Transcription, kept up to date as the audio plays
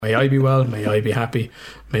May I be well, may I be happy,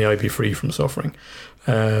 may I be free from suffering.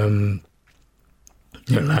 You're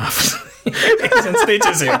laughing. He's in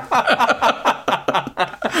stitches here.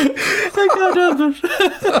 I can't help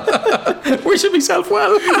it. We should be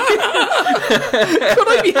self-well. Could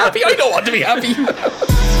I be happy? I don't want to be happy.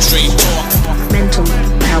 Straight talk. Mental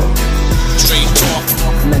health. Straight talk.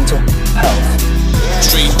 Mental health.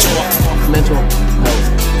 Straight talk. Mental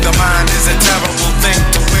health. The mind is a terrible thing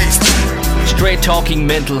to waste. Straight Talking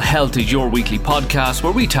Mental Health is your weekly podcast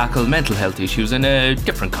where we tackle mental health issues in a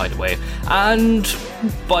different kind of way. And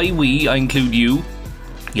by we, I include you.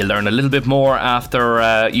 You'll learn a little bit more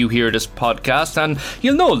after you hear this podcast, and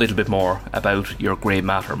you'll know a little bit more about your grey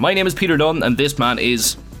matter. My name is Peter Dunn, and this man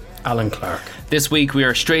is Alan Clark. This week we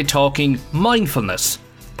are straight talking mindfulness,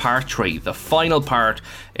 part 3, the final part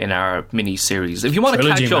in our mini-series. If you want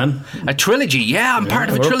Trilogy, to catch man. up... A trilogy, yeah, I'm part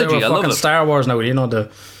of a We're up there trilogy. with I love fucking it. Star Wars now, you know,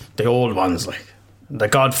 the old ones, like The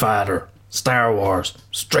Godfather, Star Wars,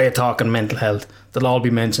 Straight Talking Mental Health. They'll all be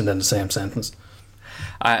mentioned in the same sentence.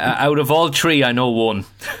 Out of all 3, I know one.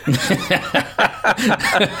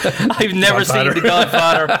 I've never seen The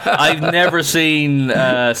Godfather. I've never seen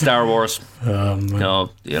Star Wars. No,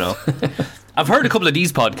 you know. I've heard a couple of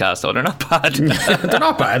these podcasts, though. They're not bad. They're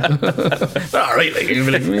not bad. They're alright. Like, you'll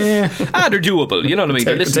be like, yeah. They're doable. You know what I mean?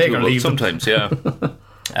 They're Take or listenable leave them. sometimes, yeah.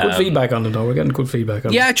 Good feedback on them, though. We're getting good feedback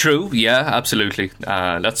on them. Yeah, true. Yeah, absolutely.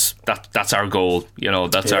 That's our goal. You know,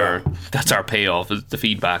 that's our payoff, is the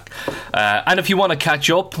feedback. And if you want to catch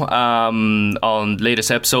up on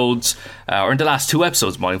latest episodes or in the last 2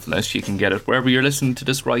 episodes of Mindfulness, you can get it wherever you're listening to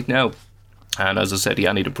this right now. And as I said,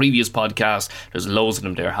 any of the previous podcasts, there's loads of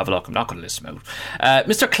them there. Have a look. I'm not going to list them out.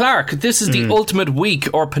 Mr. Clark, this is the ultimate week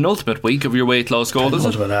or penultimate week of your weight loss goal, is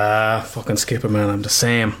it? Fucking skip it, man. I'm the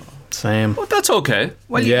same. Well, that's okay.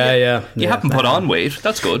 Well, you haven't put on weight.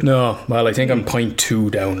 That's good. No, well, I think I'm 0.2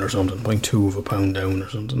 down or something. 0.2 of a pound down or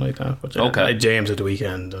something like that. But Okay. I had James at the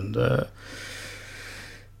weekend, and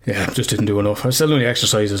just didn't do enough. I was still doing the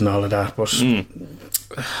exercises and all of that, but I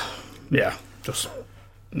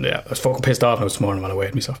was fucking pissed off now this morning when I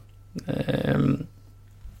weighed myself.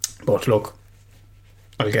 But look,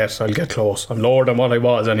 I'll get close. I'm lower than what I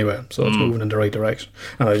was anyway, so it's moving in the right direction.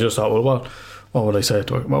 And I just thought, well, what would I say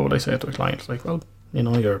to a client? Like, well, you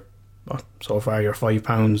know, so far you're 5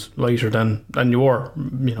 pounds lighter than you were,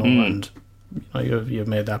 you know, and you know, you've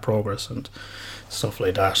made that progress and stuff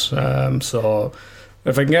like that. So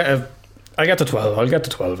if I can I get to 12. I'll get to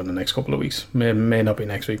 12 in the next couple of weeks. May not be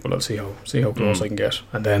next week, but I'll see how close I can get,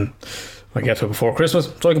 and then I get to it before Christmas,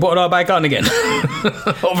 so I can put it all back on again.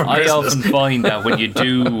 Over I Christmas. often find that when you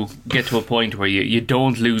do get to a point where you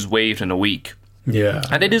don't lose weight in a week, Yeah.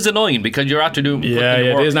 and it is annoying because you're after doing It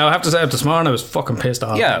is. Now I have to say, this morning I was fucking pissed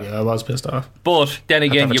off. Yeah. I was pissed off. But then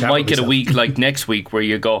again, have a you chat might with get a myself. week like next week where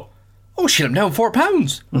you go, oh shit, I'm down 4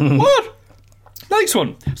 pounds. Mm-hmm. What? Nice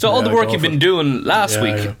one. So all the Yeah, work go you've for been it. doing last Yeah,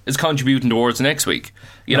 week yeah. is contributing towards next week.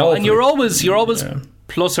 You know, and Hopefully. you're always Yeah.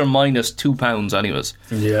 plus or minus 2 pounds anyways.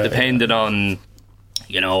 Yeah, Depending on,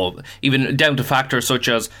 you know, even down to factors such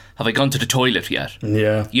as, have I gone to the toilet yet?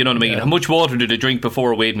 Yeah. You know what I mean? Yeah. How much water did I drink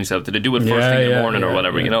before I weighed myself? Did I do it first thing in the morning or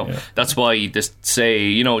whatever, you know? yeah. That's why they say,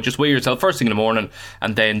 you know, just weigh yourself first thing in the morning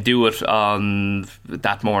and then do it on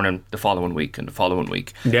that morning the following week and the following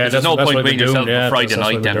week. Yeah, There's no that's point what weighing they're yourself doing. on Yeah, Friday that's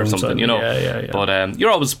night what then they're or doing, something, so, you know? yeah. But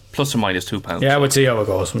you're always plus or minus 2 pounds. Yeah, we'll see how it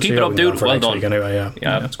goes. We'll Keep see it how up, we go dude. for Well next done. week anyway, yeah.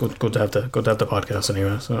 Yeah. It's good to have the podcast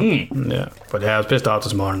anyway. So yeah. But yeah, I was pissed off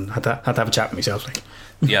this morning. Had to have a chat with myself. Like,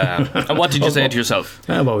 Yeah. And what did you say to yourself?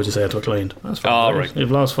 what would you say to a client? That's fine. Oh, right.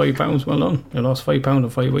 You've lost 5 pounds. Well done. You lost 5 pounds in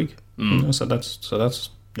 5 weeks. You know, so that's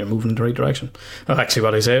you're moving in the right direction. Actually,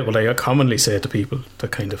 what I commonly say to people to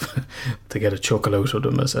kind of to get a chuckle out of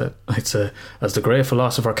them is I'd say, as the great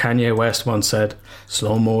philosopher Kanye West once said,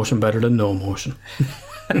 slow motion better than no motion.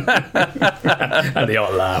 And they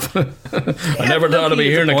all laugh. I never thought I'd be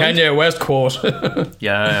hearing a Kanye West quote.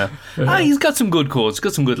 Yeah. He's got some good quotes,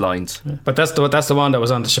 got some good lines. But that's the one that was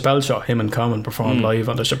on the Chappelle show. Him and Common performed live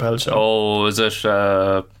on the Chappelle show. Oh, is it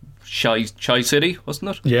Shy City,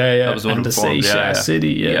 wasn't it? Yeah. That was one and the performed, Shy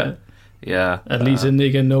City, yeah. Yeah. At least a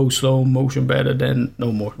nigga no slow motion better than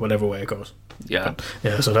no more, whatever way it goes. Yeah.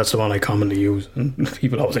 Yeah, so that's the one I commonly use. And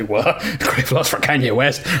people always say, what? Great philosopher Kanye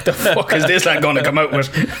West. The fuck is this lad going to come out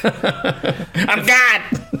with? I'm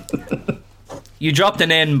God! You dropped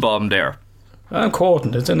an N-bomb there. I'm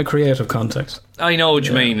quoting. It's in a creative context. I know what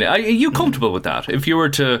you mean. Are you comfortable with that? If you were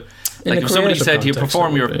to, In like, a if somebody creative said to you, context,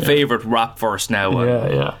 perform your yeah. favourite rap verse now,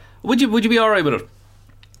 Yeah. would you be alright with it?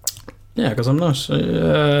 Yeah, because I'm not.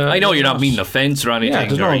 I know you're not meaning offence or anything,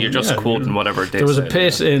 there's or no- you're just yeah, quoting whatever they There was a said.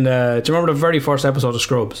 pit in. Do you remember the very first episode of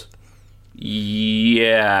Scrubs?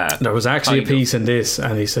 Yeah. There was actually Kind a of. piece in this,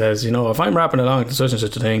 and he says, you know, if I'm rapping along to such and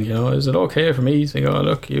such a thing, you know, is it okay for me to go,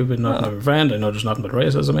 look, you've been nothing of a friend, I know there's nothing but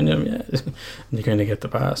racism in you, yeah. And you kind of get the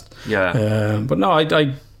past. Yeah. But no,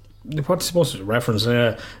 I what's supposed to reference?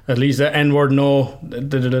 At least the N-word, no.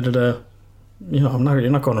 You know, you're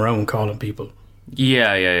not going around calling people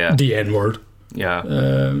Yeah. the N-word. Yeah.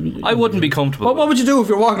 I wouldn't be comfortable. What would you do if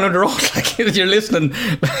you're walking on the road, like you're listening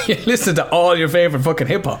to all your favourite fucking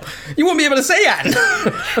hip hop? You wouldn't be able to say that.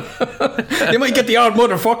 You might get the odd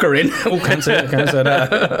motherfucker in. Oh, can't say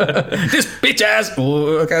that. This bitch ass.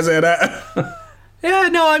 Oh, I can't say that. Yeah,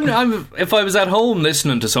 no, I'm. If I was at home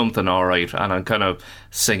listening to something, all right, and I'm kind of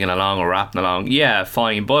singing along or rapping along, yeah,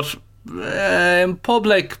 fine. But in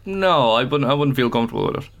public, no, I wouldn't feel comfortable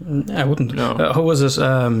with it. Yeah, I wouldn't. No. Who was this?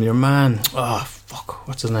 Your man. Oh fuck,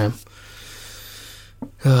 what's his name?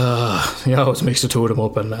 You always mix the two of them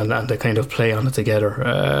up, and they kind of play on it together.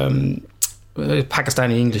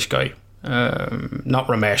 Pakistani English guy, not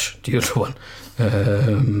Ramesh, the other one.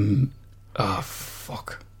 Oh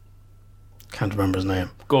fuck, can't remember his name.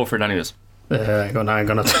 Go for it, anyways. I'm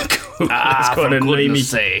gonna think. For goodness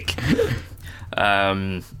sake.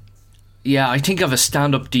 Yeah, I think I have a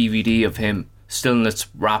stand-up DVD of him, still in its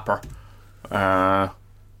wrapper, from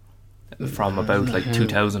about like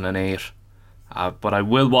 2008. But I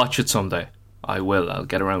will watch it someday. I'll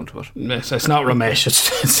get around to it. It's not Ramesh.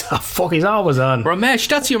 It's fuck. He's always on. Ramesh,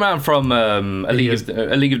 that's your man from A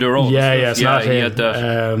League of Their Own. Yeah, it's not he him. had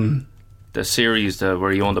the series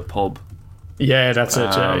where he owned a pub. Yeah, that's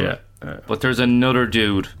it. Yeah. But there's another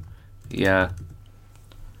dude. Yeah.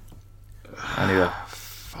 Anyway.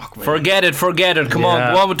 Forget it. Come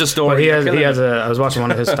on, go on with the story. Well, I was watching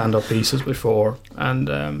one of his stand-up pieces before,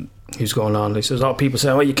 and he's going on. He says, people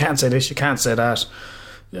say, you can't say this, you can't say that.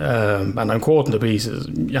 And I'm quoting the pieces,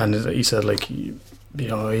 and he said, like, you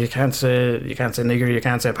know, you can't say nigger, you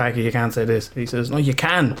can't say packy, you can't say this. He says, no, you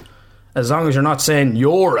can, as long as you're not saying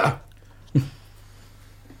Yora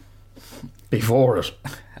before it.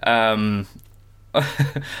 I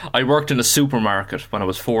worked in a supermarket when I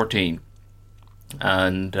was 14,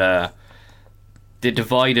 and they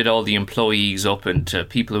divided all the employees up into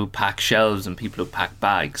people who pack shelves and people who pack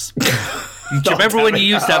bags. Do you remember when you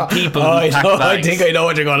used to have people who pack bags? I think I know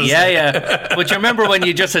what you're going to say. Yeah. But you remember when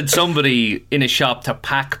you just had somebody in a shop to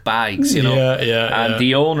pack bags, you know? And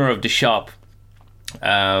the owner of the shop,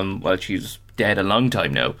 well, she's dead a long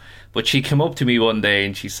time now, but she came up to me one day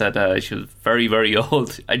and she said she was very, very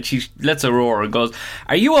old, and she lets a roar and goes,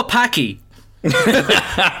 "Are you a packy?"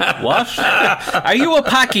 What? Are you a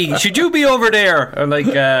packy? Should you be over there? I'm like,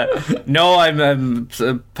 no, I'm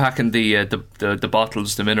packing the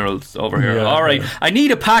bottles, the minerals over here. All right, I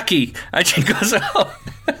need a packy. And she goes, oh.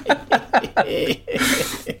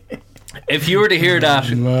 If you were to hear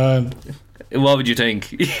that, Man. what would you think?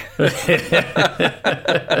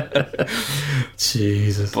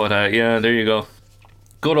 Jesus. But yeah, there you go.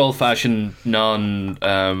 Good old fashioned no,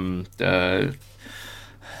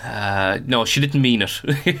 she didn't mean it.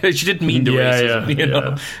 She didn't mean the racism, you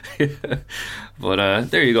know. But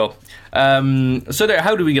there you go. So there,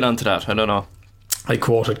 how do we get onto that? I don't know. I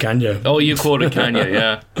quoted Kanye. Oh, you quoted Kanye,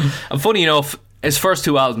 yeah. And funny enough, his first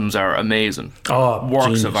two albums are amazing. Oh, works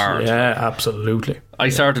genius. of art. Yeah, absolutely. I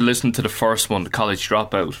started listening to the first one, The College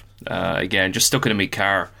Dropout, again, just stuck it in my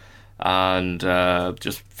car and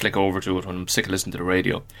just flick over to it when I'm sick of listening to the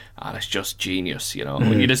radio, and it's just genius, you know.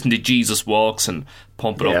 When you listen to Jesus Walks and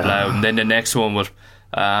Pump It Up Loud, and then the next one with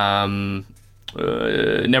Never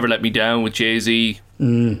Let Me Down with Jay-Z,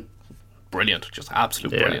 brilliant, just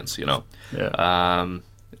absolute brilliance, you know. And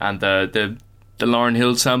the Lauryn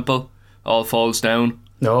Hill sample, All Falls Down.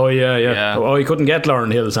 Oh yeah. Oh, you couldn't get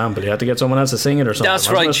Lauryn Hill sample. You had to get someone else to sing it or something. That's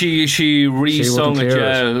right. She re-sung it.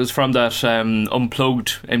 Yeah, it was from that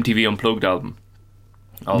Unplugged MTV Unplugged album.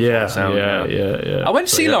 Yeah. I went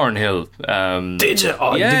to see Lauryn Hill. Did you?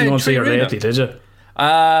 Oh, yeah, you didn't go and see her Tree lately, did you?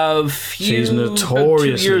 She's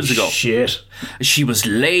notorious 2 years ago. Shit. She was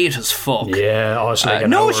late as fuck. Yeah, she's like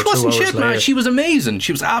an no, hour she or 2 wasn't hours shit, man. late. She was amazing.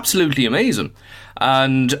 She was absolutely amazing.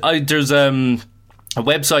 And there's a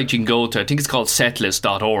website you can go to, I think it's called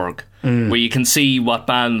setlist.org, where you can see what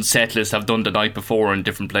bands Setlist have done the night before in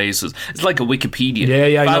different places. It's like a Wikipedia.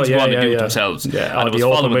 Yeah, Fans I know, want to do it yeah. themselves. Yeah, and I was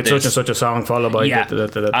open following with this. such and such a song followed by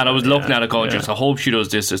and I was looking at it going, just I hope she does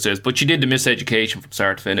this. But she did the Miseducation from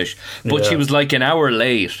start to finish. But she was like an hour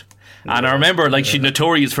late. And I remember, like, she's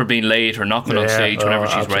notorious for being late or not going on stage whenever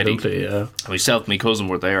she's ready. Yeah. Myself and my cousin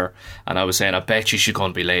were there, and I was saying, I bet you she's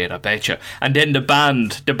going to be late, I bet you. And then the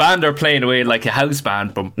band are playing away like a house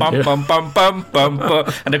band, bum, bum, bum, bum, bum, bum,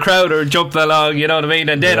 bum, and the crowd are jumping along, you know what I mean?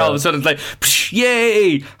 And then all of a sudden it's like, psh,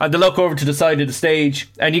 yay! And they look over to the side of the stage,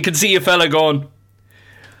 and you can see a fella going,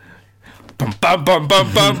 bum, bum, bum,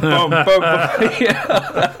 bum, bum, bum, bum, bum.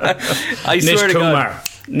 I swear to God.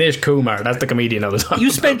 Nish Kumar, that's the comedian I was on.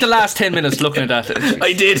 You spent the last 10 minutes looking at that.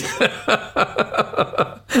 I did.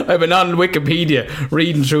 I've been on Wikipedia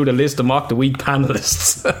reading through the list of Mock the Week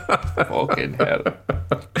panelists. Fucking hell.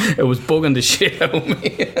 It was bugging the shit out of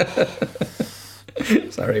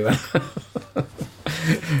me. Sorry, man.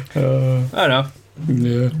 I don't know.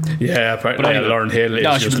 Yeah, apparently anyway, Lauren Hill is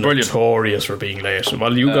she just was brilliant. notorious for being late.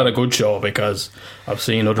 Well, you got a good show, because I've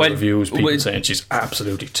seen other reviews, people well, saying she's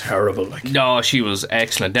absolutely terrible. Like, no, she was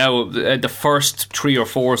excellent. Now, the first 3 or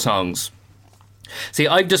 4 songs. See,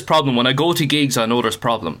 I've this problem when I go to gigs. I know there's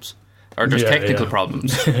problems, or there's technical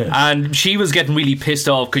problems, and she was getting really pissed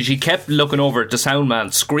off because she kept looking over at the sound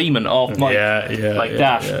man screaming off mic like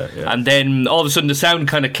that, and then all of a sudden the sound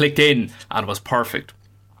kind of clicked in and it was perfect.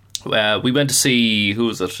 We went to see, who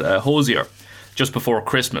was it, Hosier, just before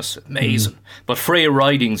Christmas. Amazing. But Freya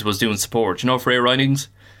Ridings was doing support. You know Freya Ridings?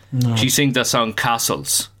 No. She sings that song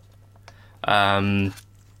Castles. I'm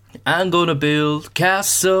gonna build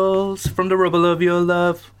castles from the rubble of your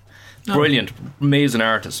love. Brilliant, amazing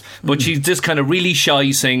artist. But she's this kind of really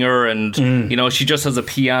shy singer, and you know, she just has a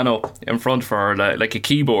piano in front of her, like a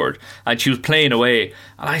keyboard, and she was playing away.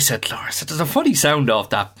 And I said, Laura, there's a funny sound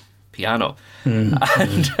off that piano. And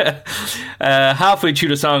halfway through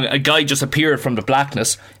the song, a guy just appeared from the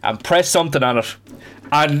blackness and pressed something on it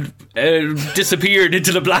and disappeared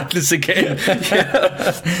into the blackness again.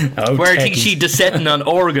 Where I think she descended on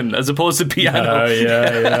organ as opposed to piano.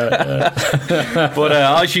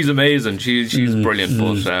 But she's amazing. She's brilliant.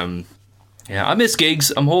 But yeah, I miss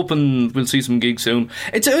gigs. I'm hoping we'll see some gigs soon.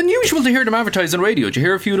 It's unusual to hear them advertised on radio. Did you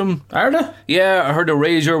hear a few of them? Are they? Yeah, I heard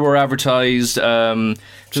Erasure were advertised.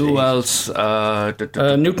 Who else?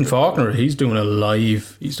 Newton Faulkner. He's doing a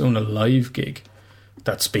live gig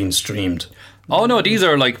that's been streamed. Oh no, these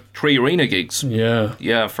are like 3 arena gigs.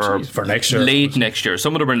 Yeah, for next year. Late next year.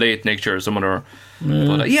 Some of them are late next year. Some of them are.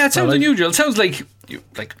 But it sounds unusual. It sounds like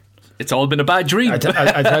it's all been a bad dream. I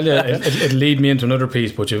tell you, it'll lead me into another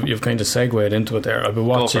piece, but you've kind of segued into it there. I've been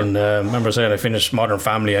watching, remember saying I finished Modern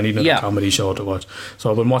Family, I needed a comedy show to watch. So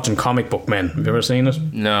I've been watching Comic Book Men. Have you ever seen it?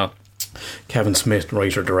 No. Kevin Smith,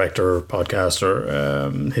 writer, director,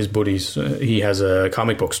 podcaster, his buddies, he has a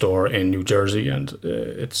comic book store in New Jersey, and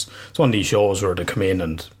it's one of these shows where they come in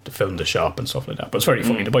and they film the shop and stuff like that. But it's very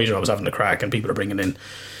funny. The boys are always having the crack, and people are bringing in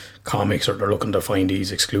comics, or they're looking to find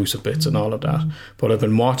these exclusive bits and all of that. But I've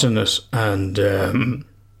been watching it, and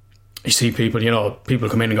you see people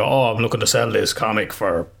come in and go, oh, I'm looking to sell this comic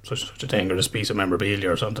for such a thing, or this piece of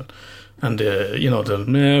memorabilia or something. And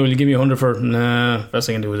will you give me 100 for it? Nah, best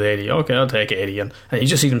thing I can do is 80. Okay, I'll take 80. And you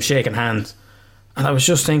just see them shaking hands, and I was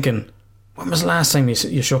just thinking, when was the last time you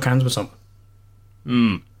shook hands with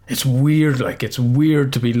someone? It's weird. Like, it's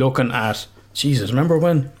weird to be looking at, Jesus, remember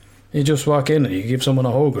when you just walk in and you give someone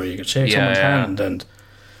a hug, or you can shake someone's hand, and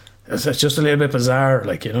it's just a little bit bizarre,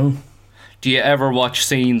 like, you know. Do you ever watch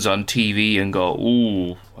scenes on TV and go,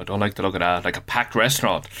 ooh, I don't like to look at that, like a packed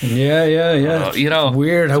restaurant? Yeah. It's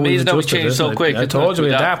weird how we've changed so quick. I told you we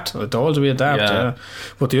adapt. Yeah.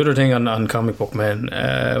 But the other thing on Comic Book Men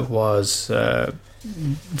was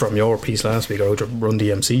from your piece last week, I wrote a Run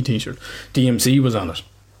DMC t-shirt. DMC was on it.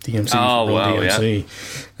 DMC, DMC,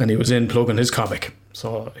 and he was in plugging his comic.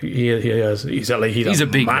 So he's a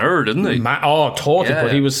big nerd, isn't he? Totally. Yeah,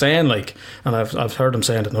 but he was saying, like, and I've heard him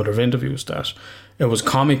saying it in other interviews, that it was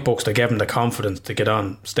comic books that gave him the confidence to get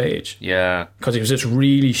on stage. Yeah, because he was this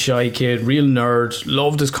really shy kid, real nerd,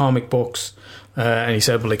 loved his comic books, and he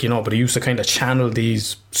said, but he used to kind of channel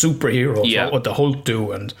these superheroes, what the Hulk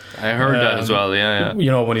do, and I heard that as well. Yeah. You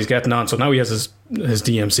know, when he's getting on. So now he has his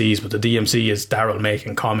DMCs, but the DMC is Daryl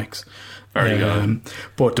making comics. Very good.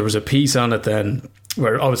 But there was a piece on it then,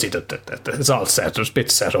 where obviously it's all set. There's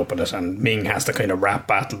bits set up in it, and Ming has to kind of rap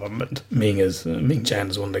battle him, and Ming Chen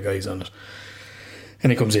is one of the guys on it, and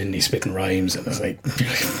he comes in and he's spitting rhymes, and it's like,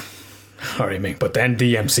 alright, Ming. But then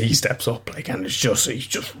DMC steps up, like, and he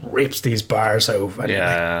just rips these bars out,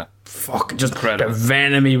 and just incredible. The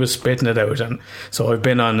venom he was spitting it out. And so I've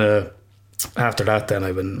been on after that, then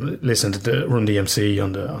I've been listening to the Run DMC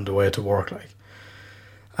on the way to work, like.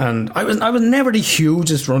 And I was never the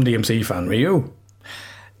hugest Run DMC fan, were you?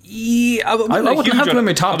 Yeah, I wouldn't have them in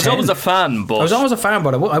my top 10. I was always a fan, but I was always a fan,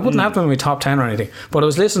 but I wouldn't have them in my top 10 or anything. But I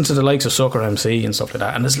was listening to the likes of Sucker MC and stuff like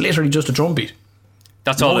that, and it's literally just a drum beat.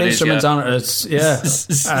 that's all No it is. instruments Yeah. on it. It's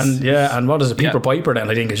and what is it? Peeper Piper. Then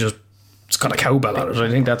I think it's got a cowbell on it. I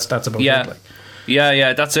think that's about Yeah. it. Like.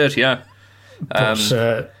 Yeah, that's it. Yeah.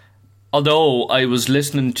 But, Although I was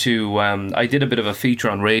listening to, I did a bit of a feature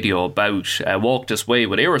on radio about Walk This Way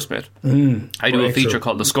with Aerosmith. I do a breakthrough. feature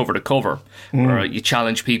called Discover the Cover, where you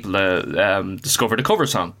challenge people to discover the cover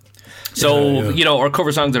song. So, you know, or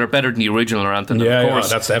cover songs that are better than the original or anything. yeah, of course,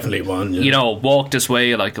 that's definitely one. Yeah. you know, Walk This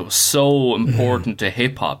Way, like, it was so important to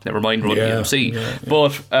hip hop, never mind Run DMC.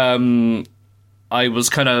 But I was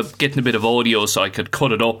kind of getting a bit of audio so I could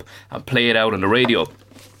cut it up and play it out on the radio.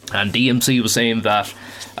 And DMC was saying that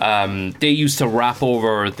they used to rap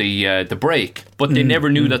over the break, but they never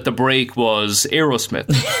knew that the break was Aerosmith.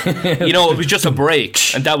 You know, it was just a break,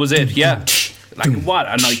 and that was it. Yeah, like what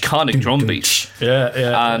an iconic drum beat.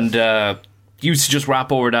 Yeah. And used to just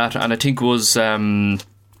rap over that, and I think it was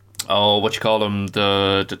what you call him,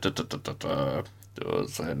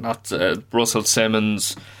 not Russell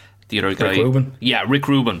Simmons, the other guy, Rubin? Yeah, Rick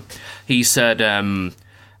Rubin. He said, you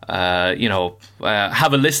know,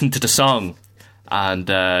 have a listen to the song. And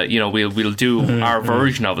you know, we'll do our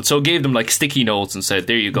version of it. So gave them like sticky notes and said,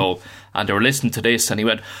 "There you go." And they were listening to this, and he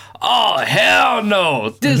went, "Oh hell no!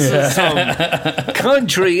 This is some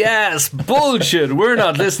country ass bullshit. We're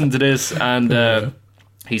not listening to this." And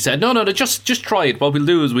he said, "No, just try it. What we'll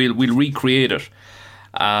do is we'll recreate it."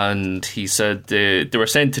 And he said they were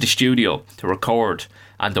sent to the studio to record,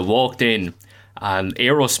 and they walked in. And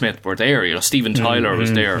Aerosmith were there, you know, Steven Tyler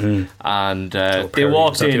was there, and they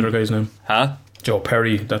walked Is that in. the other guy's name? Huh? Joe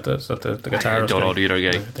Perry, that's the guitarist. I don't know the other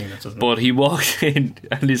guy. I think that's his name. But he walked in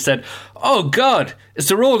and he said, "Oh God, it's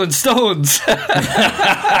the Rolling Stones." And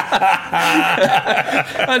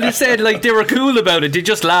he said, like, they were cool about it. They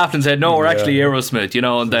just laughed and said, "No, we're actually Aerosmith," you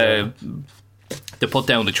know. And they put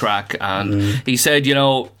down the track, and he said, you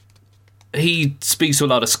know, he speaks to a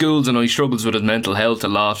lot of schools and he struggles with his mental health a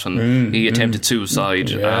lot, and he attempted suicide,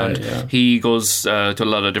 and he goes to a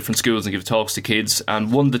lot of different schools and gives talks to kids,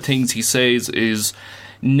 and one of the things he says is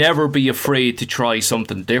never be afraid to try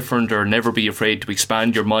something different, or never be afraid to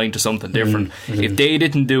expand your mind to something different. If they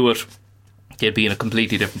didn't do it, they'd be in a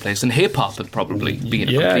completely different place, and hip-hop would probably be in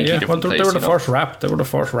a completely different well, place. they were the you know? first rap. They were the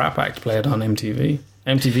first rap act played on MTV.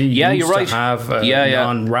 MTV Yeah, used you're right. to have a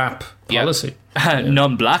non-rap policy.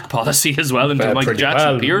 Non-black policy as well until Michael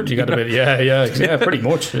Jackson appeared. You got a bit, yeah, pretty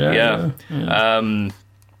much. Yeah.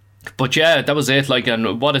 But yeah, that was it. Like,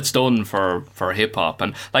 and what it's done for hip hop,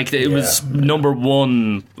 and like it was number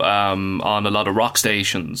one on a lot of rock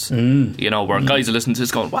stations. You know, where guys are listening to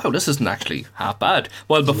this going, "Wow, this isn't actually half bad."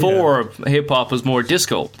 Well, before hip hop was more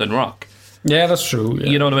disco than rock. Yeah, that's true. Yeah,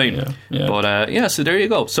 you know what I mean? Yeah. But so there you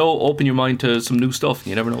go. So open your mind to some new stuff.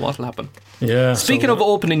 You never know what'll happen. Yeah. Speaking of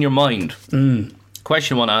opening your mind,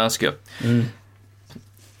 question I want to ask you.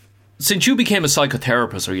 Since you became a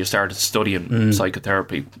psychotherapist, or you started studying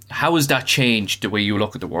psychotherapy, how has that changed the way you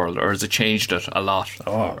look at the world, or has it changed it a lot?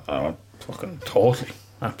 Oh, fucking totally,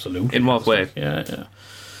 absolutely. In what way? Yeah.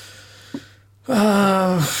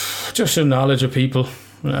 Just your knowledge of people.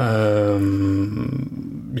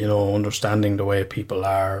 You know, understanding the way people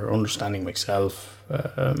are, understanding myself.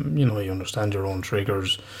 You know, you understand your own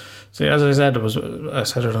triggers. See, as I said, I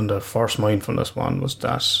said it on the first mindfulness one, was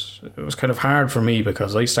that it was kind of hard for me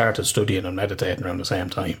because I started studying and meditating around the same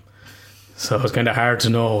time. So it was kind of hard to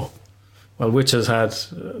know, well, which has had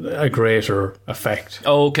a greater effect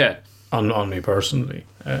on me personally.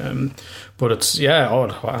 But it's, it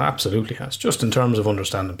absolutely has. Just in terms of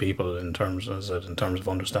understanding people, in terms of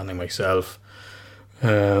understanding myself.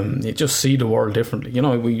 You just see the world differently. You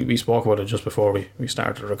know, we spoke about it just before we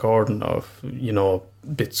started recording of, you know,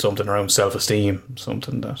 something around self-esteem,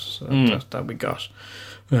 something that we got.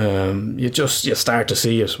 You start to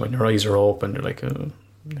see it when your eyes are open. You're like, you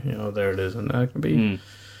know, there it is, and that can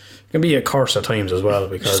be a curse at times as well.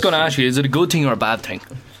 Because Just going to ask you, is it a good thing or a bad thing?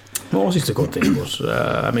 Mostly it's a good thing, but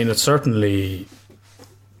I mean, it's certainly.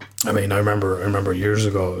 I mean, I remember years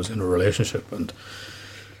ago I was in a relationship, and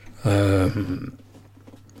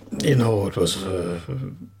you know, it was a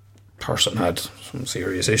person had some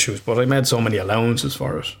serious issues, but I made so many allowances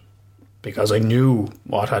for it because I knew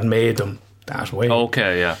what had made them that way.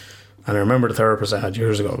 Okay, yeah. And I remember the therapist I had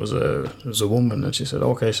years ago was a woman, and she said,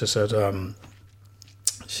 okay,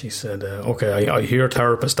 okay, I hear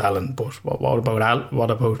therapist Alan, but what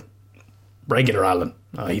about regular Alan?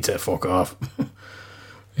 He'd say, fuck off.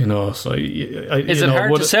 You know, so is it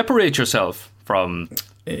hard to separate yourself from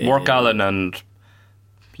work Alan and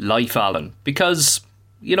life Alan? Because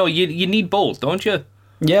you know, you need both, don't you?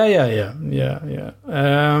 Yeah.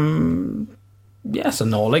 Yes and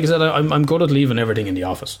no. Like I said, I'm good at leaving everything in the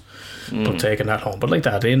office, but taking that home. But like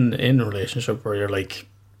that in a relationship where you're like,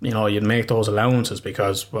 you know, you'd make those allowances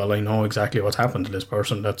because, well, I know exactly what's happened to this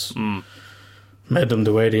person that's made them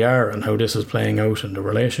the way they are, and how this is playing out in the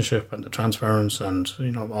relationship and the transference, and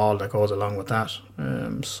you know, all that goes along with that.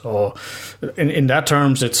 So in that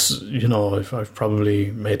terms, it's, you know, I've probably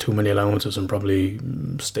made too many allowances and probably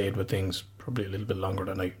stayed with things probably a little bit longer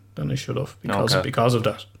than I should have because of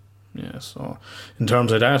that. Yeah, so in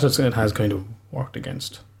terms of that, it has kind of worked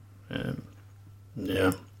against.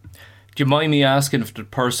 Yeah. Do you mind me asking if the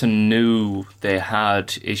person knew they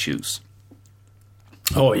had issues?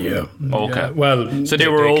 Oh yeah. Okay. Yeah. Well, so they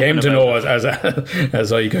were came to know it. as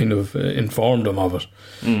I kind of informed them of it,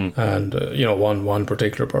 and you know, one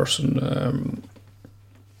particular person,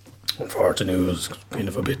 unfortunately, was kind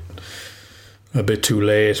of a bit too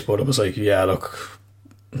late. But it was like, yeah, look,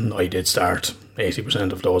 I did start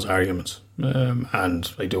 80% of those arguments,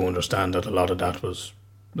 and I do understand that a lot of that was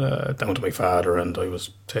down to my father, and I was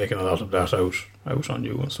taking a lot of that out on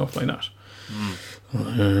you and stuff like that.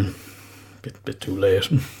 Bit too late.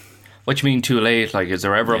 What do you mean too late? Like, is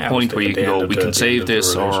there ever a point where you can go, we can save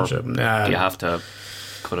this, or do you have to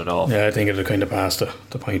cut it off? Yeah, I think it'll kind of pass the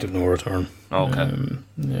point of no return. Okay.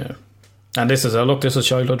 Yeah. And this is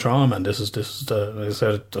childhood trauma, and this is the, like I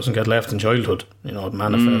said, it doesn't get left in childhood. You know, it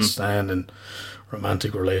manifests then in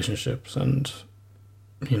romantic relationships, and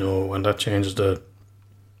you know, when that changes the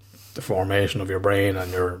formation of your brain,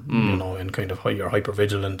 and you're you know, in kind of you're hyper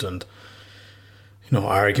vigilant, and you know,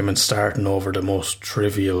 arguments starting over the most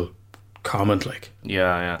trivial comment, like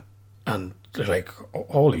yeah, and they're like,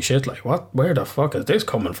 holy shit, like where the fuck is this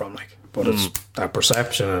coming from, like. But it's that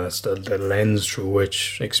perception, and it's the lens through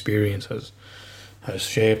which experience has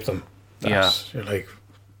shaped them. You're like,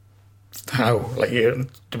 how? Like, there'll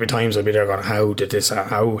be times I'll be there going, how did this?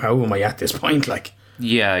 How am I at this point? Like,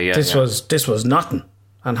 this was nothing,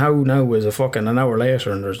 and how now is a fucking an hour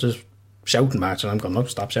later, and there's this shouting match, and I'm going,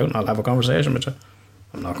 stop shouting. I'll have a conversation with you.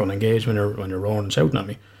 I'm not going to engage when you're roaring and shouting at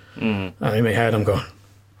me. And in my head, I'm going,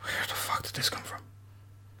 where the fuck did this come from?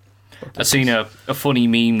 I seen a funny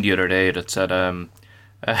meme the other day that said,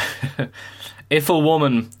 if a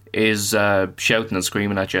woman is shouting and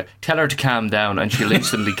screaming at you, tell her to calm down, and she'll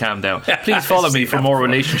instantly calm down. Please follow me for more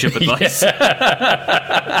relationship advice.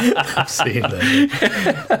 I've seen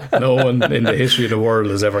that. No one in the history of the world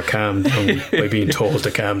has ever calmed down by being told to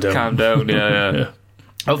calm down. Calm down, yeah.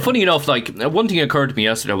 Well, funny enough, like, one thing occurred to me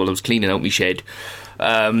yesterday while I was cleaning out my shed.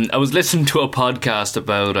 I was listening to a podcast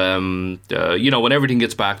about, you know, when everything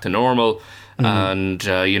gets back to normal, and,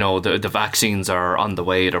 you know, the vaccines are on the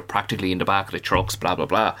way, they're practically in the back of the trucks, blah, blah,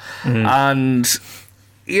 blah. And,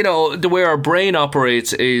 you know, the way our brain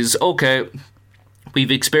operates is, okay,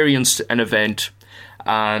 we've experienced an event,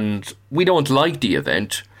 and we don't like the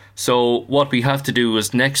event. So what we have to do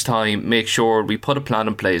is next time make sure we put a plan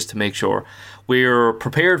in place to make sure we're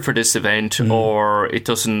prepared for this event, or it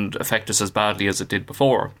doesn't affect us as badly as it did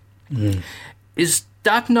before. Is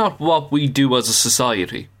that not what we do as a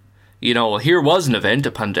society? You know, here was an event,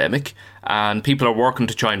 a pandemic, and people are working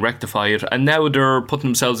to try and rectify it, and now they're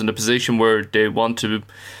putting themselves in a position where they want to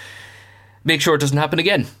make sure it doesn't happen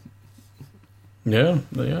again. Yeah,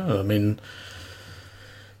 I mean,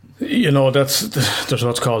 you know, there's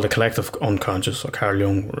what's called the collective unconscious. So Carl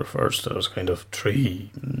Jung refers to those kind of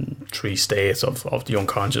three states of the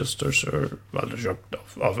unconscious. There's your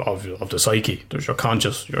of the psyche. There's your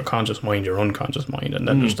conscious mind, your unconscious mind, and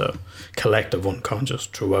then there's the collective unconscious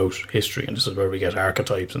throughout history. And this is where we get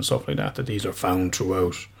archetypes and stuff like that. That these are found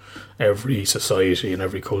throughout every society and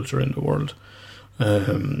every culture in the world.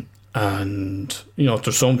 And you know, if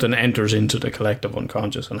there's something enters into the collective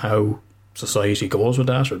unconscious, and how society goes with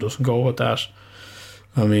that or doesn't go with that.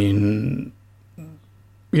 I mean,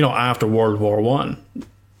 you know, after World War One,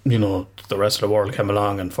 you know, the rest of the world came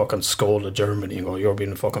along and fucking scolded Germany and go, you're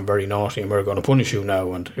being fucking very naughty and we're going to punish you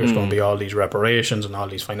now, and here's going to be all these reparations and all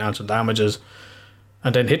these financial damages.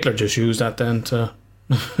 And then Hitler just used that then to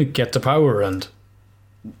get to power, and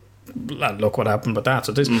look what happened with that.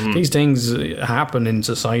 So these things happen in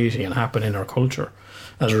society and happen in our culture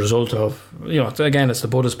as a result of, you know, again, it's the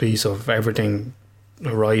Buddhist piece of everything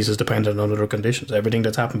arises dependent on other conditions. Everything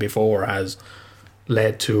that's happened before has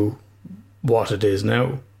led to what it is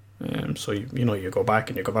now. So you know, you go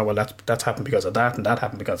back and you go, well, that's happened because of that, and that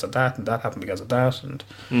happened because of that, and that happened because of that, and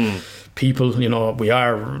people, you know,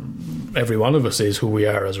 every one of us is who we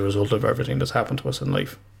are as a result of everything that's happened to us in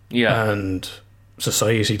life. Yeah. And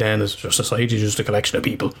society then is just a collection of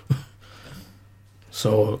people.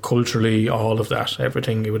 So culturally, all of that,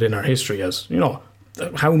 everything within our history as, you know,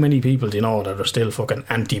 how many people do you know that are still fucking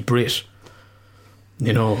anti-Brit?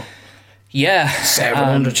 You know, Yeah,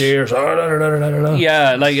 700 years.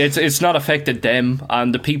 yeah, like it's not affected them,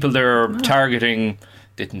 and the people they're targeting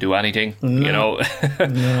didn't do anything. You know,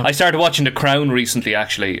 I started watching The Crown recently,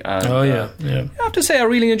 actually. And, Oh yeah. I have to say I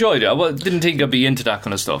really enjoyed it. I didn't think I'd be into that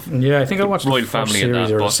kind of stuff. Yeah, I think I watched Royal the first Family and series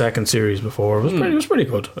that, or the but- second series before. It was pretty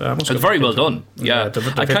good. It's very well done. Yeah,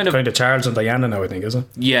 they've I kind of Charles and Diana now, I think, is it?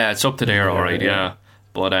 Yeah, it's up to there, all right. Yeah,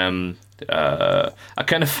 but I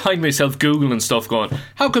kind of find myself googling stuff, going,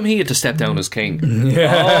 "How come he had to step down as king?"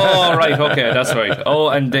 Oh, right, okay, that's right. Oh,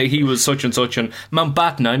 and he was such and such, and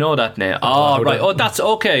Mountbatten, I know that name. Oh, right. Oh, that's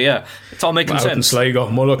okay. Yeah, it's all making Out in sense. Sligo,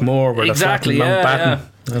 Mullaghmore, where Exactly, the yeah, Mountbatten. yeah.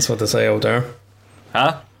 That's what they say out there.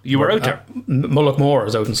 Huh? You were out there. Mullaghmore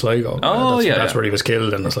is out in Sligo. Oh, that's, yeah, that's yeah. where he was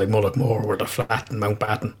killed, and it's like Mullaghmore, where the flat and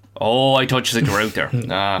Mountbatten. Oh, I thought you said you were out there.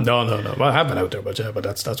 Ah. No. Well, I have been out there, but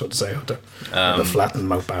that's what they say out there. The flat and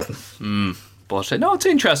Mountbatten. But no, it's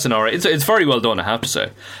interesting. All right, it's very well done, I have to say.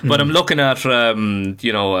 But I'm looking at what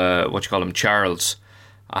you call him, Charles,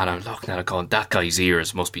 and I'm looking at it going, that guy's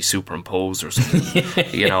ears must be superimposed or something,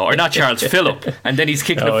 you know, or not Charles, Philip, and then he's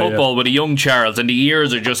kicking the football with a young Charles, and the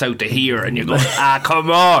ears are just out to here, and you go, come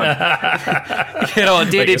on, you know,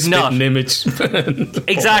 they Like did a not. spitting image.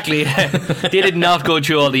 Exactly. They did not go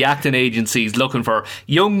through all the acting agencies looking for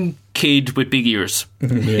young kid with big ears.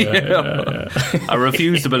 I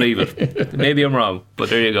refuse to believe it. Maybe I'm wrong, but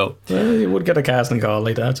there you go. Well, you would get a casting call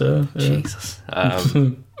like that. Jesus.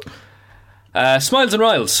 Smiles and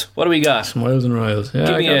Riles, what do we got? Smiles and Riles. Yeah,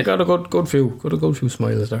 Give me I got a good few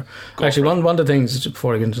smiles there. Actually, one of the things, just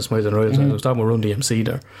before I get into Smiles and Riles, I was talking about Run DMC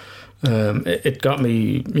there. It got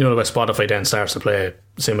me, you know, where Spotify then starts to play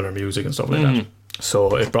similar music and stuff like that.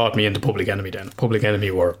 So it brought me into Public Enemy then. Public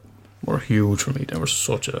Enemy were huge for me. They were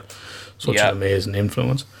such an amazing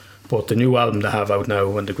influence. But the new album they have out now,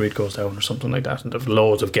 When the Grid Goes Down or something like that, and they've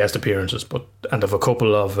loads of guest appearances, and they've a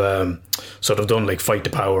couple of so they've done like Fight the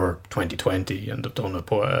Power 2020, and they've done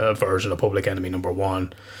a version of Public Enemy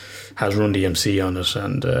 #1, has Run DMC on it,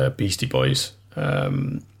 and Beastie Boys.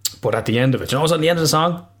 But at the end of it, you know what's at the end of the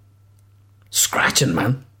song? Scratching,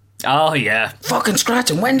 man. Oh, yeah. Fucking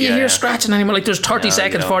scratching. When do you Yeah. hear scratching anymore? Like there's 30 No,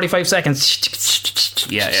 seconds, you don't. 45 seconds.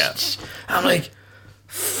 Yeah. I'm like,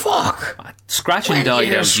 fuck. Scratching When do you died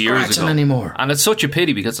hear out years scratching ago. anymore? And it's such a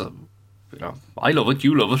pity because, you know, I love it,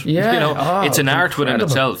 you love it. Yeah. You know, Oh, it's an art within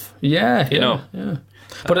incredible. itself. Yeah, You know. yeah.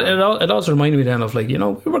 But it also reminded me then of, like, you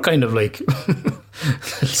know, we were kind of like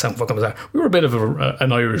sound fucking bizarre. We were a bit of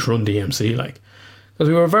an Irish Run DMC, like, because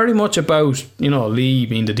we were very much about, you know, Lee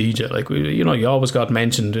being the DJ. Like, we, you know, you always got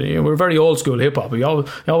mentioned. You know, we were very old school hip hop. You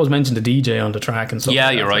always mentioned the DJ on the track and stuff. Yeah,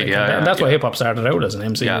 like you're that. right, Like, yeah, and that's yeah. why hip hop started out as an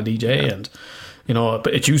MC and a DJ, and. You know,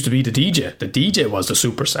 but it used to be the DJ. The DJ was the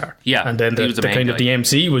superstar. Yeah, and then he the was the main kind guy. of the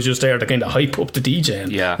MC was just there to kind of hype up the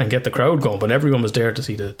DJ and get the crowd going. But everyone was there to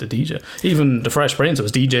see the DJ. Even the Fresh Prince, it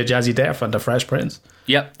was DJ Jazzy Def and the Fresh Prince.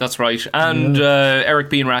 Yeah, that's right. And Eric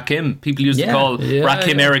B and Rakim. People used to call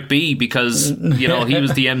Rakim Eric B because, you know, he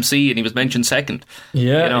was the MC and he was mentioned second.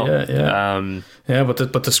 Yeah, you know? yeah. Yeah, but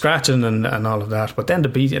the scratching and all of that. But then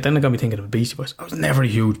it got me thinking of the Beastie Boys. I was never a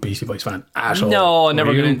huge Beastie Boys fan at all. No, I never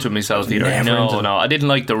Were got you? into it myself either. Never into it. No, I didn't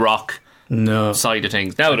like the rock No. side of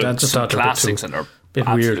things. Now I there's just some thought they're a bit classics too- and they're Bit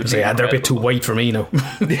weird. absolutely They're a bit too incredible. white for me now.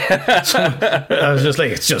 So, I was just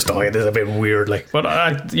like, it's just it is a bit weird. Like,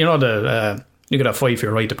 but you know you could have Fight for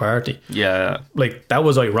Your Right to Party. Yeah. Like, that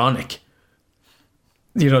was ironic.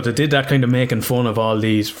 You know, they did that kind of making fun of all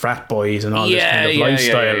these frat boys and all this kind of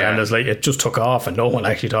lifestyle, and it's like it just took off, and no one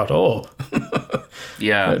actually thought, oh,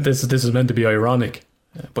 Yeah. this is meant to be ironic.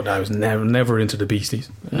 But I was never into the Beasties.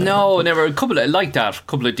 No, never. A couple of, like that, a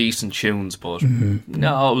couple of decent tunes, but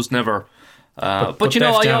no, it was never. But you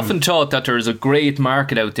know, Def I Jam- often thought that there's a great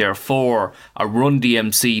market out there for a Run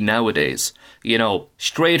DMC nowadays. You know,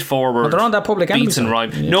 straightforward. Well, they're on that Public Enemy beats and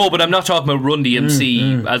side. rhyme. No, but I'm not talking about Run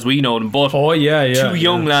DMC as we know them. But Oh yeah, two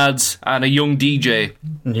young lads and a young DJ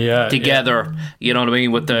together. You know what I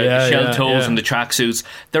mean, with the shell toes and the tracksuits.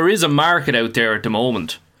 There is a market out there at the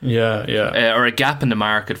moment. Yeah. Or a gap in the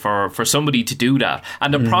market for somebody to do that,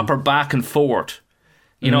 and a proper back and forth.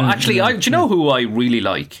 You know, actually, do you know who I really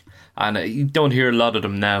like? And you don't hear a lot of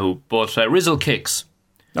them now, but Rizzle Kicks.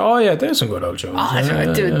 Oh yeah, there's some good old tunes.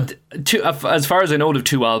 As far as I know, they've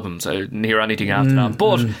 2 albums. I didn't hear anything after that,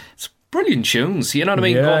 but it's brilliant tunes. You know what I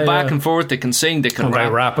mean? Yeah, Going back yeah. and forth, they can sing, they can One guy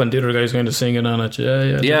rap. rapping, the other guy's kind of singing on it.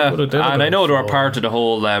 Yeah. Yeah, They're and I know they were good. part of the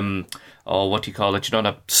whole. What do you call it? You know,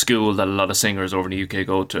 that school that a lot of singers over in the UK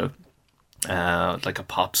go to. like a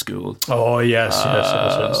pop school. Oh yes.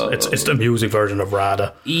 It's the music version of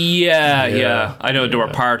Rada. Yeah. I know they were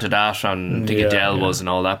part of that, and the Adele was and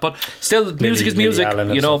all that. But still, music is music,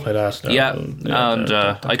 you know. Like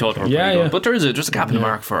that. I thought they were pretty good. But there's a gap in the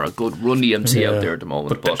mark for a good Run DMC out there at the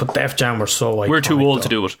moment. But Def Jam were so iconic. We're too old to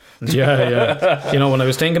do it. Yeah. You know, when I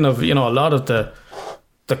was thinking of, you know, a lot of the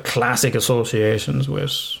classic associations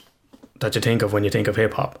with that you think of when you think of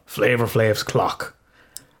hip hop, Flavor Flav's Clock.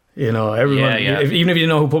 You know, everyone, even if you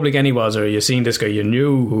know who Public Enemy was or you seen this guy, you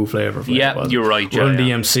knew who Flavor Flav was. Yeah, you're right. Run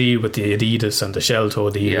DMC with the Adidas and the shell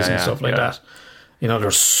toe Adidas and stuff like that. You know,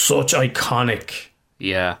 they're such iconic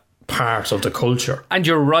parts of the culture. And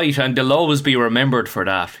you're right, and they'll always be remembered for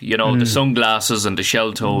that. You know, the sunglasses and the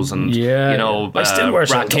shell toes, and you know, I still wear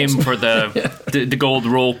shell toes. Rakim for the gold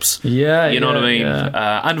ropes. Yeah, you know what I mean.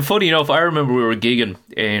 And funny enough, I remember we were gigging,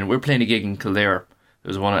 and we were playing a gig in Kildare. It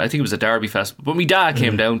was I think it was a Derby festival, but my dad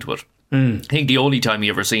came down to it. I think the only time he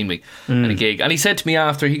ever seen me at a gig, and he said to me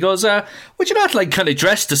after, he goes, would you not like kind of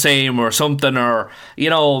dress the same or something, or you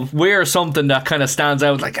know, wear something that kind of stands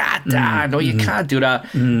out, like Dad, no, you can't do that.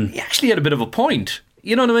 He actually had a bit of a point,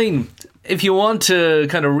 you know what I mean? If you want to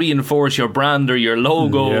kind of reinforce your brand or your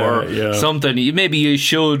logo or something, maybe you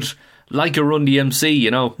should, like a Run DMC, you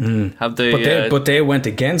know, have the but they went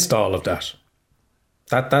against all of that.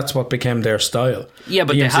 That's what became their style. Yeah,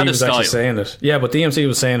 but DMC they had a was style. Actually saying it. Yeah, but DMC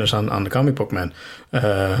was saying it on the Comic Book Man.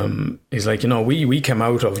 He's like, you know, we came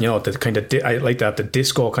out of, you know, the kind of I like that, the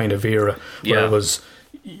disco kind of era where it was,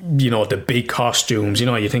 you know, the big costumes. You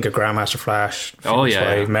know, you think of Grandmaster Flash,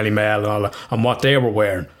 Melly Mel, and all that, and what they were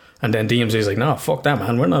wearing. And then DMC's like, no, fuck that,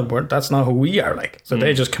 man. That's not who we are. Like, so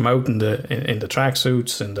they just come out in the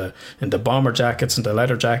tracksuits, in the bomber jackets, and the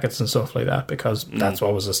leather jackets and stuff like that, because that's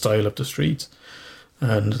what was the style of the streets.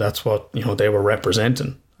 And that's what, you know, they were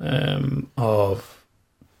representing of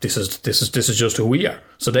this is just who we are.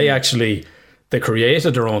 So they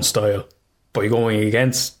created their own style by going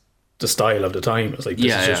against the style of the time. It's like,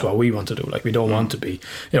 this is just what we want to do. Like, we don't want to be,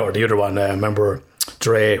 you know. Or the other one, remember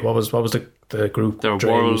Dre? What was the group? The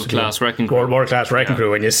World Class Wrecking Crew. World Class Wrecking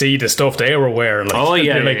Crew. And you see the stuff they were wearing. Like,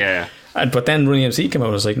 And but then Run DMC came out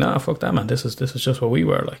and was like, nah, fuck that, man. This is just what we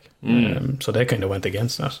were like. So they kind of went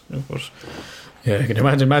against that. But yeah, can you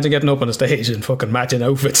imagine getting up on the stage and fucking matching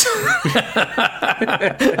outfits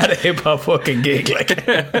at a hip hop fucking gig, like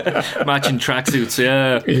matching tracksuits,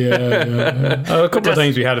 A couple of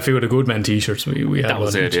times we had a few of the Good Men t-shirts. We had that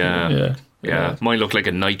was it, yeah. Mine looked like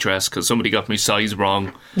a night dress because somebody got me size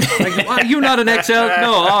wrong. Like, are you not an XL?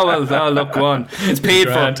 No. Look, go on. It's paid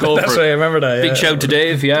for. Go That's for right, it. I remember that. Big shout to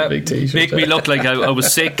Dave. Yeah, big t-shirt. Make me look like I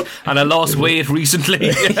was sick and I lost weight recently.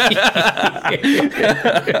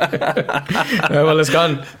 Well, it's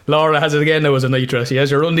gone. Laura has it again. There was a night dress. She has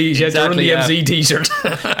your Run DMC t-shirt,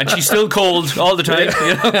 and she's still cold all the time.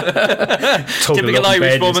 You know? Typical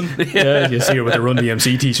Irish woman. Yeah, you see her with a Run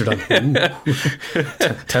DMC t-shirt on.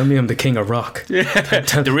 Tell me I'm the king of rock.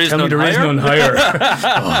 There is none higher.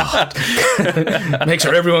 Make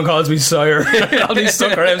sure everyone calls me sire. All these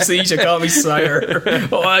sucker MCs should call me sire.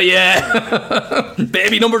 Oh yeah.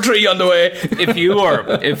 Baby number 3 on the way. If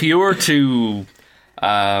you were to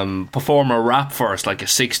perform a rap verse, like a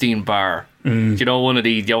 16 bar, you know, one of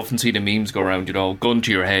the, you often see the memes go around, you know, gun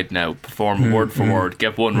to your head now, perform word for word,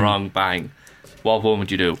 get one wrong, bang. What one would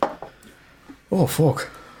you do? Oh fuck.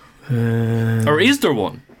 Or is there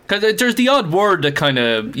one? Because there's the odd word that kind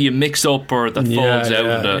of you mix up or that falls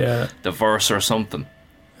out of the verse or something.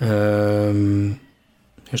 Here's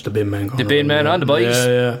the bin man. The bin man on the boys.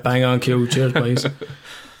 Yeah. Bang on cue. Cheers, boys.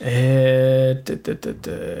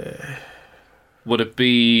 Would it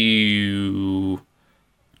be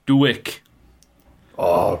Duick?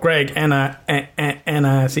 Oh, Greg,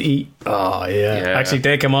 N-I-C-E. Oh, yeah. Actually,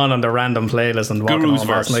 they come on the random playlist and walking Guru's on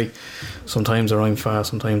verse. Like, sometimes I rhyme fast,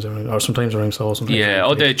 sometimes I rhyme slow,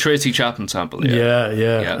 sometimes the Tracy Chapman sample.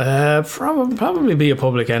 Probably be a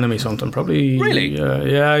Public Enemy something. Probably. Really?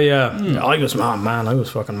 I was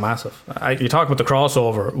fucking massive. You talk about the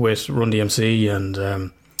crossover with Run DMC and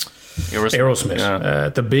Aerosmith. Yeah.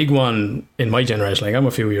 The big one in my generation, like I'm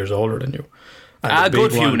a few years older than you.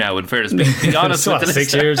 Good few now, in fairness. Be honest with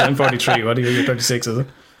 6 years, I'm 43. What are you? You're 36, is it?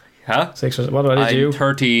 Huh? 6 years. What did you?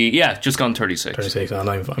 30. Yeah, just gone 36. 36, and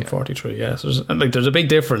I'm 43. Yeah, so there's a big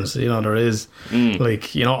difference. You know, there is.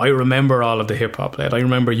 Like, you know, I remember all of the hip hop. Like, I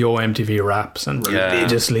remember Yo MTV raps and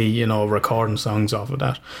religiously, you know, recording songs off of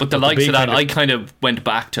that. But the likes of that, I kind of went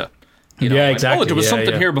back to. You know, exactly. There was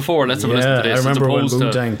something here before. Let's have a listen to this. I remember when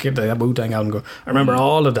Wu-Tang album go. I remember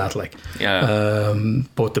all of that. Like,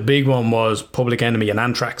 but the big one was Public Enemy and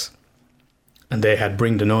Anthrax, and they had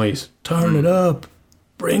Bring the Noise, turn it up,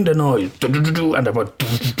 bring the noise, and they went,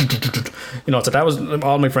 you know. So that was,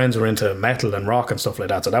 all my friends were into metal and rock and stuff like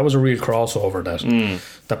that. So that was a real crossover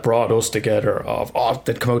that brought us together.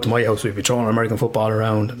 They'd come out to my house, we'd be throwing American football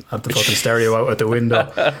around and have the fucking stereo out at the window,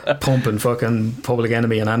 pumping fucking Public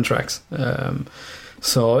Enemy and Anthrax.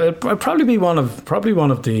 So it'd probably be one of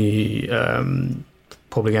the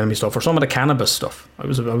Public Enemy stuff, or some of the Cannabis stuff. I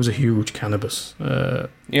was a huge Cannabis.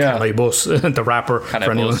 Cannabis, the rapper. Cannabis,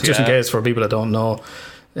 for anyone, just in case, for people that don't know,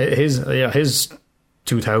 his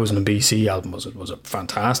 2000 BC album was a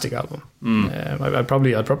fantastic album. I'd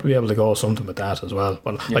probably be able to go something with that as well.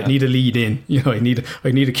 But I'd need a lead in. You know, I need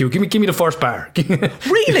a cue. Give me the first bar.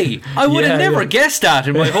 Really? I would have never guessed that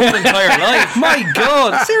in my whole entire life. My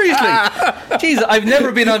God, seriously. Jeez, I've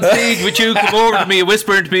never been on stage with you come over to me and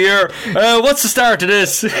whisper into my ear, what's the start of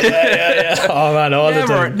this? Oh man, all the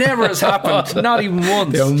time. Never has happened. Not even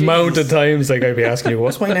once. The amount of times like I'd be asking you,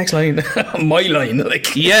 what's my next line? My line,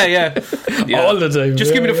 like yeah. all the time.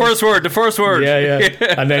 Just give me the first word. Yeah.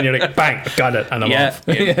 And then you're like, bang, got it, and I'm off.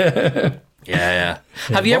 Yeah.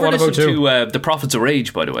 Have you ever listened to The Prophets of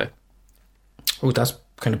Rage, by the way? Oh, that's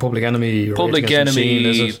kind of Public Enemy. Public Rage Against the Enemy,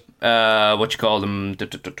 Machine, is it? what you call them?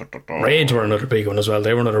 Rage were another big one as well.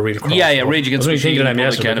 They were another real crossover. Yeah, Rage Against the Machine,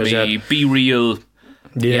 Public Enemy, Be Real.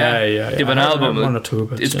 Yeah. They have an album. One or two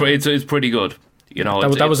bits, it's pretty good. You know,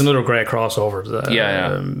 that was another great crossover.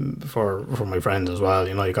 For my friends as well.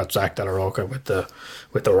 You know, you got Zach De La Rocha with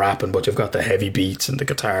the rapping, but you've got the heavy beats and the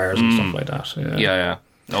guitars and stuff like that. Yeah.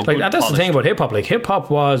 No, like, that's the thing about hip hop. Like, hip hop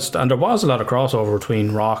was, and there was a lot of crossover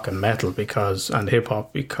between rock and metal and hip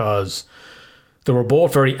hop, because they were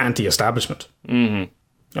both very anti-establishment.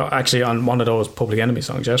 Actually, on one of those Public Enemy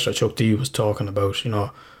songs yesterday, Chuck D was talking about, you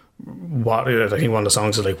know, what I think one of the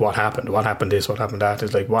songs is like, what happened this, what happened that.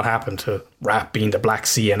 It's like, what happened to rap being the black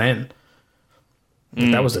CNN.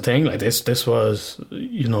 That was the thing. Like, this was,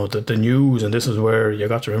 you know, the news, and this is where you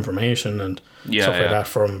got your information and stuff like that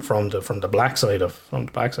from the black side of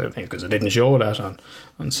things, because it didn't show that on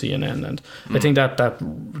CNN. And I think that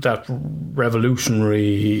revolutionary,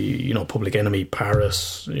 you know, Public Enemy,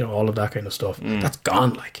 Paris, you know, all of that kind of stuff, that's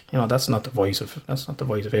gone. Like, you know, that's not the voice of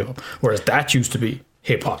hip hop. Whereas that used to be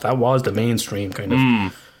hip hop. That was the mainstream kind of,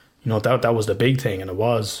 you know, that was the big thing, and it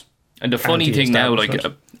was. And the funny thing now, like,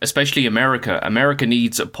 especially America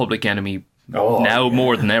needs a Public Enemy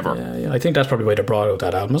more than ever. Yeah. I think that's probably why they brought out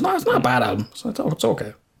that album. It's not a bad album, so it's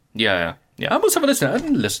okay. Yeah. I must have a listen. I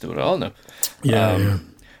didn't listen to it at all now. Yeah.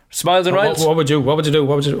 Smiles and Riles. What would you do?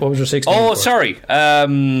 What was your 16? Oh, sorry.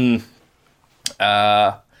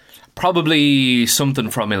 Probably something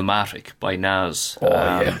from Illmatic by Nas.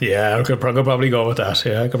 I could probably go with that.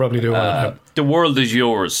 Yeah, I could probably do one. The World Is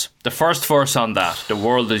Yours. The first verse on that. The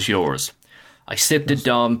World Is Yours. I sipped at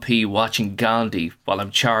Dom P watching Gandhi while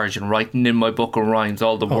I'm charged and writing in my book of rhymes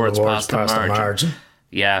all the words past the margin.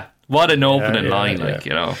 Yeah. What an opening line, like,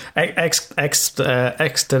 you know. X to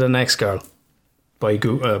the Next Girl by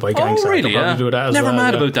Gangsta. Oh, really? I could probably do that as Never well.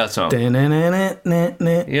 mad about that song. Yeah.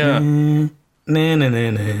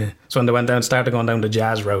 So when they went down, started going down the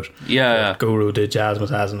jazz route. Yeah. Guru did jazz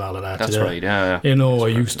and all of that. That's right, yeah. You know, I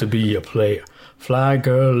used to be a player. Fly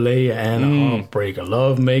girl, layer, and a heartbreaker.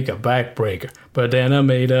 Love maker, backbreaker. But then I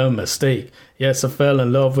made a mistake. Yes, I fell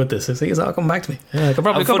in love with this. It's all come back to me. Yeah, I could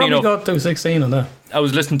probably go through 16 on that. I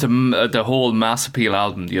was listening to the whole Mass Appeal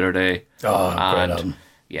album the other day. Oh, great album.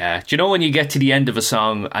 Yeah. Do you know when you get to the end of a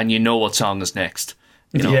song and you know what song is next?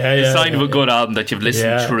 You know, the sign of a good album that you've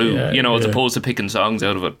listened through, as opposed to picking songs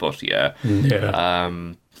out of it. But yeah.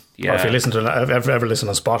 Or if you listen to that, ever listen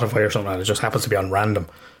on Spotify or something, and it just happens to be on random,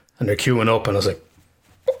 and they're queuing up, and it's like,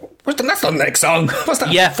 that's not the next song. What's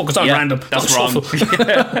that? Yeah, fuck, it's on random. That's wrong.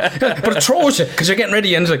 But it throws you because you're getting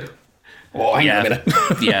ready, and it's like, oh, hang on a minute.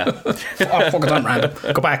 Fuck, it's on random.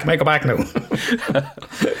 Go back now.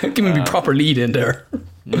 Give me proper lead in there.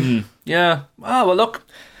 Yeah. Oh, well, look.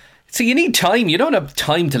 So you need time. You don't have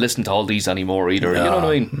time to listen to all these anymore either. You know what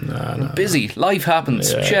I mean? No. Busy. Life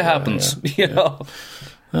happens. Shit happens. You know.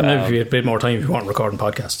 Maybe if you had a bit more time if you weren't recording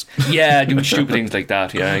podcasts. Yeah, doing stupid things like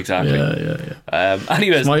that. Yeah, exactly.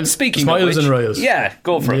 Anyways, speaking Smiles of which, and Riles. Yeah,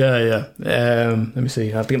 go for it. Yeah. Let me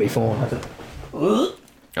see. I have to get my phone. Oh,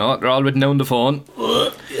 they're all written down the phone.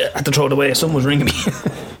 I had to throw it away. Someone was ringing me.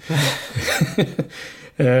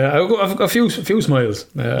 I've got a few smiles.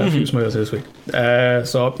 A few smiles this week.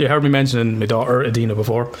 So you heard me mentioning my daughter Adina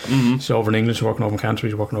before. She's over in England. She's working over in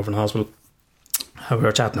Canterbury. She's working over in the hospital. We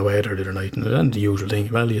were chatting away there the other night, and the usual thing.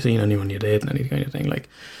 Well, you seen anyone you date and any kind of thing, like.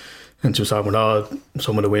 And she was talking about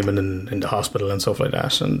some of the women in the hospital and stuff like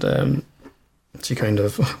that. And she kind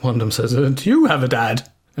of one of them says, "Do you have a dad?"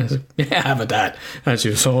 And I said, yeah, I have a dad. And she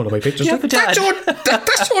was showing my pictures. You have a dad?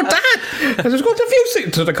 That's your dad. And I was going, have you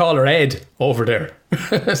seen... So they call her Ed over there.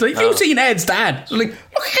 It's like, have you seen Ed's dad? So like,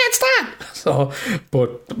 look, Ed's dad. So,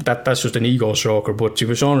 but that's just an ego stroker. But she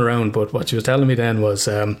was showing around. But what she was telling me then was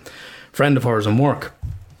a friend of hers in work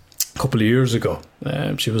a couple of years ago.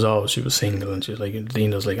 She was single, and she was like,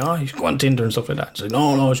 Dean was like, oh, you should go on Tinder and stuff like that. She's like,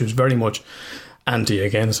 no, she was very much anti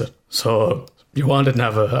against it. So you wanted to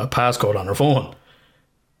have a passcode on her phone.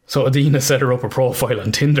 So Adina set her up a profile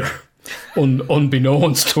on Tinder,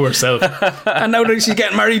 unbeknownst to herself. And now she's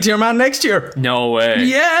getting married to your man next year. No way.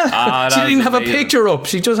 Yeah. She didn't have a picture up.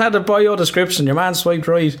 She just had a bio description. Your man swiped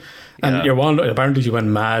right. And your one, apparently she went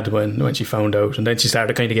mad when she found out. And then she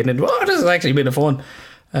started kind of getting into, this has actually been a fun.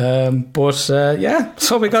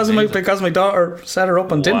 So because my daughter set her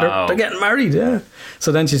up on Tinder, they're getting married.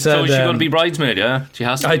 So then she said, so is she going to be bridesmaid? She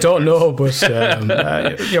has to. I don't know, but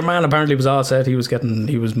your man apparently was all set. He was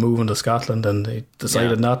moving to Scotland, and he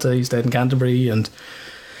decided not to. He stayed in Canterbury, and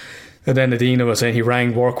then Adina was saying he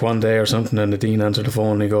rang work one day or something, and Adina answered the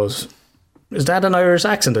phone and he goes, is that an Irish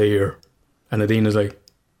accent I hear? And Adina's like,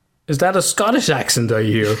 is that a Scottish accent I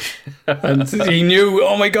hear? And he knew,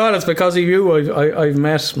 oh my God, it's because of you I've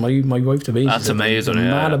met my wife to be. That's amazing.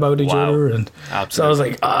 Mad about each other. And absolutely. So I was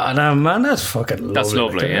like, no, man, that's fucking lovely. That's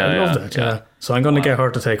lovely. I love that. Yeah. So I'm going to get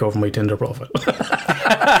her to take over my Tinder profile.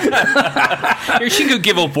 She could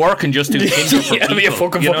give up work and just do Tinder for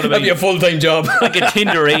people. That'd be a full-time job. Like a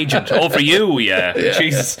Tinder agent. For you, yeah.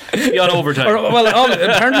 Jesus. You're on overtime.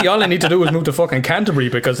 Apparently all I need to do is move to fucking Canterbury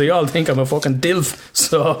because they all think I'm a fucking dilf.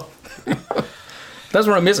 So... That's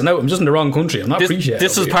where I'm missing out. I'm just in the wrong country. I'm not appreciated.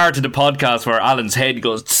 This is part of the podcast where Alan's head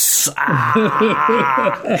goes. No,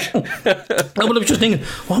 but I was just thinking,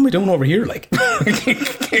 what am I doing over here? Like,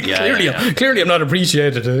 clearly, I'm not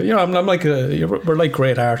appreciated. I'm like we're like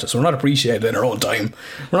great artists. We're not appreciated in our own time.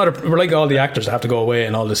 We're like all the actors that have to go away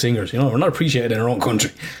and all the singers. We're not appreciated in our own country.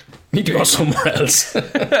 Need to go somewhere else.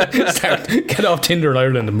 Get off Tinder in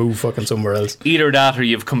Ireland and move fucking somewhere else. Either that or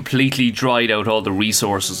you've completely dried out all the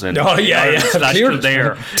resources in Cleared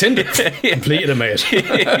there. Tinder completed it, mate.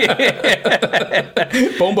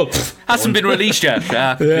 Bumble hasn't been released yet.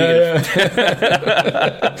 I'm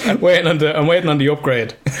waiting on the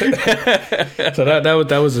upgrade. So that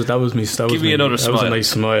was me. Give me another smile. That was a nice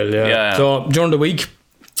smile. Yeah. So during the week,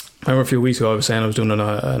 I remember a few weeks ago I was saying I was doing an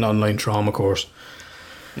online trauma course.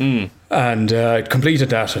 And I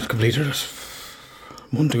completed it a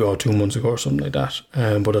month ago, 2 months ago or something like that,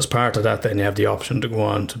 but as part of that then you have the option to go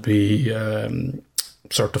on to be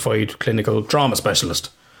certified clinical trauma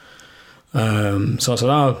specialist. So I said,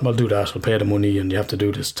 I'll do that, I'll pay the money, and you have to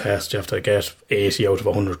do this test, you have to get 80 out of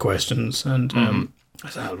 100 questions, and I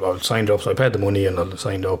said, well, I signed up, so I paid the money and I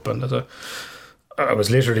signed up, and I was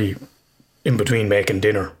literally in between making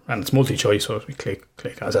dinner, and it's multi-choice, so we click.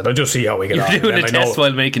 I said, I'll just see how we get on. You're doing a test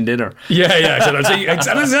while making dinner. Yeah. I said, I'll see. That's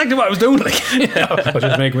exactly what I was doing. Like, I was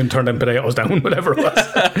just making turn them potatoes down, whatever it was.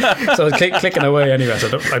 So I was clicking away anyway. I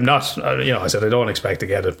said, I'm not. I said I don't expect to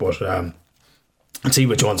get it, but and see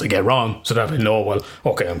which ones I get wrong, so that I know, well,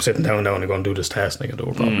 okay, I'm sitting down now and I'm going to do this test and I can do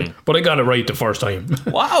it properly. But I got it right the first time.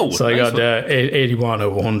 Wow. So I got 81 out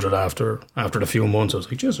of 100 after the few months. I was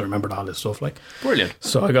like, just I remembered all this stuff. Like, brilliant.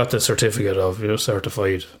 So I got the certificate of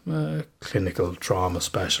certified clinical trauma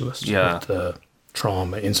specialist at the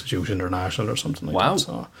Trauma Institute International or something like that.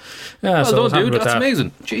 So, yeah, well done, dude. That's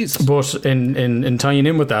amazing. Jesus. But in tying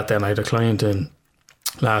in with that, then I had a client in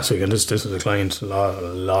last week, and this is a client, a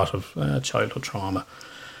lot of childhood trauma,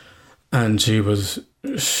 and she was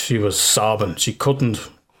sobbing. She couldn't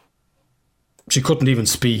even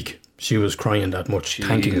speak. She was crying that much,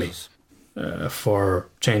 thanking me for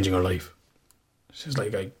changing her life. She's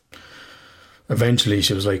like, eventually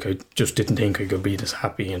she was like, I just didn't think I could be this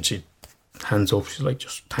happy, and she hands up. She's like,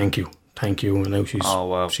 just thank you, and now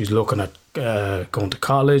she's looking at going to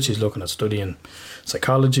college. She's looking at studying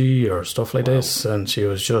psychology or stuff like this, and she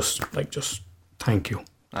was just thank you.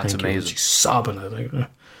 That's amazing. And she's sobbing.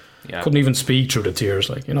 Couldn't even speak through the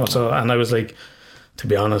tears, So, and I was like, to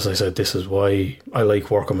be honest, I said, this is why I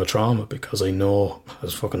like working with trauma, because I know,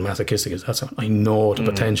 as fucking masochistic as that sounds, I know the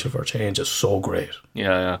potential for change is so great.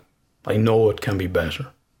 Yeah. I know it can be better.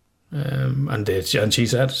 And she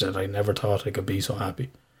said, I never thought I could be so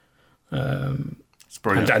happy. It's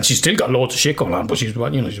brilliant. And she's still got loads of shit going on, but she's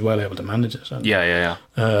well able to manage it. And,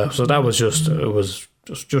 so that was just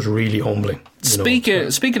really humbling.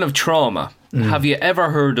 Speaking of trauma, have you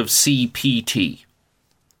ever heard of CPT?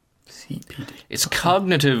 CPT. It's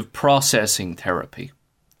cognitive processing therapy.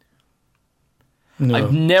 No.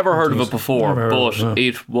 I've never heard of it before, Never heard but of it, no.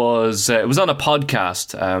 it was on a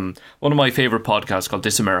podcast, one of my favourite podcasts called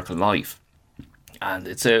This American Life. And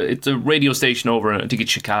it's a radio station over in, I think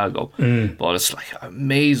it's Chicago, but it's like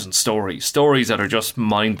amazing stories that are just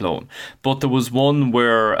mind blowing. But there was one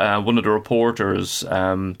where one of the reporters,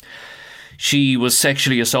 she was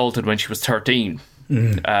sexually assaulted when she was 13.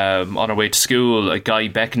 On her way to school, a guy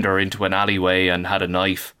beckoned her into an alleyway and had a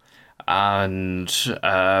knife, and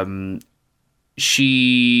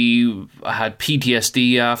she had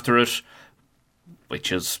PTSD after it,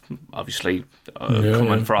 which is obviously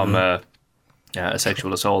coming from a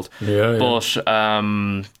sexual assault. But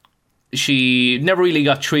she never really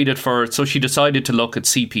got treated for it, so she decided to look at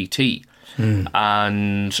CPT.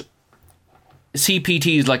 And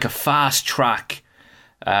CPT is like a fast track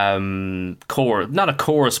course, not a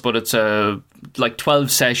course, but it's like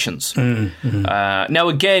 12 sessions. Now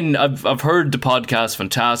again, I've heard the podcast,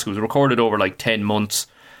 fantastic. It was recorded over like 10 months,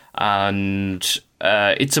 and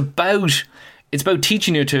it's about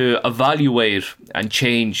teaching you to evaluate and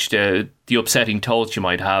change the upsetting thoughts you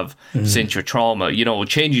might have since your trauma,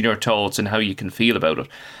 changing your thoughts and how you can feel about it.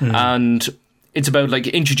 And it's about like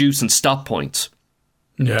introducing stop points.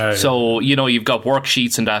 So, you've got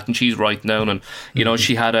worksheets and that, and she's writing down, and,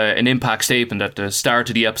 she had an impact statement at the start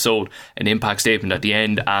of the episode, an impact statement at the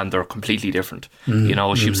end, and they're completely different. She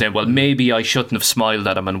was saying, well, maybe I shouldn't have smiled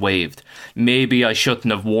at him and waved. Maybe I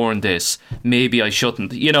shouldn't have worn this. Maybe I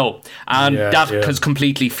shouldn't, and that has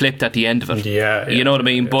completely flipped at the end of it. You know what I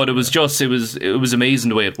mean? But it was amazing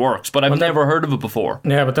the way it works. But I've never heard of it before.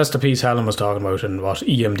 Yeah, but that's the piece Helen was talking about, and what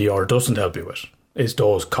EMDR doesn't help you with is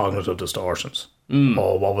those cognitive distortions.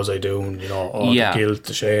 Oh, what was I doing? The guilt,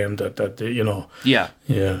 the shame, Yeah.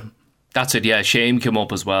 That's it, yeah. Shame came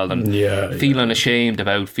up as well, and feeling ashamed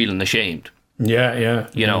about feeling ashamed.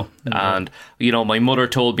 And my mother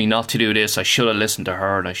told me not to do this. I should have listened to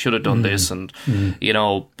her, and I should have done this, and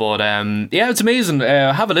but it's amazing.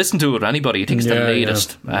 Have a listen to it, anybody. I think it's the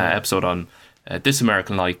latest episode on This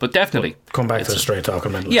American Life, but definitely come back to the Straight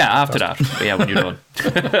Talking Mental. After that, when you're done.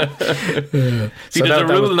 See, there's a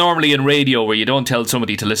rule normally in radio where you don't tell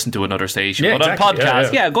somebody to listen to another station, but on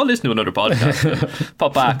podcasts, go listen to another podcast.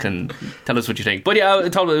 Pop back and tell us what you think. But I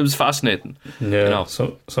thought it was fascinating.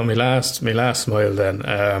 So my last smile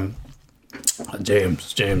then,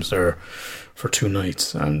 James there for 2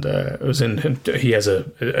 nights, and it was he has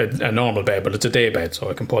a normal bed, but it's a day bed, so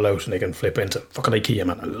I can pull out and I can flip into fucking IKEA,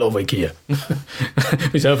 man. I love IKEA.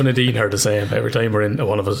 Myself and Nadine are the same. Every time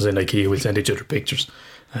one of us is in IKEA, we'll send each other pictures.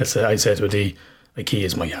 I said to Nadine, IKEA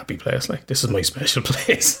is my happy place. Like, this is my special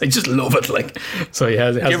place. I just love it. Like, so he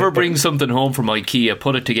has. Do you ever bring something home from IKEA,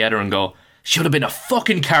 put it together, and go, should have been a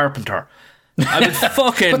fucking carpenter? I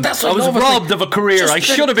was robbed of a career. I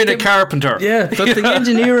should have been a carpenter. Yeah, but the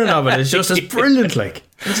engineering of it is just as brilliant.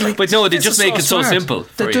 But no, they just make it so simple.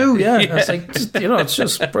 They do, yeah. It's like, it's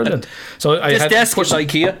just brilliant. So this desk was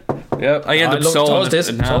IKEA. Yeah, I end up sewing it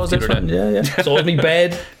in half the other day. Yeah. So was me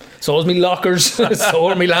bed. So is me lockers. So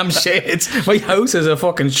are me lampshades. My house is a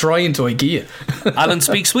fucking shrine to IKEA. Alan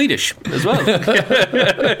speaks Swedish as well.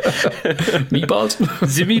 Meatballs.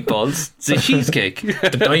 The meatballs. The cheesecake.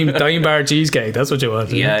 The dime bar cheesecake. That's what you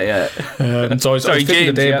want. Yeah. So I was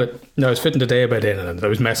fitting I was fitting the day bed in, and I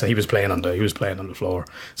was messing. He was playing on the floor.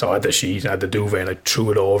 So I had the sheet, I had the duvet, and I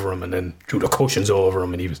threw it over him, and then threw the cushions over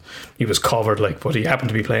him, and he was covered, like. But he happened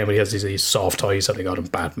to be playing. But he has these soft toys that I got him,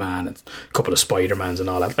 Batman and a couple of Spider-Mans and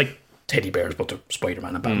all that, like teddy bears, but they're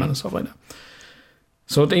Spider-Man and Batman and stuff like that.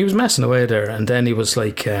 So he was messing away there, and then he was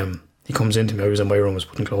like, he comes into me. I was in my room, was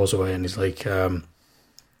putting clothes away, and he's like, I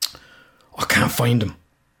can't find them.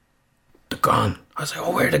 They're gone. I was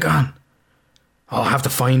like, where are they gone? I'll have to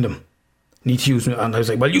find them. Need to use them. And I was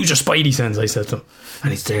like, well, use your spidey sense, I said to him.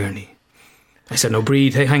 And he's there, and I said, no,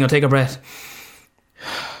 breathe. Hey, hang on, take a breath.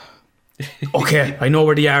 Okay, I know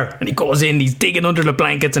where they are. And he goes in, he's digging under the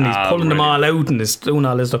blankets, and he's pulling them all out, and he's doing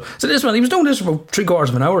all this stuff. So this one, he was doing this for about 3/4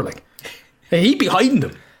 of an hour, like. He'd be hiding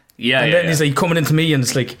them. And then he's like coming into me, and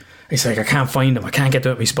he's like, I can't find them. I can't get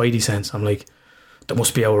them with my spidey sense. I'm like, they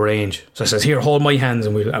must be out of range. So I says, here, hold my hands,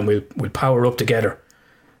 and we'll power up together.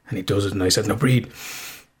 And he does it, and I said, no, breathe.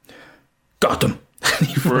 Got them. And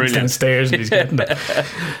he runs downstairs, and he's getting them.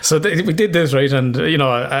 So we did this, right? And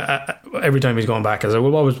every time he's going back, I said,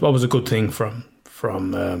 well, what was a good thing from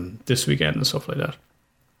this weekend and stuff like that.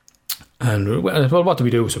 And well, what do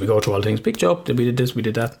we do? So we go through all things. Picked you up. We did this. We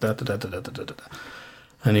did that.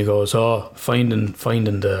 And he goes, finding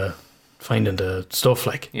the stuff,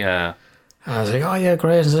 like. Yeah. And I was like, oh yeah,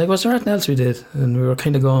 great. And I was like, was there anything else we did? And we were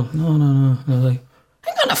kind of going, no. And I was like,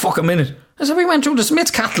 hang on a fucking minute. I said, we went through the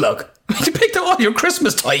Smiths catalogue. You picked out all your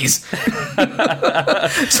Christmas toys. So,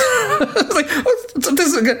 it's like, so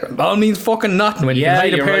this is, all means fucking nothing when you can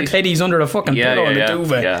hide a you're pair right. of teddies under the fucking pillow and the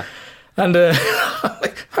duvet. Yeah. And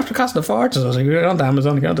like, after costing a fortune, I was like, we're on to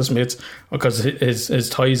Amazon, we're on to Smith's, because his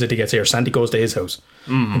toys that he gets here, Sandy goes to his house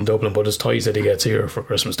in Dublin, but his toys that he gets here for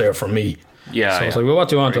Christmas, they're for me. Yeah, so I was like, well, what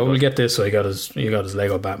do you want? Oh, we'll get this. So he got his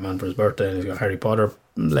Lego Batman for his birthday, and he's got Harry Potter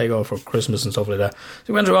Lego for Christmas and stuff like that. So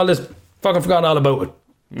he went through all this, fucking forgot all about it.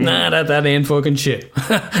 Nah, that ain't fucking shit.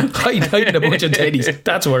 Hiding a bunch of teddies.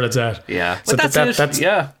 That's where it's at. Yeah. So But that's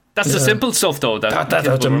it. That's the simple stuff, though.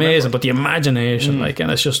 That's amazing. But the imagination, like, and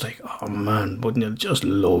it's just like, oh man, wouldn't you just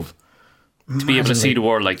love to be able to see the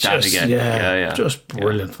world like that again? Yeah, just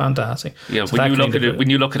brilliant, fantastic. Yeah, So when that you look kind at of- it, when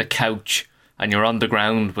you look at a couch and you're on the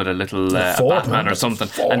ground with a little fort, Batman man. or something,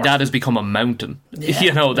 Fort. and that has become a mountain,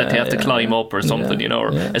 you know, that they have to climb up or something, or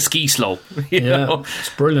a ski slope, you know. It's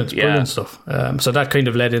brilliant, Yeah. brilliant stuff. So that kind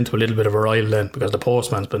of led into a little bit of a rival then, because the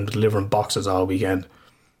postman's been delivering boxes all weekend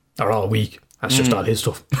or all week. That's just all his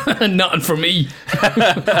stuff. Nothing for me.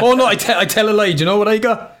 Oh no, I tell a lie. Do you know what I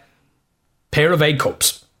got? Pair of egg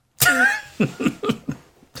cups.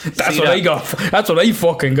 That's what I got. That's what I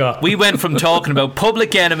fucking got. We went from talking about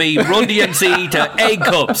Public Enemy, Run DMC to egg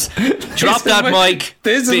cups. Drop that mic.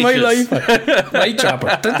 This is my bitches. life. Light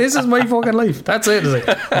chopper. This is my fucking life. That's it. It's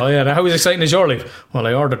like, oh yeah, how exciting is your life? Well,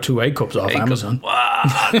 I ordered 2 egg cups off Amazon.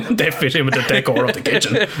 They fit in with the decor of the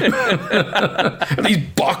kitchen. And these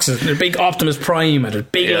boxes, they're big Optimus Prime, and there's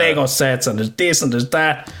big Lego sets, and there's this and there's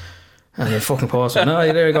that. And they fucking post, no,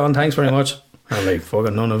 there you go, and thanks very much. I'm like,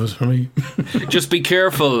 fucking none of it's for me. Just be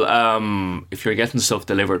careful if you're getting stuff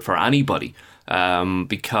delivered for anybody,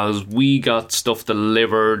 because we got stuff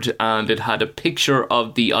delivered and it had a picture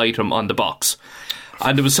of the item on the box.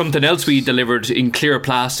 And there was something else we delivered in clear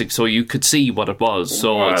plastic so you could see what it was.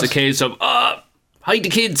 So it's a case of, hide the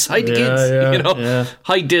kids, Yeah, you know, yeah.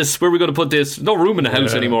 hide this, where are we going to put this? No room in the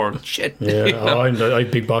house anymore. Shit. Yeah, You know? I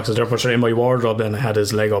had big boxes there, but in my wardrobe then I had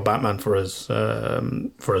his Lego Batman for his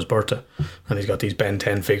birthday, and he's got these Ben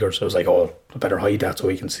 10 figures. So I was like, oh, I better hide that so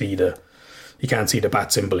he can't see the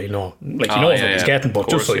bat symbol, you know, like he knows what he's getting, but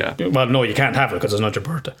course, just so well, no, you can't have it because it's not your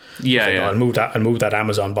birthday. Yeah, So, yeah. I'll move that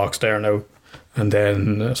Amazon box there now, and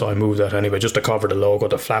then so I moved that anyway just to cover the logo,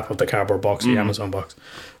 the flap of the cardboard box, the Amazon box,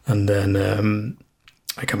 and then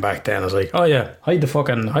I come back then, I was like, oh yeah, hide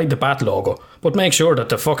the bat logo, but make sure that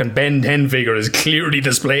the fucking Ben 10 figure is clearly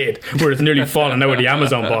displayed where it's nearly falling out of the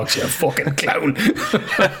Amazon box, you fucking clown.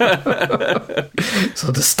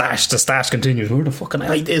 So the stash continues. Where the fuck can I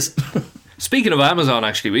hide this? Speaking of Amazon,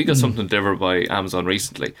 actually, we got something delivered by Amazon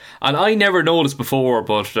recently. And I never noticed before,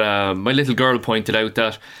 but my little girl pointed out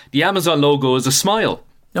that the Amazon logo is a smile.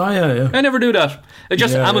 Oh yeah. I never knew that. It's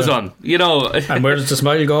just Yeah, Amazon, you know. And where does the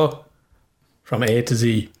smile go? From A to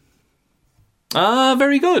Z.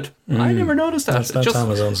 Very good. I never noticed that. That's Just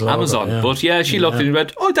Amazon's logo, Amazon. yeah. But yeah, she looked and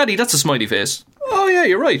went, oh, Daddy, that's a smiley face. Oh, yeah,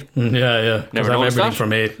 you're right. Yeah. Never 'Cause I'm noticed everything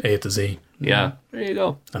that. from A to Z. Yeah, there you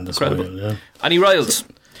go. And the Incredible. smile, yeah. Any riles?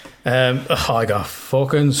 I got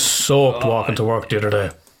fucking soaked walking to work the other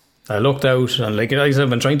day. I looked out and like I said, I've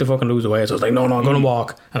been trying to fucking lose weight, so I was like, no, I'm going to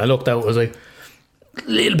walk. And I looked out, I was like,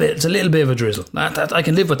 it's a little bit of a drizzle. That I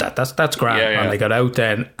can live with that. That's grand. Yeah. And I got out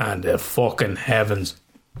then, and the fucking heavens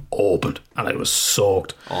opened, and I was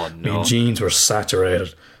soaked. Oh, no. My jeans were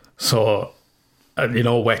saturated. So, you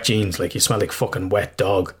know, wet jeans, like you smell like fucking wet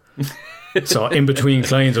dog. So in between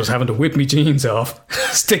clients, I was having to whip my jeans off,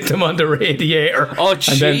 stick them on the radiator. Oh,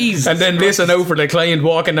 Jesus! And then listen out for the client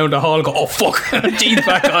walking down the hall and go, oh fuck, jeans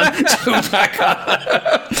back on, shoes back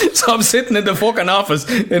on. So I'm sitting in the fucking office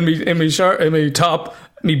in my shirt, in my top,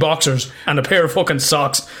 me boxers, and a pair of fucking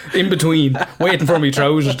socks in between, waiting for me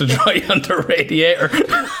trousers to dry on the radiator.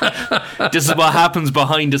 This is what happens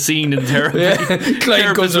behind the scene in therapy.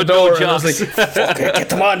 Client comes to the door and I was like, fuck it, get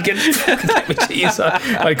them on, get my jeans on.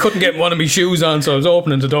 I couldn't get one of my shoes on, so I was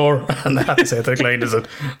opening the door, and I had to say to the client, I said,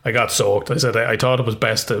 I got soaked. I said I thought it was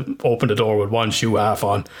best to open the door with one shoe half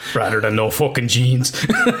on rather than no fucking jeans.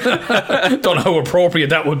 Don't know how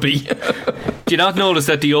appropriate that would be. Do you not notice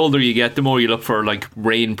that the older you get, the more you look for like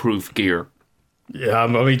rainproof gear? Yeah,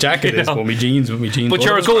 my jacket is, but my jeans. But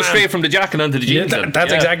you're going straight from the jacket onto the jeans. Yeah,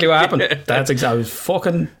 that's exactly what happened. I was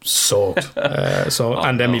fucking soaked.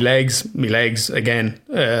 And then my legs again.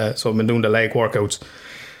 So I've been doing the leg workouts,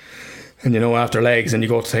 and you know, after legs, and you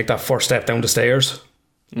go to take that first step down the stairs,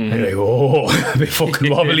 and you're like, oh, a bit fucking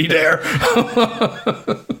wobbly there.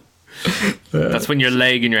 That's when your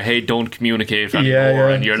leg and your head don't communicate anymore, Yeah.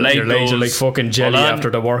 and your leg Your legs goes, are like fucking jelly "Hold on." after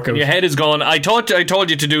the workout. And your head is going, I told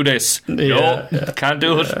you to do this. No, can't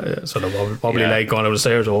do it. Yeah, so the wobbly Yeah. leg going out the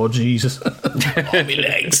stairs. Oh Jesus! Wobbly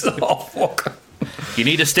legs. Oh fuck! You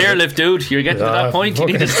need a stair lift, dude. You're getting to that point. You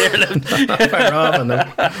need a stair lift. Fair off, and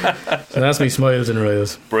so that's me smiles in her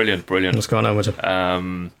eyes. Brilliant. What's going on with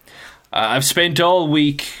you? I've spent all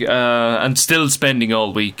week and still spending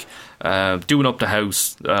all week doing up the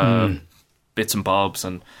house, bits and bobs,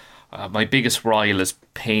 and my biggest rile is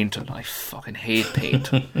painting. I fucking hate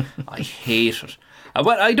painting. I hate it.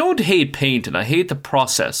 Well, I don't hate painting. I hate the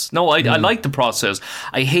process. No, I like the process.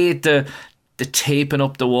 I hate the taping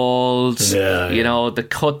up the walls. Yeah, you know, the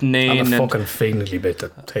cutting in. And the fucking finally bit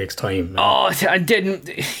that takes time. Oh, I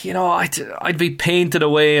didn't. You know, I'd be painted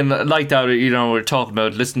away, and like that. You know, we're talking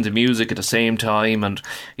about listening to music at the same time, and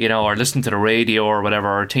you know, or listening to the radio or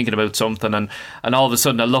whatever, or thinking about something, and all of a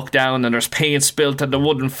sudden I look down and there's paint spilt on the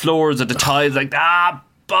wooden floors at the tiles, like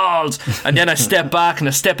balls. And then I step back and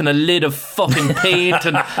I step in a lid of fucking paint,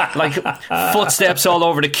 and like footsteps all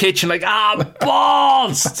over the kitchen, like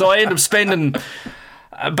balls. So I end up spending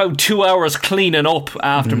about 2 hours cleaning up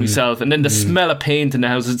after myself, and then the smell of paint in the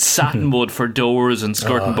house. It's satin wood for doors and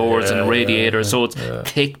skirting boards and radiators, so it's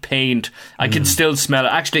thick paint. I can still smell it.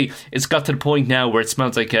 Actually, it's got to the point now where it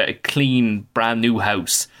smells like a clean, brand new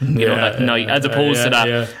house, you know, that night, as opposed to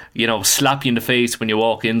that, you know, slap you in the face when you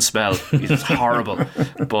walk in smell. It's horrible.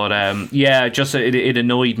 But just it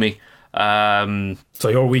annoyed me. So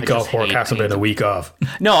your week off work hasn't been a week off.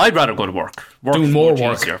 No, I'd rather go to work. Doing more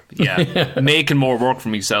work. Easier. Yeah, making more work for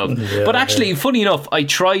myself. But actually, funny enough, I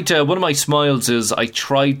try to. One of my smiles is I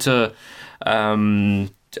try to. I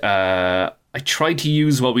tried to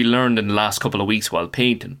use what we learned in the last couple of weeks while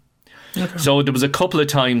painting. Okay. So there was a couple of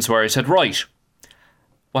times where I said, right,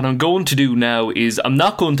 what I'm going to do now is I'm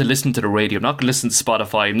not going to listen to the radio, I'm not going to listen to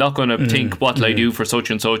Spotify, I'm not going to think what'll I do for such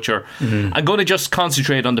and such, or I'm going to just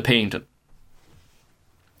concentrate on the painting.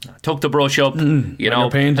 I took the brush up, you know,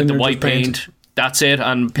 painting, at the white paint. That's it.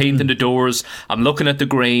 I'm painting the doors. I'm looking at the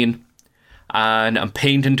grain, and I'm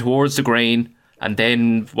painting towards the grain, and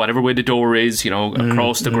then whatever way the door is, you know,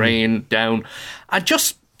 across the grain, down, and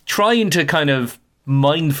just trying to kind of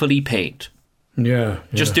mindfully paint.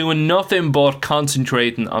 Just doing nothing but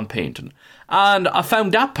concentrating on painting. And I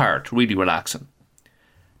found that part really relaxing.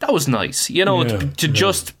 That was nice, you know, to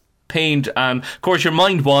just paint. And of course your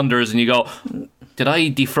mind wanders and you go, did I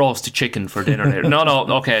defrost the chicken for dinner later? No,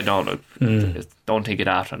 okay, no, don't think of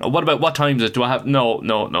that. And what about, what time is it? Do I have,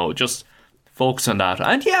 no, just focus on that.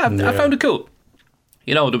 And I found it cool.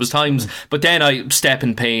 You know, there was times, but then I step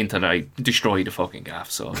in paint and I destroy the fucking gaff,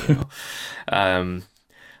 so, you know.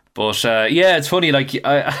 It's funny, like,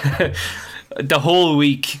 the whole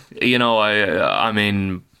week, you know, I'm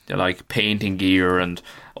in, like, painting gear and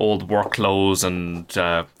old work clothes and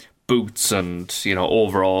boots and, you know,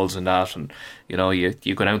 overalls and that, and, you know, you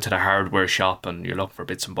go down to the hardware shop and you're looking for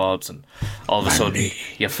bits and bobs, and all of a sudden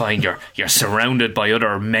you find you're surrounded by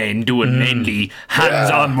other men doing mainly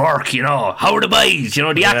hands-on work, you know. How are the boys? You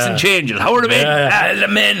know, the accent changes. How are the men? The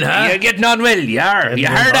men, huh? You're getting on well, you heard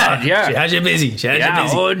that, She has you busy.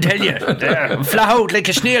 Oh, I tell you, fly out like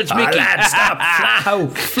a snail's Mickey. Lad, stop.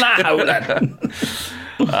 Fly out, lad.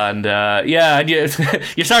 And and you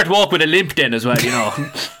start to walk with a limp then as well, you know.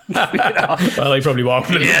 Well, I probably walk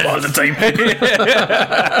with it all the time.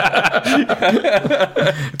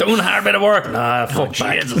 Doing a hard bit of work. Nah, fuck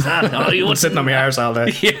Jesus, you sitting on my arse all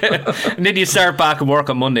day. And then you start back and work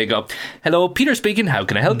on Monday. Go, hello, Peter speaking. How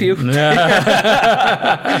can I help you?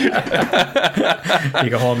 You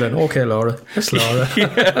go home then. Okay, Laura. Yes, Laura.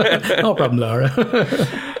 No problem, Laura.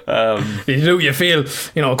 You feel,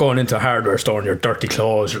 you know, going into a hardware store in your dirty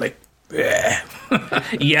clothes, you're like, yeah.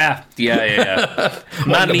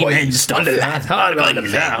 Manly men stuff. How are you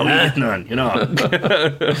getting on, you know?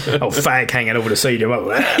 Fag hanging over the side of your mouth.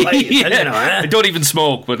 I don't even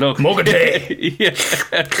smoke, but look. Mug of tea.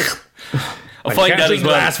 I find that as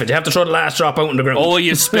well. You have to throw the last drop out in the ground. Oh,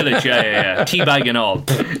 you spill it, yeah. Tea bag and all.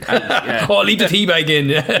 Oh, leave the tea bag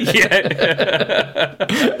in.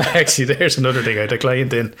 Actually, there's another thing. I had a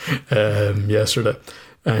client in yesterday,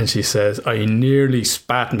 and she says, I nearly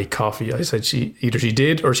spat me coffee. I said either she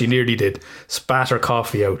did or she nearly did spat her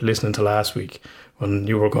coffee out listening to last week when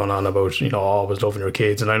you were going on about, you know, always loving your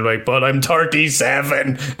kids, and I'm like, but I'm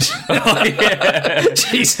 37.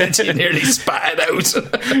 She said she nearly spat out.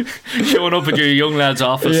 Showing up at your young lad's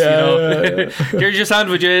office, you know. Here's your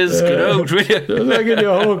sandwiches, get out, will you? I'll give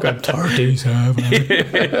you a hug. I'm 37.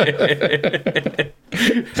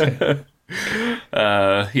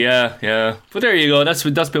 Yeah. But there you go.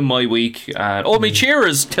 That's been my week. My chair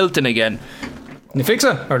is tilting again. Can you fix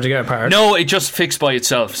it, or did you get a part? No, it just fixed by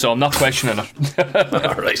itself, so I'm not questioning it.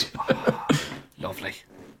 All right. Lovely.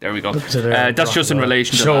 There we go. That's That's just in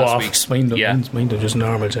relation to show last off. week's. Mine Yeah. are just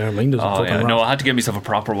normal chair. Mine doesn't Oh fucking yeah, rock. no, I had to get myself a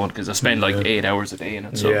proper one because I spend like 8 hours a day in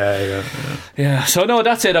it. So. Yeah. So no,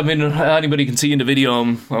 that's it. I mean, anybody can see in the video.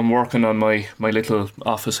 I'm working on my little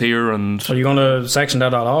office here, and Are you going to section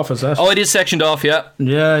that all off? Is that? it is sectioned off. Yeah,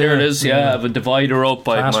 yeah. there it is. Yeah, I have a divider up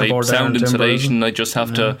by my Plasterboard there sound and timber, insulation. I just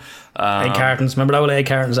have to. Egg cartons. Remember that with egg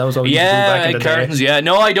cartons? That was what we used to do back in egg the cartons. day. Yeah,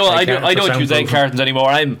 no, I don't. Egg I don't cartons use for egg soundproofing. cartons anymore.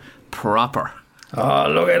 I'm proper. Oh,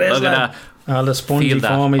 look at this. Look at lad. that. All the spongy, Feel that.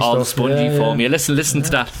 foamy All the stuff. spongy, foamy. Listen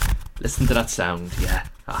to that. Listen to that sound. Yeah.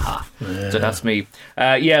 Aha. So that's me. So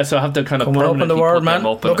I have to kind of Coming up in the permanently world, put them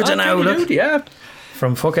man. up. Look at you now, look. Dude, yeah.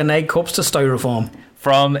 From fucking egg cups to styrofoam.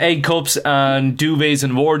 From egg cups and duvets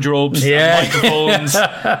and wardrobes Yeah. and microphones.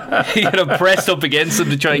 You know, pressed up against them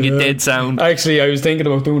to try and get dead sound. Actually, I was thinking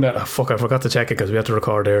about doing that. Oh, fuck, I forgot to check it because we had to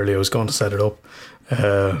record early. I was going to set it up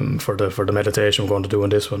for the meditation we're going to do on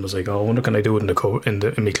this one. I was like, I wonder can I do it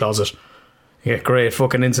in my closet. Yeah, great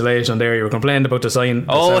fucking insulation there. You were complaining about the sound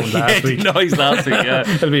last week. Noise last week, yeah.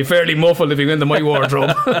 It'll be fairly muffled if you go into my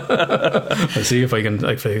wardrobe. I'll see if I can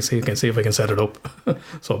set it up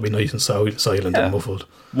so it'll be nice and silent and muffled.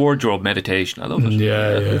 Wardrobe meditation, I love it.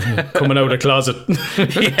 Yeah. Coming out of the closet.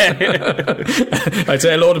 Yeah. I'd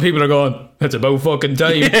say a lot of people are going, it's about fucking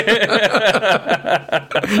time.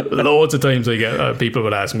 Loads of times I get people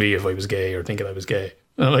would ask me if I was gay or thinking I was gay.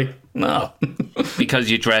 And I'm like, no.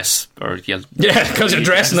 Because you dress or you. Yeah, because you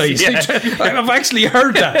dress nice. Yeah. I've actually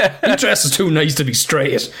heard that. He dresses too nice to be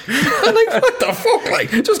straight. I'm like, what the fuck?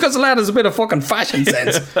 Like, just because the lad has a bit of fucking fashion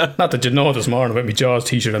sense. Not that you know this morning about my Jaws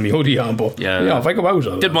t-shirt and my hoodie on, but Yeah. if I go out,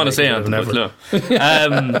 Didn't want to say anything, but look.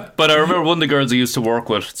 But I remember one of the girls I used to work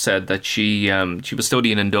with said that she was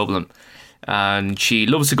studying in Dublin. And she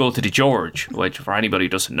loves to go to the George, which for anybody who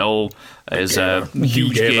doesn't know is a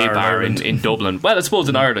huge gay bar in Dublin. Well, I suppose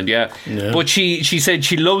in Ireland, yeah. But she said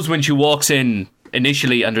she loves when she walks in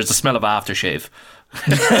initially and there's a smell of aftershave.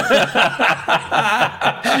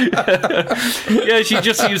 Yeah, she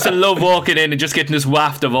just used to love walking in and just getting this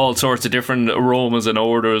waft of all sorts of different aromas and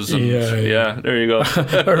odours. And yeah, there you go.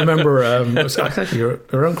 I remember it was actually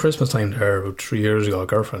around Christmas time there about 3 years ago. A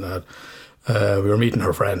girlfriend had. We were meeting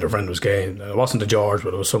her friend. Her friend was gay. It wasn't the George,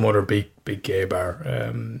 but it was some other big gay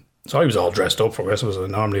bar. So I was all dressed up for Christmas.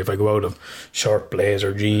 And normally, if I go out of shirt,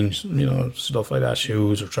 blazer, jeans, stuff like that,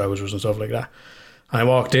 shoes or trousers and stuff like that. And I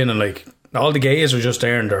walked in and like all the gays were just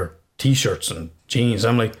there in their t-shirts and jeans.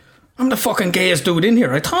 I'm like, I'm the fucking gayest dude in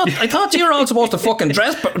here. I thought you were all supposed to fucking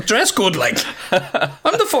dress good. Like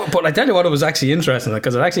I'm the fuck. But I tell you what, it was actually interesting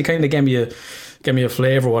because it actually kind of gave me a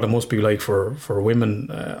flavour of what it must be like for women.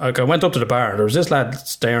 Like I went up to the bar and there was this lad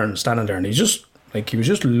standing there and he was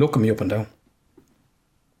just looking me up and down.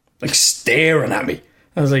 Like staring at me.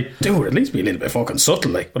 I was like, dude, at least be a little bit fucking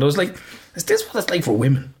subtle, like. But I was like, is this what it's like for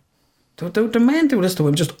women? Do men do this to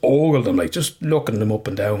women? Just ogle them, like just looking them up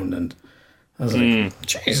and down. And I was like,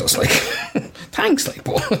 Jesus, like, thanks, like,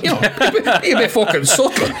 but be a bit fucking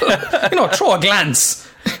subtle. Throw a glance.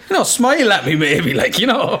 Smile at me, maybe, like, Do you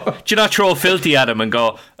not throw filthy at him and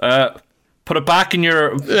go, put it back in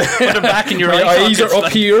your My eyes are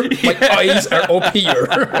up here. My eyes are up here.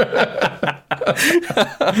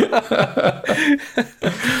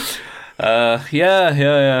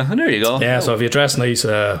 Yeah. And there you go. Yeah, so if you dress nice,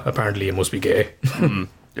 apparently you must be gay.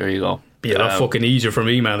 There you go. Be a lot fucking easier for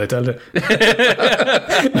me, man, I tell you.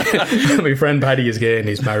 My friend Paddy is gay and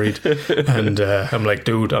he's married. And I'm like,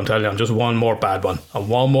 dude, I'm telling you, I'm just one more bad one. I'm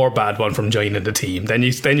one more bad one from joining the team. Then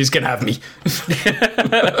you can have me.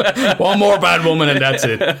 One more bad woman and that's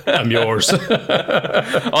it. I'm yours.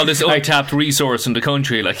 All this untapped resource in the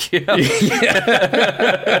country, like.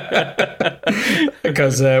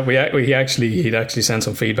 Because he'd actually sent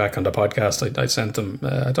some feedback on the podcast. I sent him.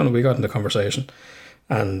 I don't know. We got in the conversation,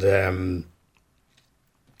 and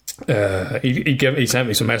he sent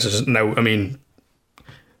me some messages. Now, I mean,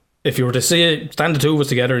 if you were to stand the two of us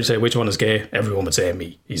together and say which one is gay, everyone would say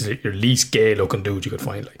me. He's your least gay looking dude you could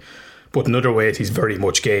find. Like, but in other ways, he's very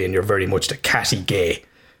much gay, and you're very much the catty gay.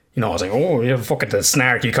 I was like, oh, you have fucking the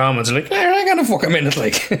snarky comments. I'm like, I got a fucking minute,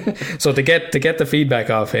 like. So to get the feedback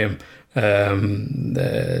off him,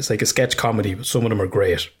 it's like a sketch comedy, but some of them are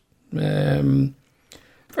great.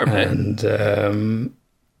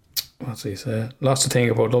 What's he say? Lots to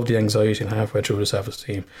think about. Love the anxiety and halfway through the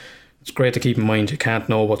self-esteem. It's great to keep in mind you can't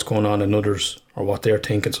know what's going on in others or what they're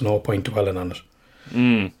thinking, so no point dwelling on it.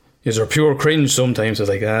 Is there pure cringe sometimes? It's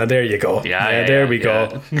like, there you go. Yeah, there we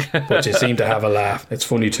go. But you seem to have a laugh. It's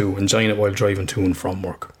funny too, enjoying it while driving to and from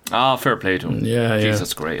work. Fair play to him. Yeah, Jeez, yeah.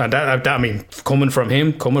 that's great. And that, I mean, coming from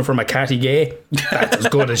him, coming from a catty gay, that's as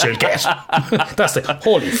good as you'll get. That's the,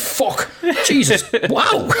 holy fuck. Jesus,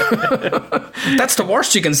 wow. That's the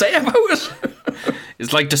worst you can say about it.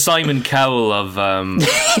 It's like the Simon Cowell of,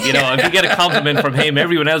 if you get a compliment from him,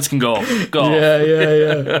 everyone else can go. Yeah.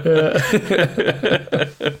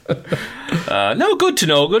 No, good to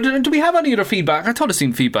know. Good. Do we have any other feedback? I thought I'd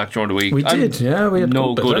seen feedback during the week. We did, yeah. We had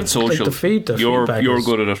no good at social. Like you're feedback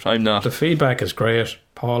good at it. I'm not. The feedback is great.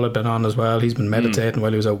 Paul had been on as well. He's been meditating while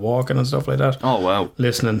he was out walking and stuff like that. Oh wow!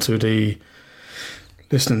 Listening to the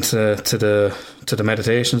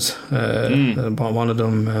meditations. One of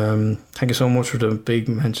them. Thank you so much for the big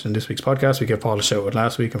mention in this week's podcast. We gave Paul a shout out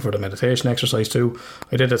last week, and for the meditation exercise too.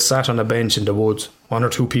 I did it sat on a bench in the woods. 1 or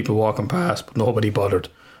 2 people walking past, but nobody bothered.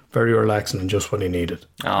 Very relaxing and just what he needed.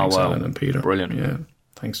 Thanks, wow! Alan and Peter. Brilliant. Yeah.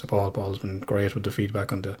 Thanks to Paul. Paul's been great with the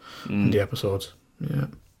feedback on the episodes. Yeah.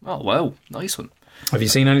 Oh wow! Nice one. Have you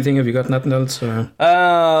seen anything? Have you got nothing else?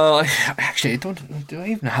 Actually, do I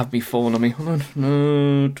even have my phone on me? Hold on.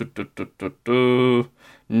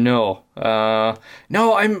 No.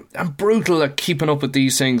 No, I'm brutal at keeping up with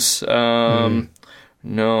these things.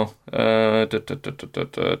 No. There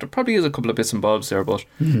probably is a couple of bits and bobs there, but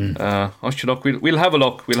we'll have a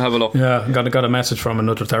look. Yeah, got a message from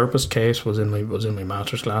another therapist. Kate was in my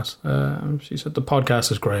master's class. She said the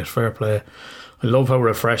podcast is great, fair play. I love how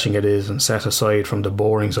refreshing it is and set aside from the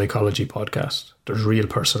boring psychology podcast. There's real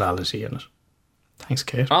personality in it. Thanks,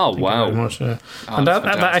 Kate. Oh, Thank wow. you very much, yeah. And that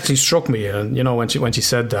actually struck me, and when she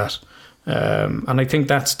said that, and I think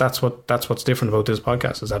that's what's different about this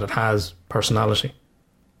podcast, is that it has personality.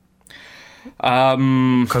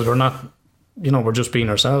 Because we're not, we're just being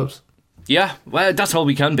ourselves. Yeah, well, that's all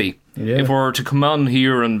we can be. Yeah. If we're to come on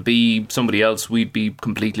here and be somebody else, we'd be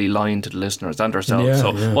completely lying to the listeners and ourselves.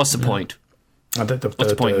 What's the point? And what's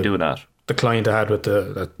the point in doing that? The client I had with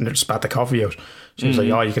that spat the coffee out, she was like,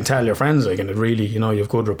 "Oh, you can tell your friends, like, and it really, you have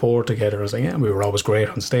good rapport together." I was like, "Yeah, we were always great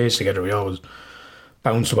on stage together. We always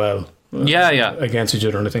bounced well, against each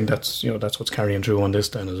other." And I think that's that's what's carrying through on this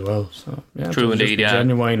then as well. So yeah, true indeed, yeah,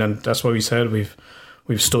 genuine, and that's why we said we've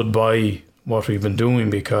stood by what we've been doing,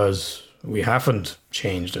 because we haven't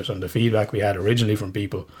changed it. And the feedback we had originally from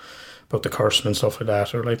people about the cursing and stuff like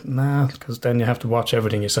that are like, nah, because then you have to watch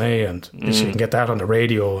everything you say, and you can get that on the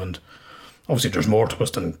radio, and obviously there's more to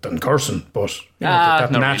us than cursing, but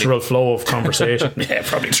that natural flow of conversation. Yeah,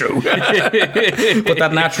 probably true. But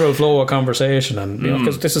that natural flow of conversation, and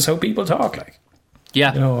because this is how people talk, like,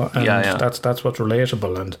 that's what's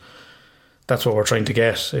relatable, and that's what we're trying to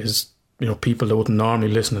get is people that wouldn't normally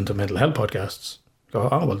listen to mental health podcasts go,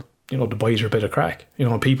 oh well, the boys are a bit of crack.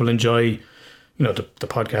 People enjoy. The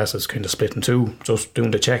podcast is kind of split in two, just doing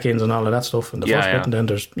the check-ins and all of that stuff in the first bit, and then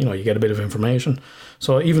there's, you get a bit of information.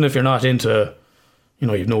 So even if you're not into,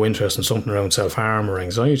 you've no interest in something around self-harm or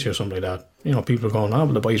anxiety or something like that, people are going, oh,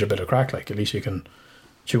 well, the boys are a bit of crack, like, at least you can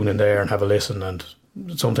tune in there and have a listen, and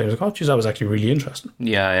sometimes like, oh, geez, that was actually really interesting.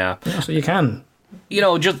 Yeah, so you can.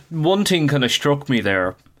 Just one thing kind of struck me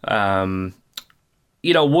there. One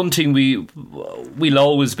thing we'll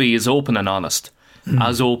always be is open and honest.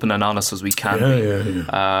 As open and honest as we can be,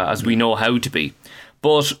 as we know how to be.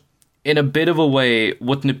 But in a bit of a way,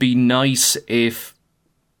 wouldn't it be nice if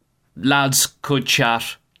lads could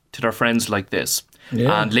chat to their friends like this,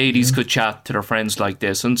 and ladies could chat to their friends like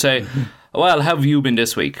this, and say, well, how have you been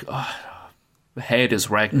this week? Oh, head is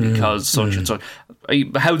wrecked because such and such.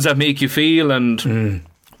 How does that make you feel, and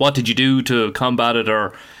what did you do to combat it,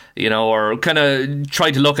 or or kind of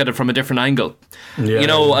try to look at it from a different angle,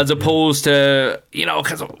 as opposed to,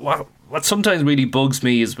 because what sometimes really bugs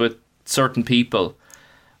me is with certain people,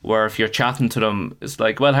 where if you're chatting to them, it's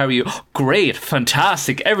like, well, how are you? Oh, great,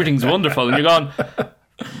 fantastic, everything's wonderful, and you're going,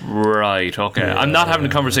 right, okay, I'm not having a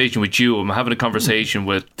conversation with you, I'm having a conversation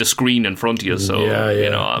with the screen in front of you, so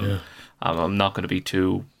I'm not going to be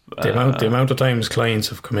too. The amount of times clients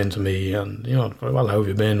have come in to me and well, how have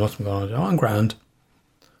you been? What's been going on? Oh, I'm grand.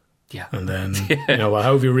 Yeah. And then, well,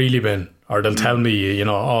 how have you really been? Or they'll tell me,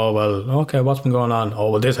 oh, well, okay, what's been going on?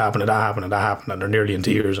 Oh, well, this happened, and that happened, and that happened, and they're nearly in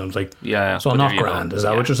tears. And I was like, so I'm not grand. Is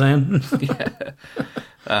that what you're saying?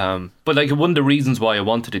 But like, one of the reasons why I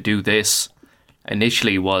wanted to do this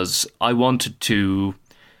initially was I wanted to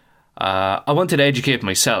educate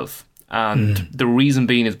myself. And the reason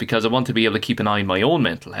being is because I want to be able to keep an eye on my own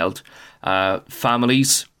mental health.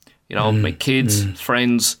 Families, my kids,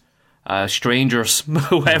 friends, strangers,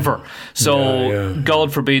 whoever. So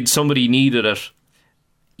God forbid somebody needed it,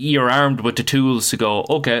 you're armed with the tools to go,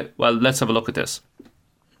 okay, well, let's have a look at this.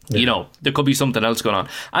 You know, there could be something else going on.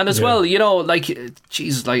 And as well, you know, like,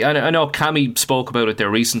 Jesus, like, I know Cammy spoke about it there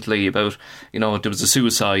recently about, you know, there was a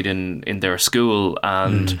suicide in their school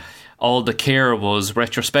and all the care was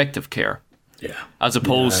retrospective care. Yeah. As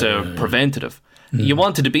opposed to preventative. You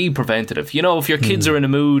wanted to be preventative. You know, if your kids are in a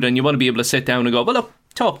mood and you want to be able to sit down and go, well, look,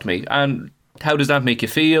 talk to me. And how does that make you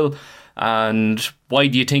feel? And why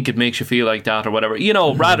do you think it makes you feel like that or whatever, you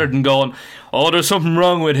know, rather than going, oh, there's something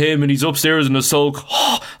wrong with him and he's upstairs in a sulk,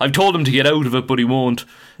 oh, I've told him to get out of it but he won't,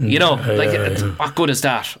 you know, what good is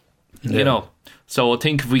that, you know? So I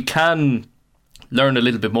think if we can learn a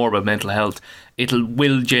little bit more about mental health,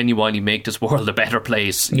 will genuinely make this world a better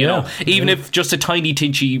place, you know, even if just a tiny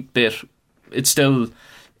tinchy bit, it's still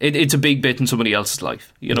it's a big bit in somebody else's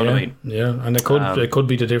life. You know what I mean? Yeah, and it could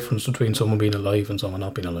be the difference between someone being alive and someone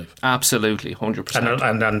not being alive. Absolutely, 100%.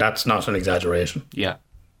 And that's not an exaggeration. Yeah.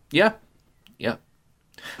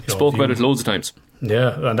 Spoke about it loads of times.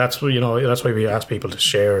 Yeah, and that's why we ask people to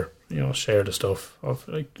share the stuff of,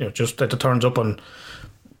 like, you know, just that it turns up on.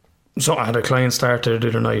 So I had a client start there the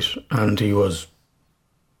other night, and he was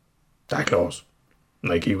that close,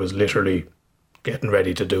 like he was literally getting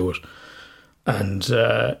ready to do it. And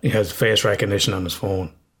he has face recognition on his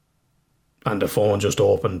phone, and the phone just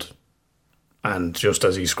opened, and just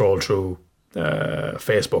as he scrolled through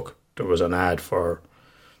Facebook, there was an ad for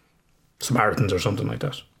Samaritans or something like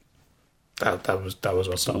that. That was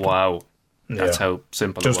what stopped him. Wow, that's how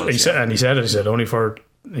simple it was.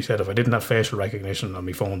 He said if I didn't have facial recognition on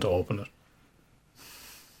my phone to open it,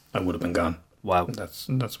 I would have been gone. Wow, that's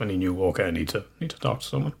when he knew, okay, I need to talk to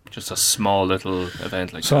someone. Just a small little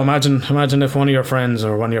event like that. So imagine if one of your friends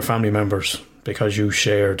or one of your family members, because you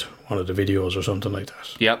shared one of the videos or something like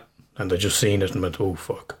that, yep, and they just seen it and went, oh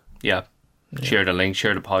fuck, yeah. Share the link,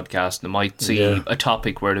 share the podcast, and they might see a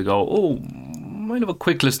topic where they go, oh, might have a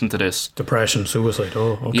quick listen to this. Depression, suicide.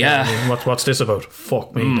 Oh, okay. Yeah. What's this about?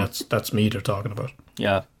 Fuck me. That's me they're talking about.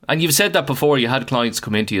 Yeah, and you've said that before. You had clients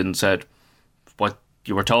come into you and said, what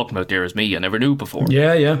you were talking about there is me. I never knew before.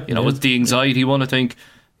 Yeah. You know, it's the anxiety one, I think.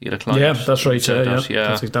 You had a client. Yeah, that's right.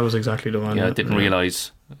 Yeah. That was exactly the one. Yeah, I didn't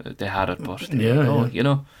realise they had it, but you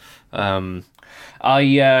know.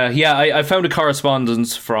 I found a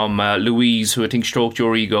correspondence from Louise, who I think stroked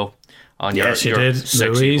your ego on your sexy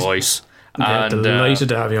Louise. Voice. Yeah, and delighted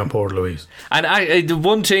to have you on board, Louise. And the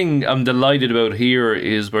one thing I'm delighted about here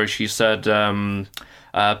is where she said,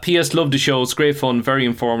 P.S. Love the show, it's great fun, very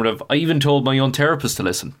informative. I even told my own therapist to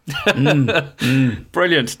listen.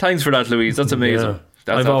 Brilliant. Thanks for that, Louise. That's amazing. Yeah.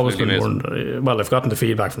 That's I've always been wondering. Well, I've gotten the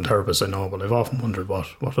feedback from therapists, I know, but I've often wondered what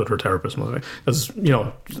other therapists must be. Because, you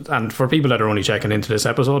know, and for people that are only checking into this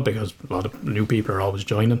episode, because a lot of new people are always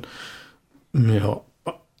joining, you know,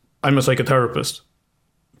 I'm a psychotherapist,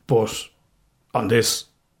 but on this,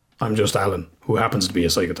 I'm just Alan, who happens to be a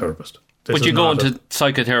psychotherapist. But you go into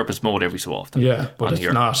psychotherapist mode every so often. Yeah, but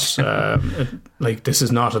it's not like, this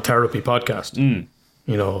is not a therapy podcast.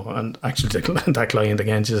 You know, and actually that client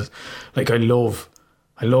again, she says, like, I love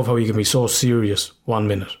how you can be so serious 1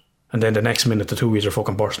 minute and then the next minute the two of you are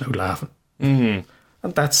fucking bursting out laughing. And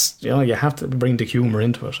that's, you know, you have to bring the humour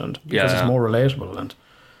into it, and because it's more relatable and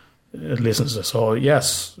it listens to it. So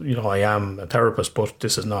yes, you know, I am a therapist, but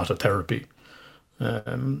this is not a therapy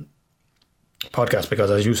podcast,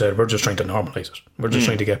 because as you said, we're just trying to normalise it. We're just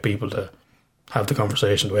trying to get people to have the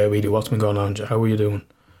conversation the way we do. What's been going on? How are you doing?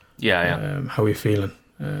 How are you feeling?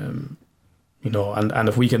 You know, and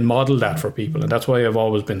if we can model that for people, and that's why I've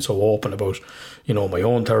always been so open about, you know, my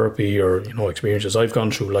own therapy or, you know, experiences I've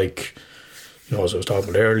gone through, like, you know, as I was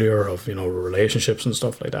talking about earlier, of, you know, relationships and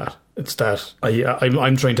stuff like that. It's that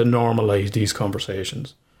I'm trying to normalise these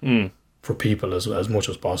conversations for people as much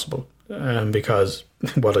as possible, because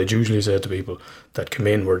what I usually say to people that come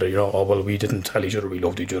in where they, you know, oh well, we didn't tell each other we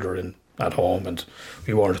loved each other at home, and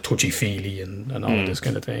we weren't touchy-feely and all this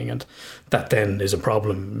kind of thing, and that then is a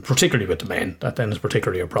problem, particularly with the men. That then is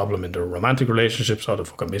particularly a problem in their romantic relationships. How the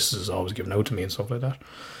fucking missus is always giving out to me and stuff like that,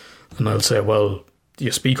 and I'll say, well, do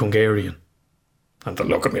you speak Hungarian? And they'll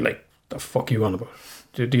look at me like, the fuck are you on about?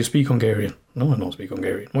 Do you speak Hungarian? No, I don't speak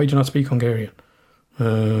Hungarian. Why do you not speak Hungarian? I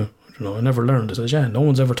don't know, I never learned. I said, yeah, no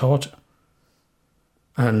one's ever taught you.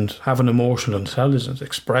 And having emotional intelligence,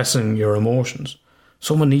 expressing your emotions,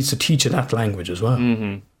 someone needs to teach you that language as well.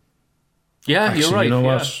 Yeah, actually, you're right. You know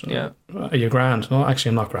what? Yeah. Are you grand? No, actually,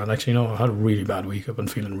 I'm not grand. Actually, no, I had a really bad week. I've been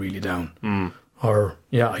feeling really down. Or,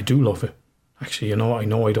 yeah, I do love it. Actually, you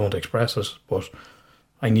know I don't express it, but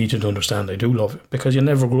I need you to understand I do love it. Because you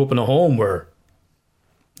never grew up in a home where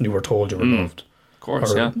you were told you were loved. Of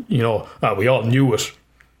course, or, you know, we all knew it,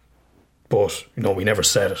 But, you know, we never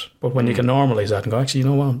said it. But when you can normalise that and go, actually, you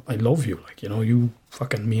know what, I love you. Like, you know, you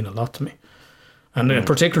fucking mean a lot to me. And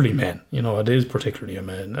particularly men, you know, it is particularly a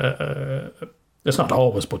man. It's not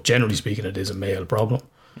always, but generally speaking, it is a male problem.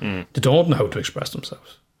 They don't know how to express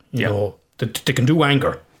themselves. You know, they can do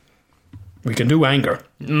anger. We can do anger.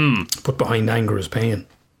 But behind anger is pain.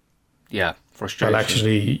 Yeah, frustration. Well,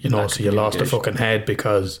 actually, you know, so you lost a fucking head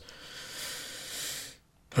because,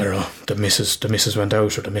 I don't know, the missus went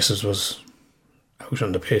out, or the missus was out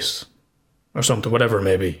on the piss or something, whatever it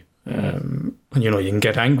may be. And, you know, you can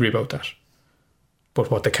get angry about that. But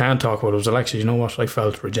what they can't talk about is, well, actually, you know what? I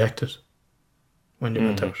felt rejected when you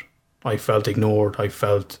went out. I felt ignored. I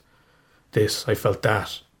felt this. I felt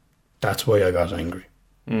that. That's why I got angry.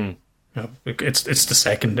 You know, it's the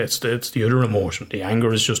second. It's the other emotion. The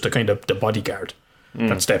anger is just the kind of the bodyguard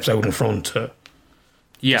that steps out in front to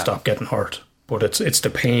stop getting hurt. But it's the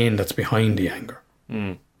pain that's behind the anger.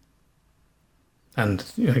 And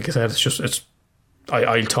like I said,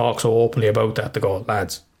 I'll talk so openly about that to go,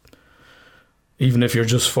 lads, even if you're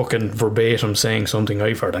just fucking verbatim saying something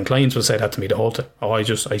I've heard, and clients will say that to me the whole time. Oh, I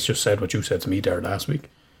just said what you said to me there last week.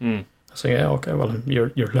 I say, yeah, okay, well,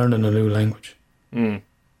 you're learning a new language.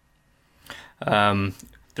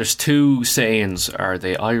 There's two sayings, are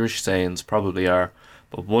they Irish sayings? Probably are,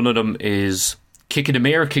 but one of them is kick it a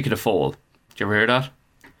mare, kick it a foal. Did you ever hear that?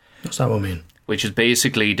 What's that one mean? Which is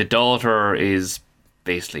basically the daughter is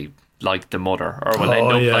basically like the mother, or will end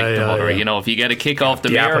up like the mother. You know, if you get a kick off the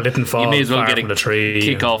mare, apple didn't fall, you may as well far get from the tree,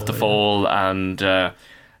 kick off the foal. And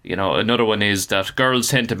you know, another one is that girls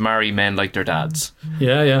tend to marry men like their dads.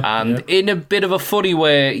 And in a bit of a funny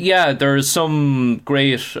way, there's some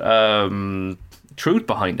great truth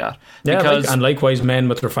behind that. Because, and likewise men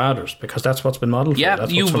with their fathers, because that's what's been modelled for.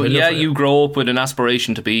 That's you grow up with an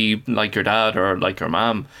aspiration to be like your dad or like your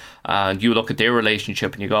mum, and you look at their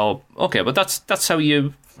relationship and you go, okay, but that's how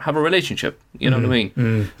you have a relationship. You know what I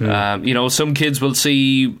mean? You know, some kids will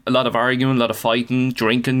see a lot of arguing, a lot of fighting,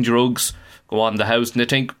 drinking, drugs go on in the house, and they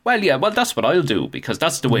think, well, that's what I'll do because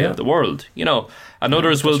that's the way of the world. You know, and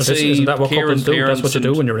others will see, isn't that what couples do? That's what you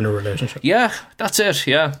do when you're in a relationship. Yeah, that's it.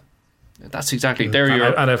 Yeah, that's exactly and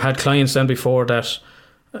I've had clients then before that,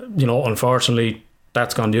 you know, unfortunately,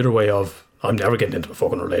 that's gone the other way of, I'm never getting into a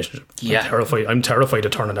fucking relationship. I'm terrified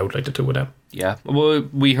of turning out like the two of them. Yeah. Well,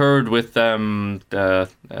 we heard with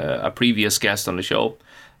a previous guest on the show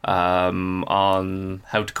on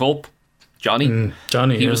how to cope, Johnny.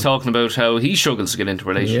 He was talking about how he struggles to get into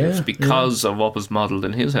relationships because of what was modelled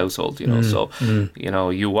in his household. You know, so you know,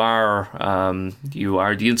 you are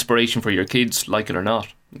the inspiration for your kids, like it or not.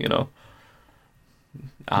 You know,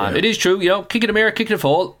 and it is true. You know, kick it a mare, kick it a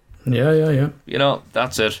foal. Yeah. You know,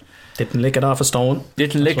 that's it. Didn't lick it off a stone.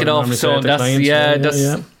 That's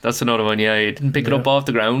another one. Yeah, you didn't pick it up off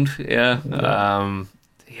the ground.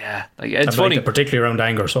 Like, it's funny, particularly around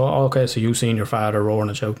anger. So okay, so you seen your father roaring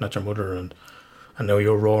and shouting at your mother, and now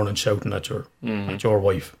you're roaring and shouting at your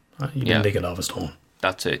wife. You didn't lick it off a stone.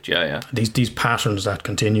 That's it. Yeah. These patterns that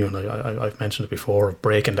continue, and I've mentioned it before, of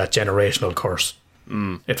breaking that generational curse.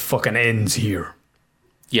 It fucking ends here.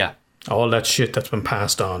 Yeah, all that shit that's been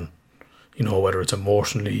passed on. You know, whether it's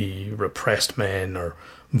emotionally repressed men or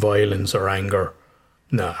violence or anger.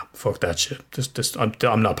 Nah, fuck that shit.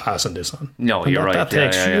 I'm not passing this on. No, you're right. That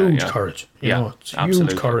takes huge courage. You know, it's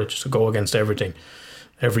huge courage to go against everything,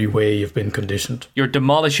 every way you've been conditioned. You're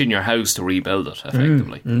demolishing your house to rebuild it,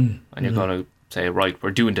 effectively. And you're going to say, right,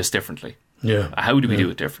 we're doing this differently. Yeah. How do we do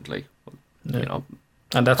it differently? You know,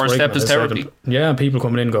 and that's first step is therapy. And people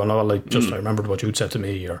coming in going, oh, like, I remembered what you'd said to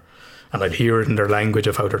me, and I'd hear it in their language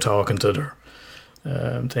of how they're talking to their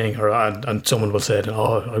thing, and someone will say,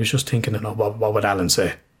 oh, I was just thinking, what would Alan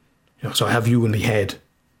say? You know, so I have you in my head.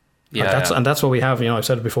 And that's what we have. You know, I've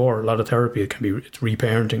said it before. A lot of therapy it's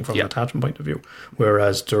reparenting from an attachment point of view.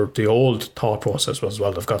 Whereas the old thought process was,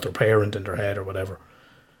 well, they've got their parent in their head or whatever,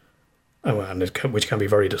 which can be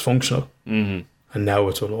very dysfunctional. And now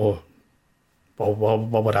it's what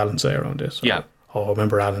would Alan say around this? Or, I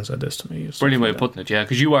remember Alan said this to me. Brilliant way of putting it,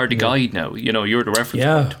 because you are the guide now. You know, you're the reference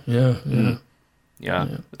point.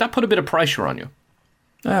 Yeah. But that put a bit of pressure on you.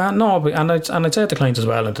 No, and I'd say to clients as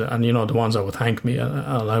well, and you know, the ones that would thank me, and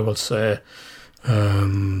I will say,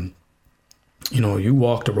 you know, you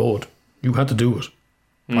walked the road. You had to do it.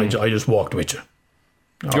 I just walked with you.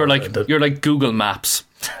 You're like Google Maps.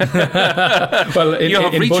 Well, you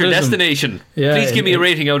have reached your destination. Please give me a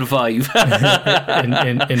rating out of 5.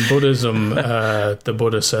 in Buddhism, the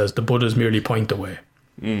Buddha says the Buddhas merely point the way.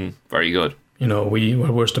 Very good. You know,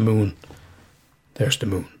 where's the moon? There's the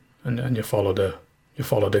moon, and you follow the you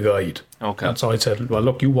follow the guide. Okay. And so I said, well,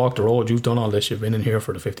 look, you walk the road. You've done all this. You've been in here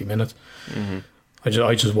for the 50 minutes. Mm-hmm.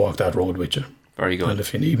 I just walk that road with you. Very good. And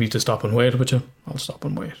if you need me to stop and wait with you, I'll stop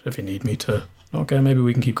and wait. If you need me to, okay, maybe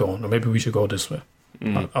we can keep going, or maybe we should go this way.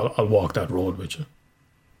 I'll walk that road with you.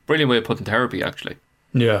 Brilliant way of putting therapy, actually.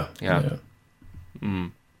 Yeah.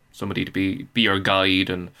 Somebody to be your guide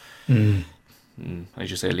and, as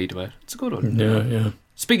you say, lead the way. It's a good one. Yeah.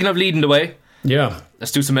 Speaking of leading the way, yeah,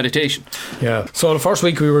 let's do some meditation. Yeah. So the first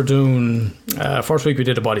week we were doing. First week we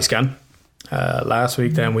did a body scan. Last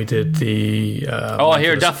week then we did the. I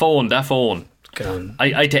hear that phone. I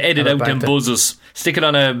had to edit out them buzzes. Stick it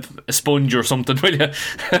on a sponge or something, will you?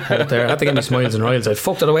 There, I had to get me smiles and riles. I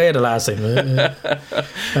fucked it away the last time.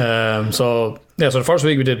 So the first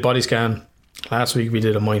week we did body scan. Last week we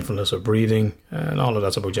did a mindfulness of breathing, and all of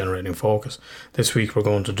that's about generating focus. This week we're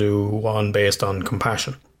going to do one based on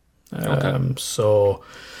compassion. So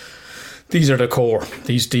these are the core.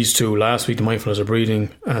 These two. Last week the mindfulness of breathing,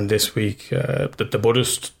 and this week the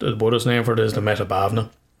Buddhist name for it is the Metta Bhavana.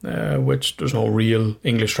 Which there's no real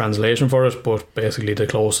English translation for it, but basically the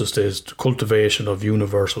closest is the cultivation of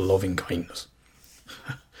universal loving kindness.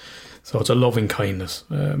 So it's a loving kindness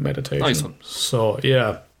meditation. Nice one. So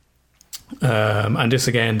yeah, and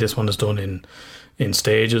this one is done in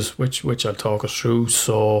stages, which I'll talk us through.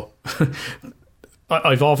 So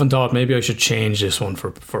I've often thought maybe I should change this one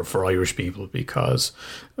for Irish people, because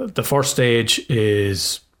the first stage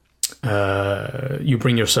is you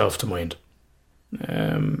bring yourself to mind.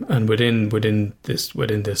 And within this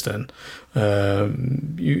then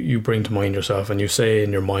you bring to mind yourself, and you say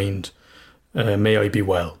in your mind, may I be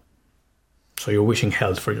well. So you're wishing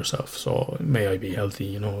health for yourself. So may I be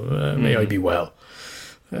healthy, may I be well.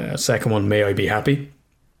 Second one, may I be happy.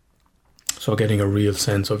 So getting a real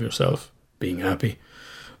sense of yourself being happy.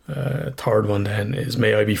 Third one then is,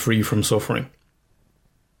 may I be free from suffering.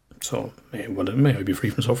 So may I be free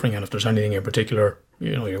from suffering, and if there's anything in particular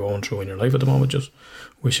you're going through in your life at the moment, just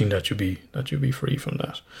wishing that you be free from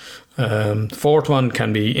that. Fourth one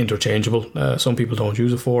can be interchangeable. Some people don't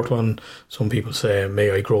use a fourth one. Some people say, may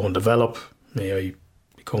I grow and develop, may I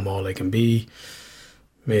become all I can be,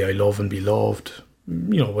 may I love and be loved,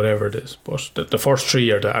 whatever it is. But the first three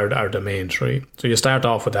are the main three. So you start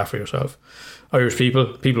off with that for yourself. Irish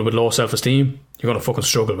people with low self-esteem, you're going to fucking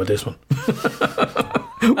struggle with this one.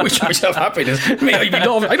 Wish myself happiness. May I be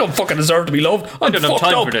loved? I don't fucking deserve to be loved. I don't have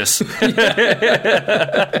time for this.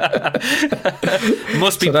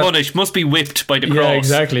 Must be punished. Must be whipped by the cross. Yeah,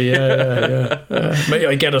 exactly. Yeah. May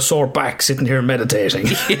I get a sore back sitting here meditating.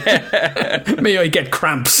 May I get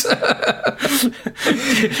cramps.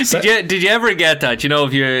 Did you ever get that?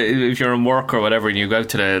 If you're in work or whatever, and you go out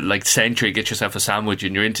to the Century, get yourself a sandwich,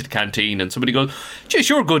 and you're into the canteen, and somebody goes, "Geez,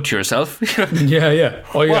 you're good to yourself." Yeah.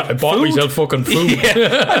 Oh yeah, I bought myself fucking food. Yeah.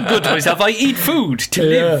 I'm good to myself. I eat food to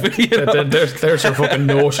live. There's your fucking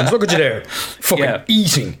notions. Look at you there, fucking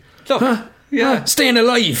eating. Look, staying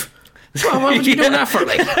alive. What would you be doing that for?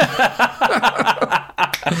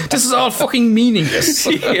 This is all fucking meaningless.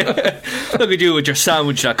 Look at you with your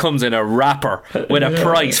sandwich that comes in a wrapper with a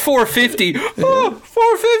price $4.50.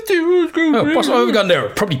 $4.50. What have we got there?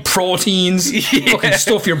 Probably proteins, fucking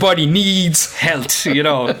stuff your body needs. Health,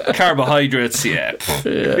 carbohydrates. Yeah.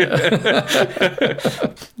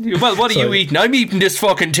 Well, what are you eating? I'm eating this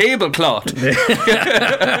fucking tablecloth.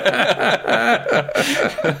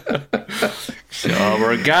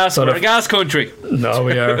 We're a gas country. No,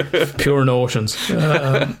 we are pure notions.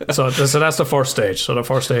 So that's the first stage. So the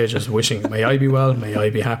first stage is wishing, may I be well, may I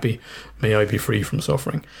be happy, may I be free from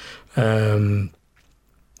suffering. You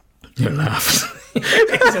laughed.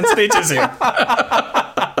 He's in stitches here.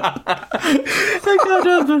 I can't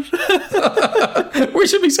help it.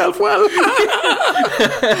 Wishing myself well.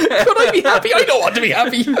 Could I be happy? I don't want to be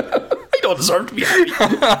happy. I don't deserve to be happy.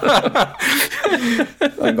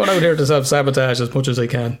 I'm going out here to self-sabotage as much as I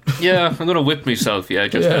can. Yeah, I'm going to whip myself.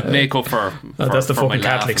 To make up for that's the for fucking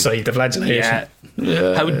Catholic side, the flagellation.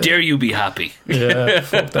 Yeah. How dare you be happy? Yeah,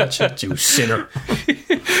 fuck that shit, you sinner.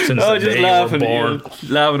 Since just laughing at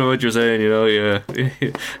what you're saying,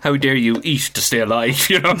 How dare you eat to stay alive,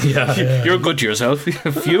 You're good to yourself.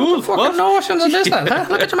 Fuel? Fucking notions of this, huh?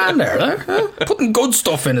 Look at the man there, putting good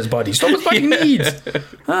stuff in his body, stuff his body needs.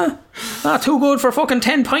 Not too good for fucking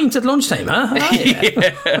 10 pints at lunchtime, huh?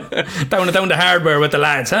 Down the hardware with the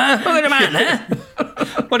lads, huh? Look at the man, huh?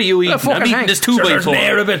 What are you eating? I'm eating this 2x4. There's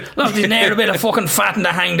near a bit of fucking fat in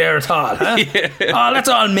the hang there at all, huh? Oh, that's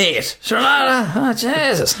all mate. Sure,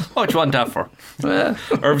 Jesus. What do you want that for?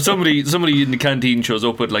 Or if somebody in the canteen shows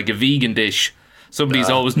up with a vegan dish, somebody's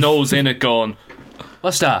always nose in it going,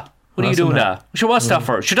 what's that? What are you doing that? Sure, what's that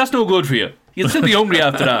for? Sure, that's no good for you. You'll still be hungry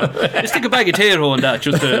after that. Just stick a bag of potato in that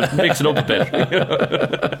just to mix it up a bit.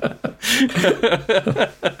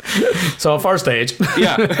 So first stage,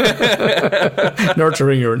 Yeah.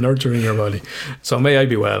 nurturing your body. So may I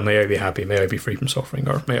be well, may I be happy, may I be free from suffering,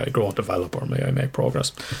 or may I grow and develop, or may I make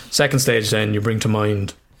progress. Second stage, then you bring to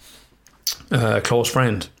mind a close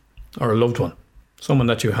friend or a loved one, someone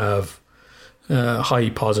that you have high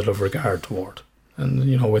positive regard toward, and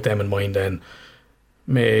you know, with them in mind, then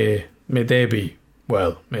may they be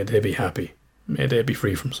well, may they be happy, may they be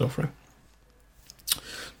free from suffering.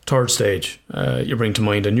 Third stage, you bring to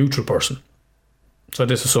mind a neutral person. So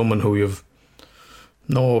this is someone who you've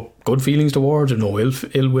no good feelings toward, no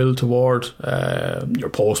ill will toward. Your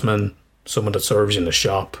postman, someone that serves you in the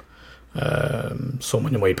shop,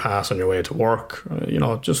 someone you might pass on your way to work. You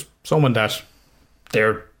know, just someone that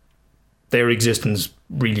their existence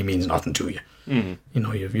really means nothing to you. You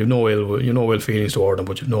know, you've no ill feelings toward them,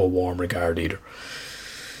 but you've no warm regard either.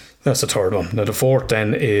 That's the third one. Now the fourth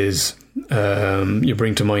then is you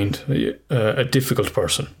bring to mind a difficult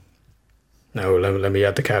person. Now let me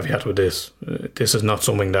add the caveat with this. This is not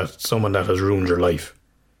someone that has ruined your life.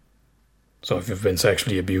 So if you've been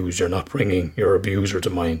sexually abused, you're not bringing your abuser to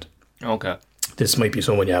mind. Okay. This might be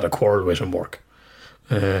someone you had a quarrel with in work.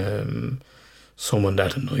 Someone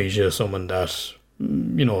that annoys you, someone that,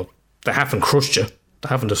 you know, they haven't crushed you, they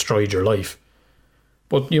haven't destroyed your life.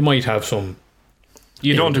 But you might have some...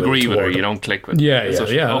 You don't will agree with her, toward you them. don't click with her. Yeah.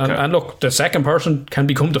 Okay. And look, the second person can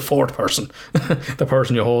become the fourth person. The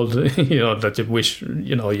person you hold, you know, that you wish,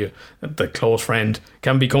 you know, the close friend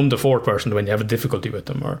can become the fourth person when you have a difficulty with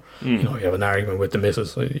them, or you know, you have an argument with the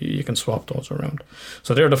missus. So you can swap those around.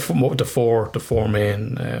 So they're the four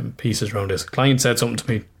main pieces around this. A client said something to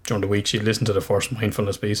me during the week. She listened to the first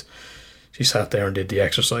mindfulness piece. She sat there and did the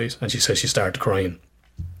exercise, and she said she started crying.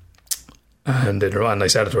 And I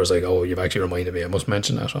said it to her, I was like, oh, you've actually reminded me, I must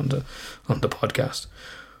mention that on the podcast.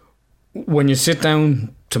 When you sit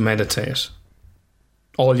down to meditate,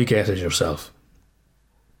 all you get is yourself.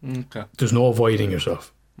 Okay. There's no avoiding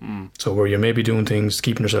yourself. So where you may be doing things,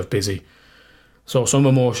 keeping yourself busy. So some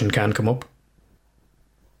emotion can come up,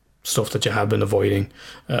 stuff that you have been avoiding.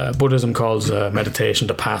 Buddhism calls meditation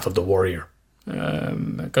the path of the warrior,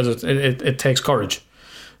 because it takes courage.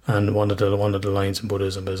 And one of the lines in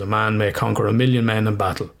Buddhism is, a man may conquer 1,000,000 men in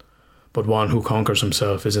battle, but one who conquers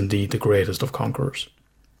himself is indeed the greatest of conquerors.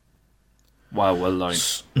 Wow, well done.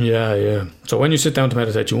 Yeah. So when you sit down to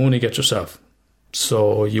meditate, you only get yourself.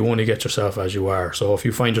 So you only get yourself as you are. So if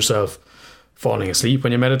you find yourself falling asleep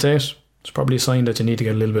when you meditate, it's probably a sign that you need to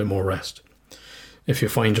get a little bit more rest. If you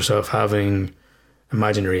find yourself having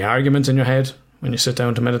imaginary arguments in your head when you sit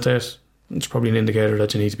down to meditate, it's probably an indicator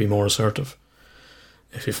that you need to be more assertive.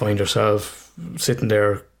 If you find yourself sitting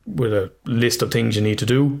there with a list of things you need to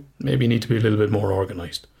do, maybe you need to be a little bit more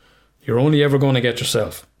organised. You're only ever going to get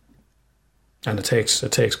yourself. And it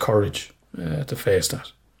takes courage to face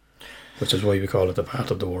that, which is why we call it the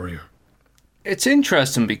path of the warrior. It's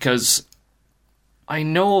interesting because I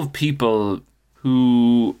know of people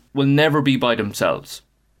who will never be by themselves.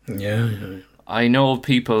 Yeah. I know of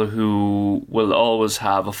people who will always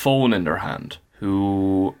have a phone in their hand,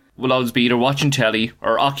 who will always be either watching telly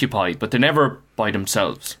or occupied, but they're never by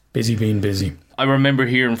themselves. Busy being busy. I remember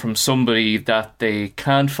hearing from somebody that they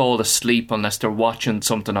can't fall asleep unless they're watching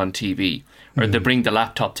something on TV, or they bring the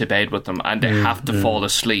laptop to bed with them and they have to fall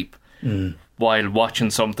asleep while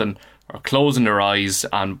watching something, or closing their eyes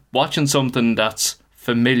and watching something that's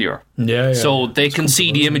familiar. Yeah. So they can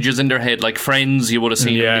see the images in their head, like Friends, you would have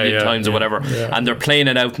seen it a million times or whatever, and they're playing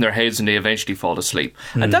it out in their heads and they eventually fall asleep.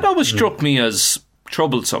 And that always struck me as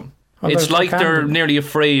troublesome. Well, it's like they're be nearly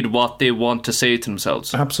afraid what they want to say to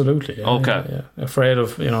themselves. Absolutely. Yeah, Okay. Yeah. Afraid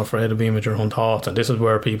of being with your own thoughts, and this is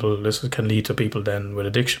where this can lead to people then with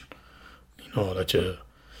addiction. You know, that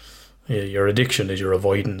your addiction is your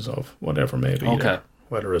avoidance of whatever may be. Okay.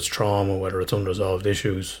 Whether it's trauma, whether it's unresolved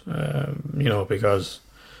issues, because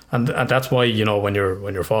and that's why, when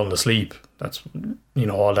you're falling asleep, that's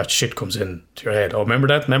all that shit comes in to your head. Oh, remember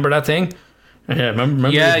that thing? Yeah, remember.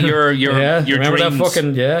 Yeah, your remember dreams. that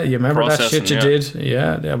fucking you remember that shit you processing,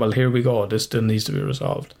 did? Yeah. Well, here we go. This still needs to be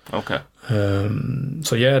resolved. Okay.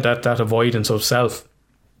 So yeah, that avoidance of self.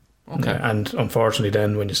 Okay. And unfortunately,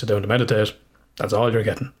 then when you sit down to meditate, that's all you're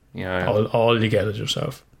getting. Yeah. All you get is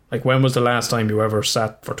yourself. Like, when was the last time you ever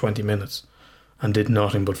sat for 20 minutes and did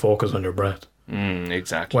nothing but focus on your breath?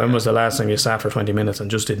 Exactly. When was the last time you sat for 20 minutes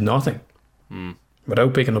and just did nothing?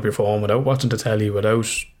 Without picking up your phone, without watching the telly, without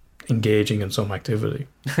engaging in some activity.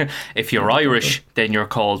 If you're Irish, then you're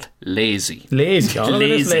called lazy. Lazy. Oh, look at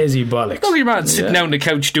this lazy bollocks. Look at your man sitting down on the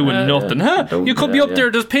couch doing nothing, huh? You could be up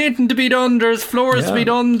there, there's painting to be done, there's floors to be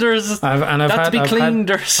done, there's that to be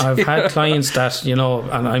cleaned. I've had clients that, you know,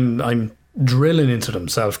 and I'm drilling into them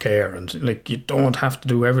self-care, and like, you don't have to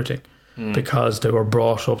do everything, because they were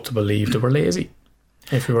brought up to believe they were lazy.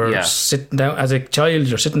 If you were sitting down as a child,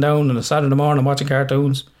 you're sitting down on a Saturday morning watching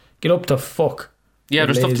cartoons, get up to fuck. Yeah,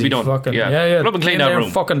 there's stuff to be done. Get up and clean that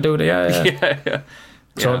room. Fucking do it. Yeah.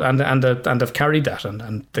 So and they've carried that,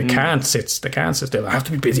 and they can't sit still. I have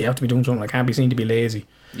to be busy. I have to be doing something. I can't be seen to be lazy.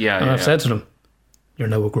 Yeah. And I've said to them, "You're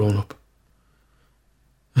now a grown up.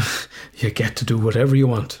 You get to do whatever you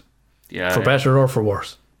want, for better or for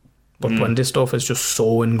worse. But when this stuff is just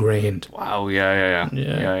so ingrained, wow, yeah.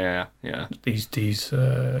 These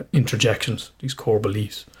interjections, these core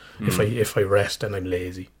beliefs. If I rest, then I'm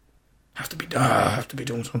lazy. Have to be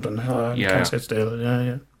doing something. Can't sit still.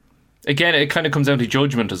 Yeah. Again, it kind of comes down to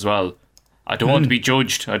judgment as well. I don't want to be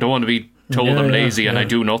judged. I don't want to be told I'm lazy and I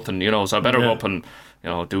do nothing. You know, so I better go up and, you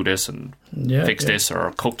know, do this and fix this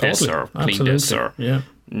or cook this or clean this or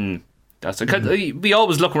that's it. We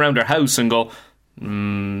always look around our house and go,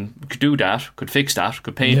 could do that, could fix that,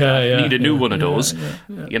 could paint that, need a new one of those.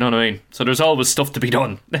 You know what I mean? So there's always stuff to be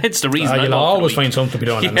done. It's the reason you'll always find something to be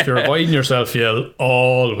done. And if you're avoiding yourself, you'll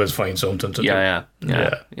always find something to do. Yeah.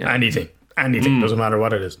 Anything. Doesn't matter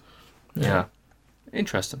what it is. Yeah.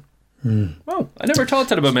 Interesting. Wow, I never thought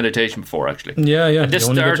that about meditation before, actually. Yeah. And this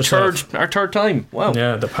is our third time. Wow.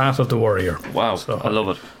 Yeah, the path of the warrior. Wow, so, I love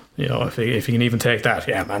it. You know, if you can even take that,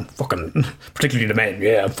 man, fucking, particularly the men,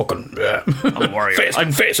 I'm a warrior.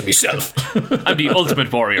 I'm facing myself. I'm the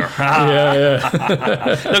ultimate warrior.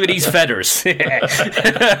 Look at these feathers. Look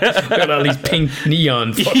at all these pink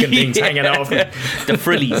neon fucking things hanging off me. The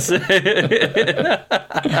frillies.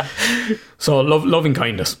 So, loving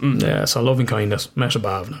kindness. Yeah, so loving kindness, Mesha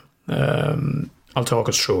Bhavna. I'll talk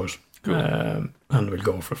us through it. Cool. And we'll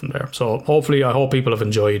go from there. So hopefully, I hope people have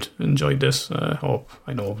enjoyed this.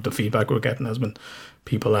 I know the feedback we're getting has been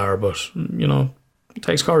people are, but you know, it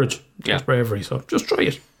takes courage, it takes bravery. So just try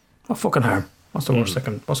it. What fucking harm? What's the worst that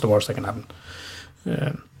can happen?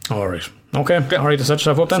 All right. Okay. All right. To set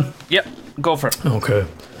yourself up then. Yep. Go for it. Okay.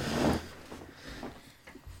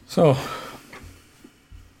 So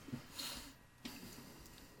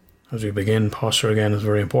as we begin, posture again is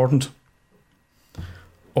very important.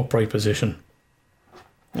 Upright position.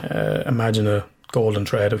 Imagine a golden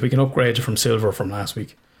thread. If we can upgrade you from silver from last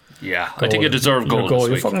week. Yeah, golden. I think you deserve gold.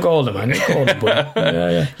 You're fucking golden, man. You're golden,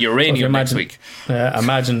 buddy. Uranium next week.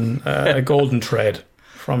 Imagine a golden thread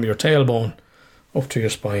from your tailbone up to your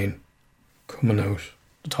spine, coming out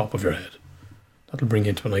the top of your head. That'll bring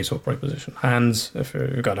you into a nice upright position. Hands, if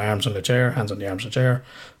you've got arms on the chair, hands on the arms of the chair,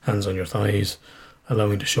 hands on your thighs,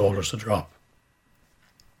 allowing the shoulders to drop.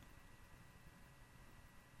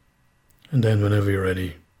 And then whenever you're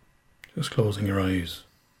ready, just closing your eyes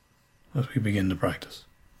as we begin the practice.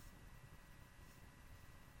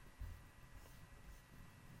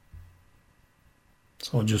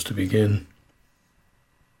 So just to begin,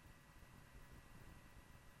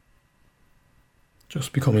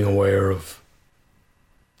 just becoming aware of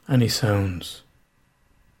any sounds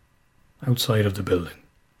outside of the building.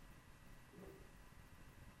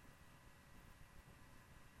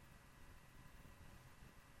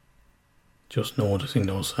 Just noticing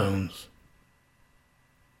those sounds.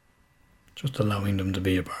 Just allowing them to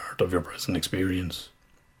be a part of your present experience.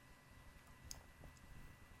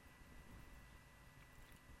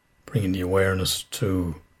 Bringing the awareness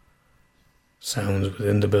to sounds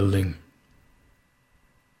within the building.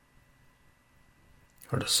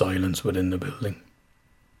 Or the silence within the building.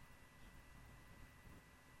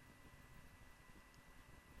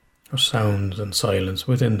 Or sounds and silence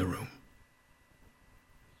within the room.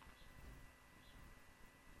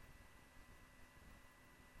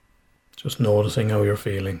 Just noticing how you're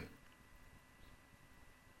feeling.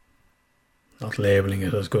 Not labelling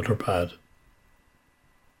it as good or bad.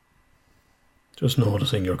 Just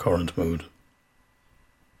noticing your current mood.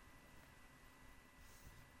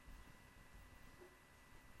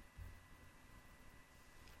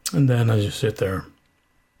 And then as you sit there,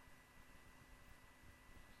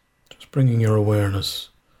 just bringing your awareness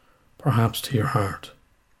perhaps to your heart.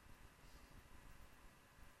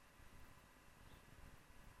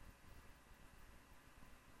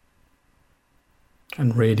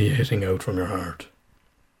 And radiating out from your heart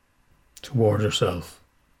toward yourself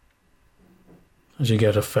as you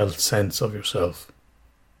get a felt sense of yourself.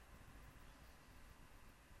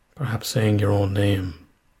 Perhaps saying your own name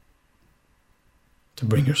to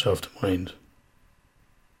bring yourself to mind.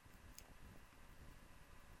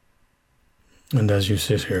 And as you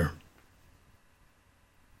sit here,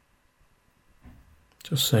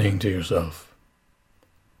 just saying to yourself,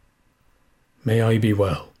 may I be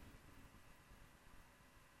well.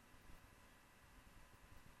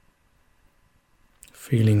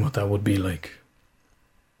 Feeling what that would be like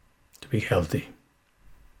to be healthy,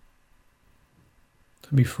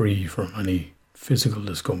 to be free from any physical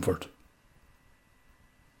discomfort.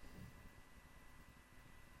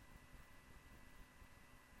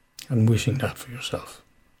 And wishing that for yourself.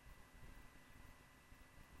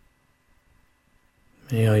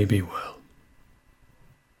 May I be well.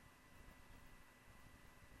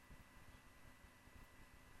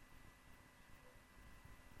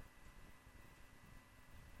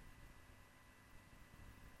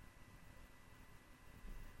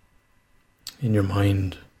 In your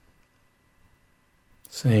mind,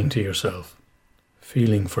 saying to yourself,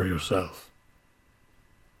 feeling for yourself,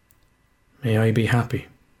 may I be happy.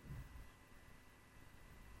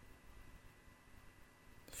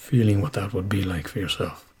 Feeling what that would be like for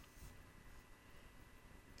yourself,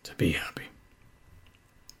 to be happy.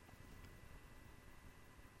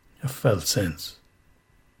 A felt sense,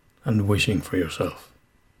 and wishing for yourself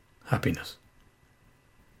happiness.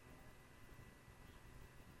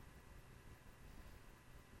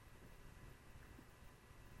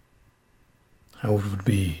 How it would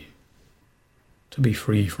be to be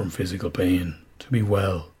free from physical pain, to be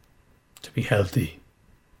well, to be healthy,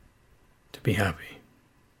 to be happy.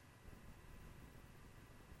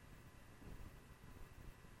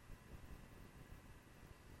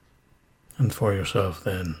 And for yourself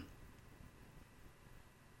then,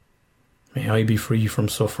 may I be free from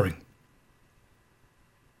suffering.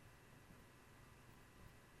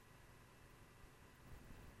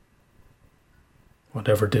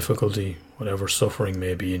 Whatever difficulty, whatever suffering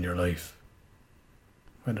may be in your life,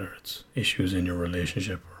 whether it's issues in your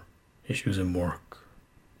relationship or issues in work,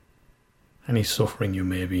 any suffering you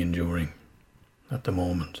may be enduring at the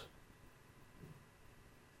moment.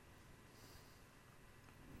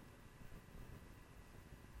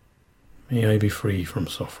 May I be free from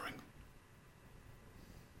suffering.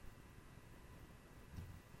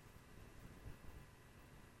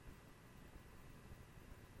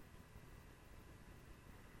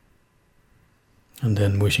 And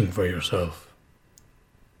then wishing for yourself,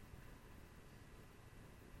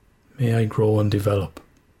 may I grow and develop,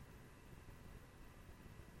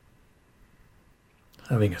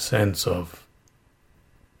 having a sense of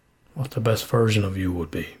what the best version of you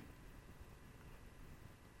would be,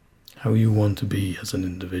 how you want to be as an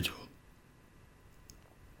individual.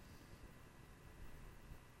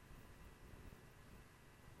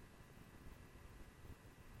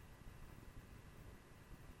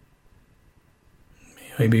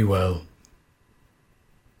 May I be well.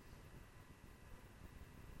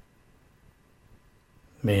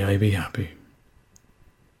 May I be happy.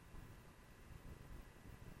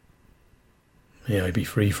 May I be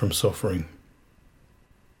free from suffering.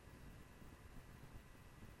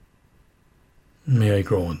 May I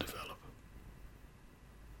grow and develop.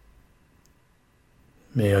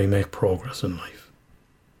 May I make progress in life.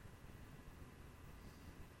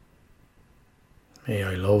 May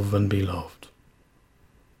I love and be loved.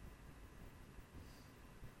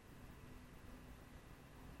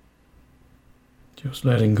 Just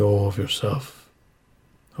letting go of yourself,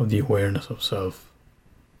 of the awareness of self,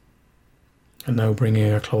 and now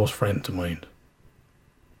bringing a close friend to mind.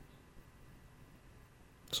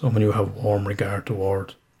 Someone you have warm regard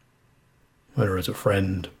toward, whether it's a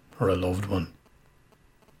friend or a loved one.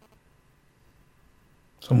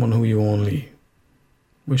 Someone who you only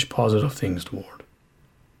wish positive things toward.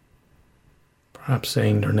 Perhaps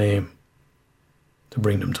saying their name to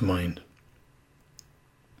bring them to mind.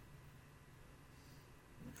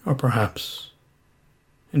 Or perhaps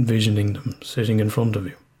envisioning them sitting in front of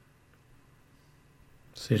you,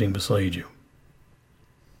 sitting beside you.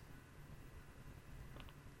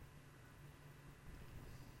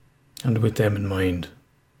 And with them in mind,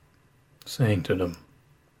 saying to them,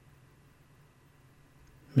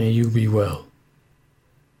 may you be well.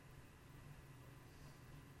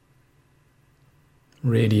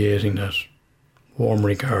 Radiating that warm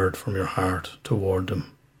regard from your heart toward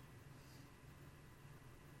them,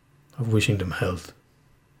 of wishing them health.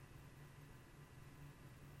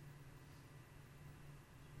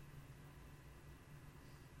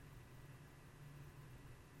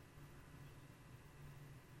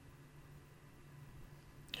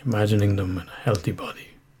 Imagining them in a healthy body,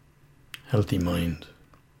 healthy mind,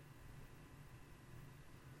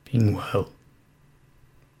 being well,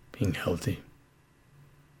 being healthy.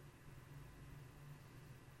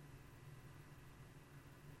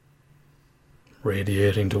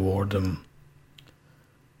 radiating toward them.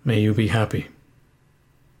 May you be happy.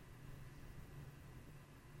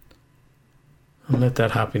 And let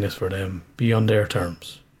that happiness for them be on their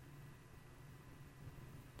terms.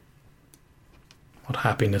 What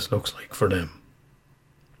happiness looks like for them.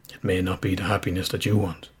 It may not be the happiness that you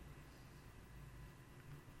want.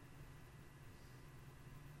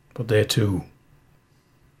 But they too,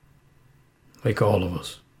 like all of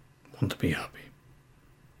us, want to be happy.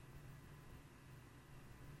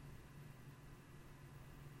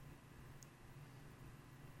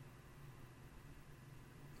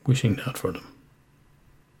 Wishing that for them.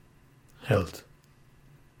 Health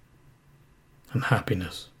and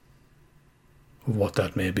happiness of what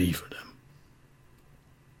that may be for them.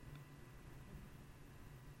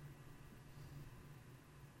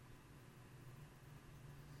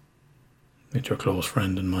 With your close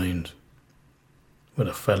friend in mind, with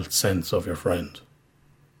a felt sense of your friend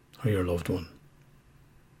or your loved one.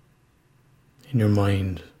 In your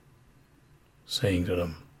mind, saying to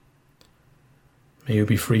them, may you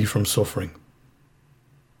be free from suffering.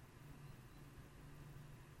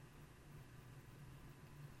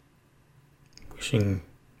 Wishing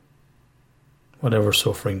whatever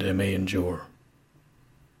suffering they may endure.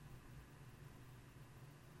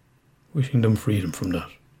 Wishing them freedom from that.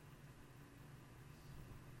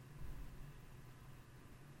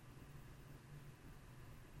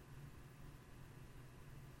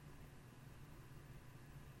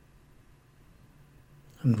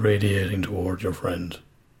 And radiating toward your friend,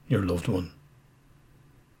 your loved one.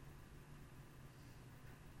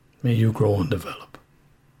 May you grow and develop.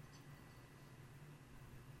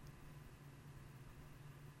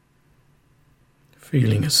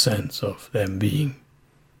 Feeling a sense of them being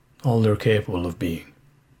all they're capable of being.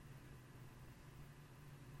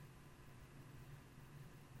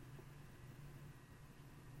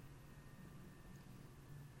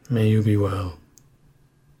 May you be well.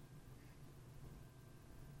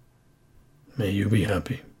 May you be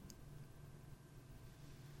happy.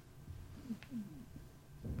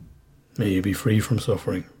 May you be free from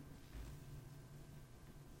suffering.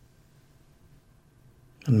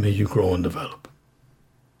 And may you grow and develop.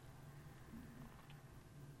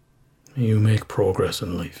 May you make progress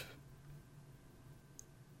in life.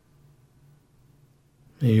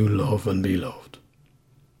 May you love and be loved.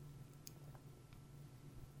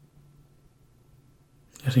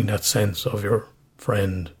 Letting that sense of your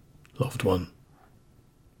friend, loved one,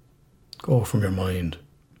 go from your mind.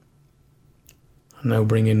 And now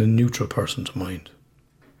bring in a neutral person to mind.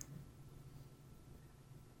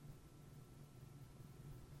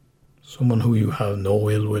 Someone who you have no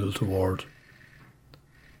ill will toward.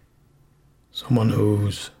 Someone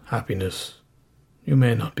whose happiness you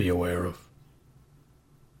may not be aware of.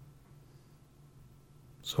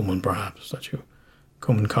 Someone perhaps that you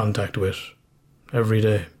come in contact with every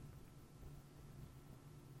day.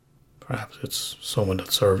 Perhaps it's someone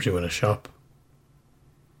that serves you in a shop.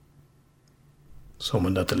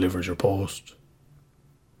 Someone that delivers your post.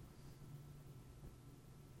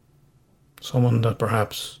 Someone that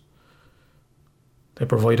perhaps they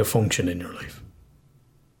provide a function in your life.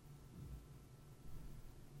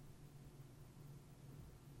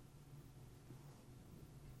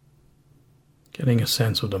 Getting a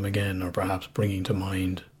sense of them again, or perhaps bringing to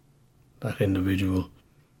mind that individual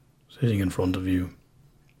sitting in front of you,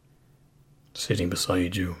 sitting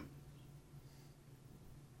beside you,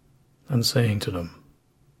 and saying to them,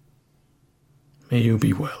 may you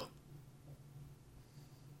be well.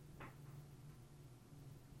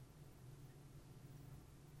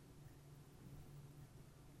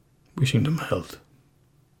 Wishing them health.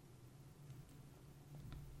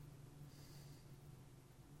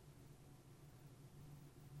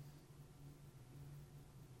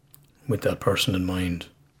 With that person in mind,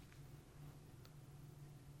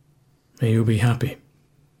 may you be happy.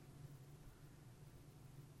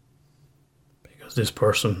 Because this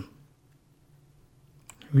person,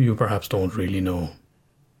 who you perhaps don't really know,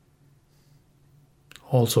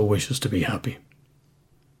 also wishes to be happy.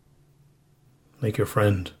 Like your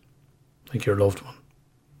friend, like your loved one,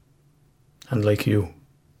 and like you.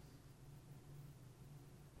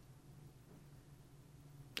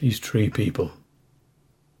 These three people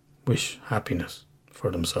wish happiness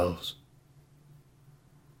for themselves.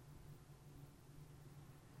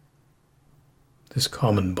 This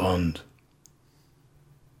common bond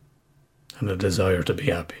and a desire to be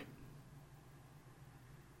happy.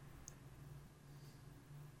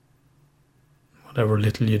 Whatever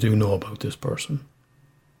little you do know about this person,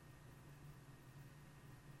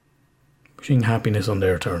 wishing happiness on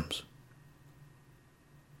their terms.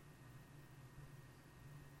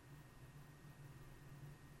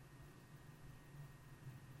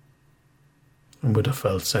 and with a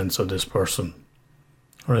felt sense of this person,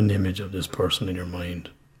 or an image of this person in your mind,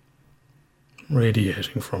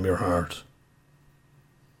 radiating from your heart.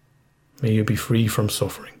 May you be free from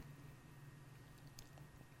suffering.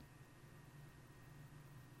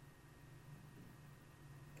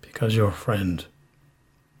 Because your friend,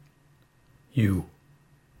 you,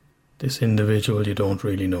 this individual you don't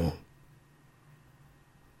really know,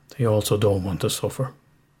 they also don't want to suffer.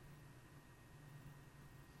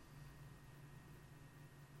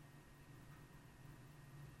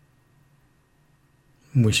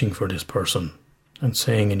 Wishing for this person and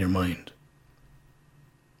saying in your mind,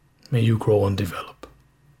 may you grow and develop.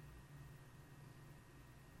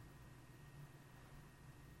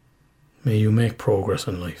 May you make progress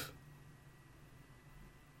in life.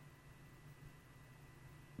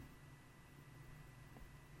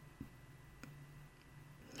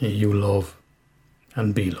 May you love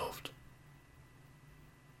and be loved.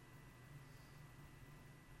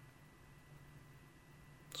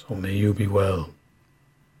 So may you be well.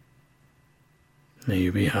 May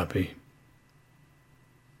you be happy.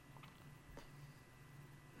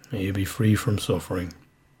 May you be free from suffering.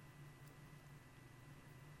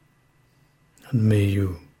 And may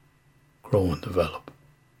you grow and develop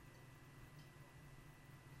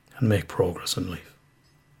and make progress in life.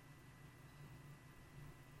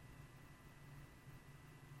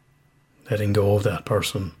 Letting go of that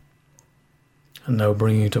person and now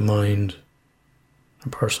bringing to mind a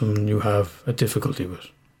person you have a difficulty with.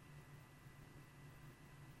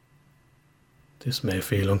 This may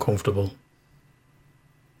feel uncomfortable.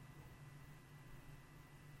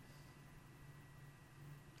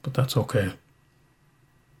 But that's okay.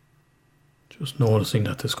 Just noticing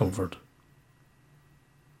that discomfort.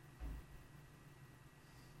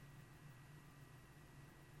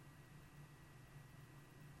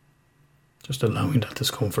 Just allowing that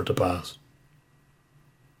discomfort to pass.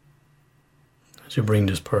 As you bring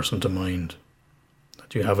this person to mind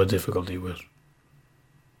that you have a difficulty with,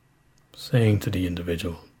 saying to the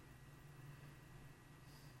individual,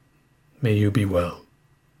 may you be well.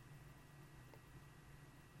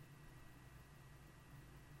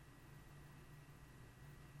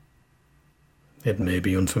 It may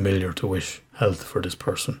be unfamiliar to wish health for this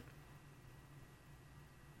person,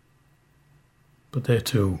 but they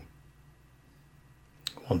too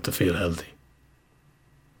want to feel healthy.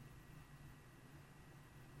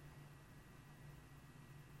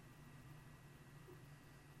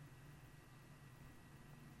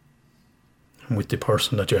 And with the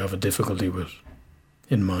person that you have a difficulty with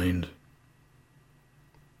in mind,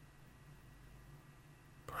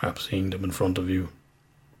 perhaps seeing them in front of you,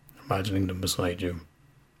 imagining them beside you,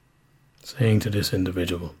 saying to this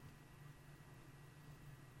individual,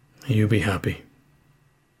 may you be happy.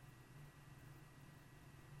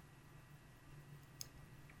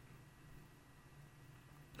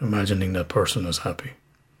 Imagining that person as happy.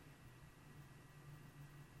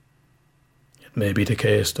 It may be the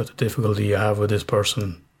case that the difficulty you have with this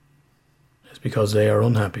person is because they are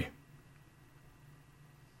unhappy.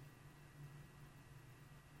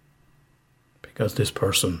 Because this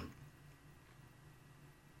person,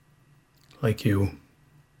 like you,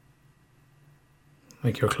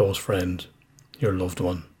 like your close friend, your loved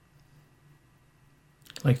one,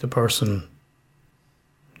 like the person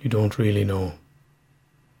you don't really know,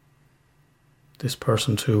 this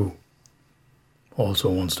person too also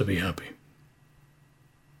wants to be happy.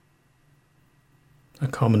 A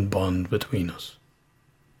common bond between us.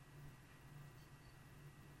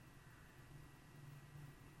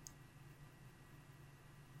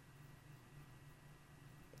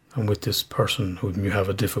 And with this person whom you have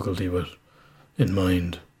a difficulty with in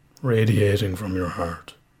mind, radiating from your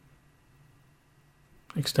heart,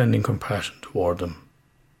 extending compassion toward them,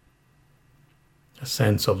 a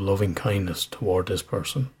sense of loving kindness toward this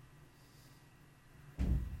person,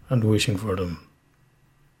 and wishing for them,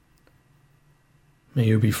 may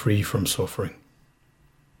you be free from suffering.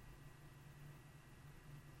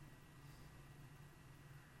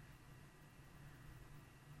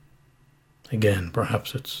 Again,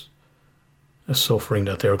 perhaps it's a suffering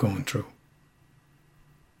that they're going through,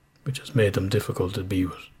 which has made them difficult to be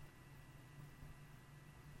with.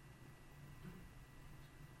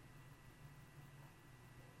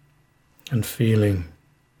 And feeling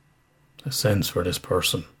a sense for this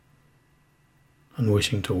person and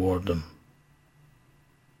wishing toward them.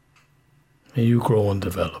 May you grow and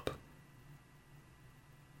develop.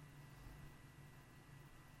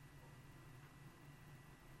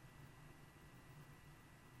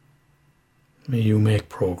 May you make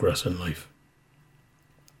progress in life.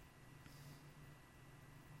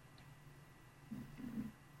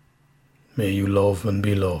 May you love and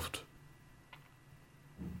be loved.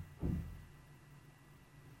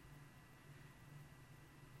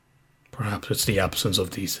 Perhaps it's the absence of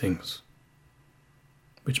these things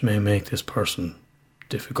which may make this person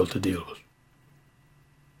difficult to deal with.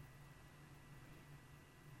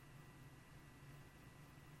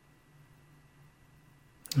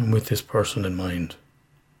 And with this person in mind,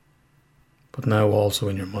 but now also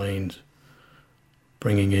in your mind,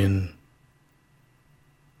 bringing in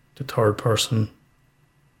the third person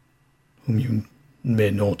whom you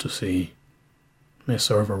may know to see may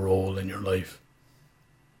serve a role in your life.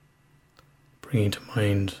 Bringing to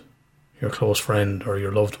mind your close friend or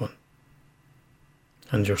your loved one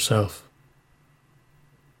and yourself.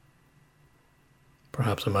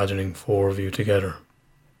 Perhaps imagining 4 of you together,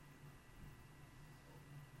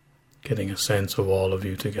 getting a sense of all of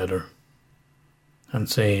you together and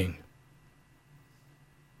saying,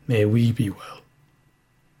 may we be well.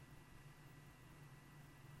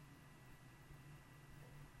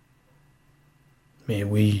 May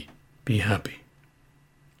we be happy.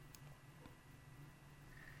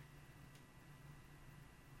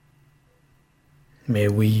 May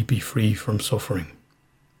we be free from suffering.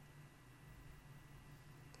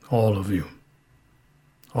 All of you,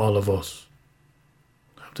 all of us,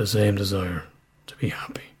 have the same desire to be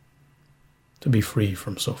happy, to be free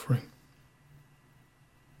from suffering.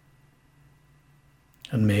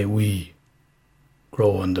 And may we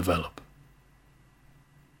grow and develop.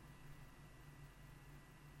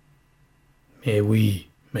 May we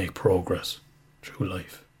make progress through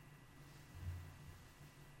life.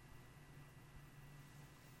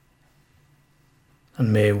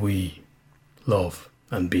 And may we love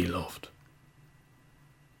and be loved.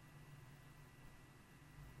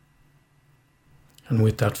 And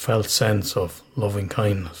with that felt sense of loving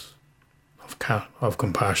kindness, of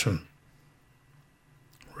compassion,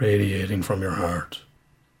 radiating from your heart,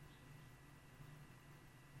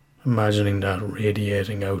 imagining that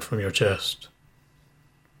radiating out from your chest,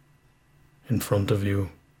 in front of you,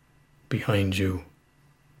 behind you,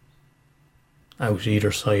 out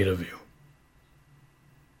either side of you,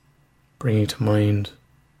 bringing to mind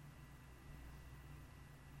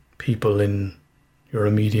people in your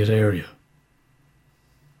immediate area,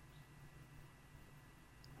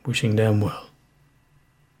 wishing them well.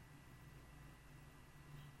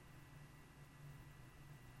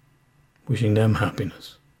 Wishing them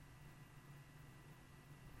happiness.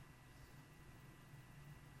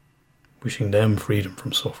 Wishing them freedom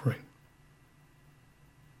from suffering.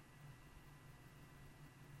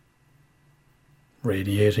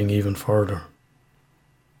 Radiating even further.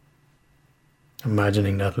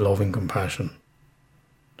 Imagining that loving compassion,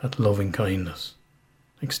 that loving kindness,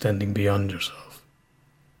 extending beyond yourself.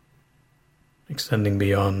 Extending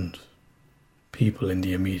beyond people in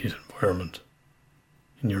the immediate environment,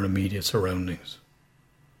 in your immediate surroundings.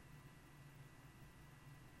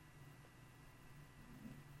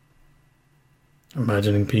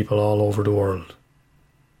 Imagining people all over the world,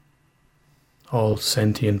 all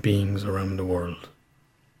sentient beings around the world,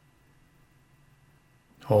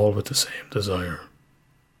 all with the same desire.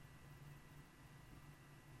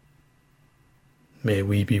 May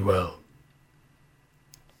we be well.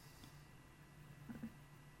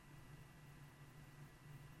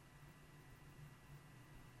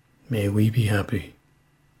 May we be happy.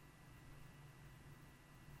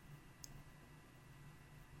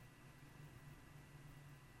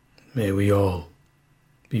 May we all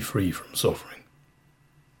be free from suffering.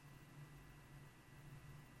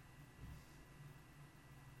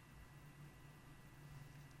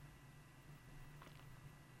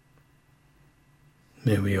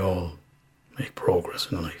 May we all make progress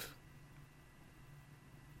in life.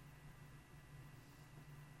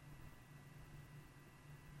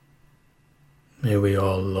 May we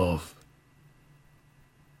all love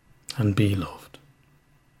and be loved.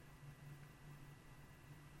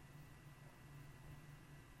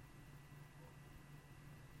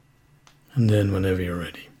 And then whenever you're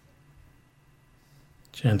ready,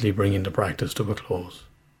 gently bringing the practice to a close.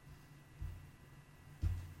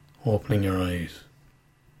 Opening your eyes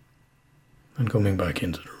and coming back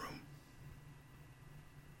into the room.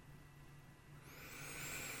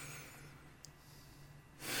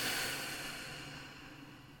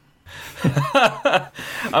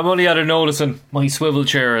 I'm only out of noticing my swivel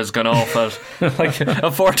chair has gone off at like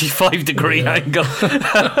a 45-degree angle.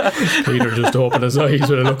 Peter just opened his eyes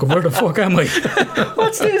with a look of, where the fuck am I?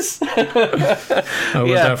 What's this? How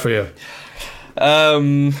was that for you?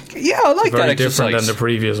 Yeah, I like that Very exercise. different than the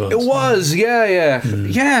previous ones. It was, yeah.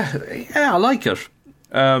 I like it.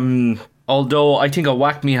 Although I think I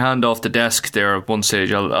whacked my hand off the desk there at one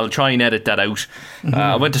stage. I'll try and edit that out.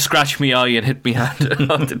 I went to scratch my eye and hit my hand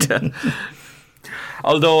off the desk.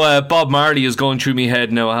 Although Bob Marley is going through my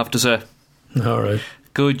head now, I have to say. All right.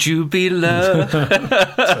 Could you be loved? Same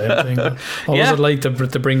thing. What was it like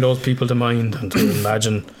to bring those people to mind and to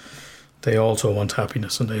imagine they also want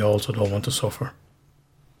happiness and they also don't want to suffer?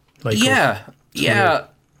 Like yeah.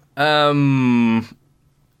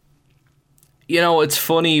 You know, it's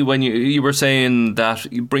funny when you were saying that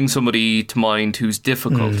you bring somebody to mind who's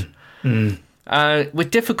difficult.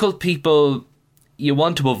 With difficult people, you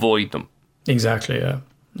want to avoid them. Exactly, yeah.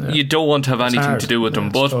 You don't want to have anything hard. to do with them,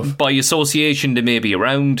 It's but tough. by association, they may be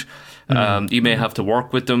around. You may have to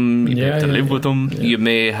work with them. You may have to live with them. You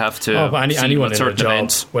may have to see anyone what in a certain job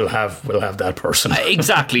events. will have that person.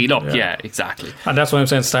 Exactly. Look, yeah, exactly. And that's why I'm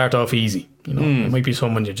saying start off easy. You know, it might be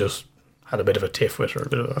someone you just had a bit of a tiff with or a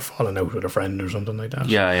bit of a falling out with a friend or something like that.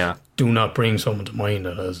 Yeah. Do not bring someone to mind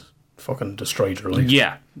that has fucking destroyed your life.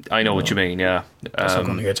 Yeah, I know what you mean, yeah. That's not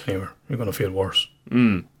going to get you anywhere. You're going to feel worse.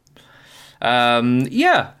 It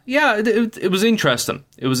was interesting.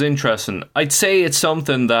 It was interesting. I'd say it's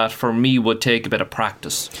something that for me would take a bit of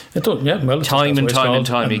practice. It does, yeah. Well, Time and that's what time and it's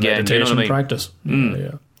time called, again, you know what I meditation mean? practice.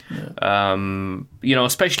 Yeah. You know,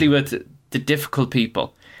 especially with the difficult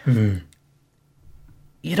people.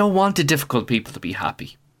 You don't want the difficult people to be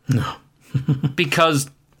happy. No. Because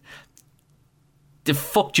they've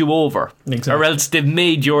fucked you over. Exactly. Or else they've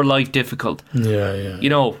made your life difficult. Yeah.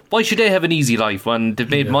 You know, why should they have an easy life when they've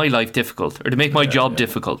made my life difficult? Or they make my job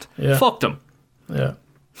difficult? Yeah. Fuck them. Yeah.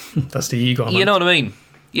 That's the ego, man. You know what I mean?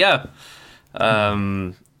 Yeah.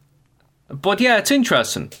 But yeah, it's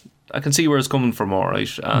interesting. I can see where it's coming from, all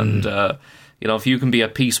right. And, you know, if you can be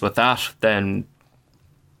at peace with that, then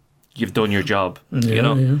you've done your job. Yeah, you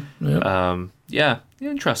know? Yeah.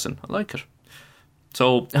 Interesting. I like it.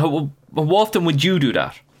 So, how often would you do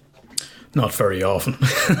that? Not very often.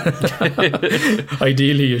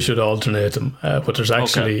 Ideally, you should alternate them, but there's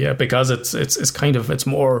actually because it's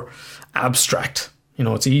more abstract. You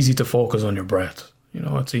know, it's easy to focus on your breath. You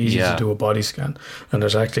know, it's easy to do a body scan, and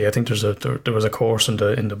there's actually I think there was a course in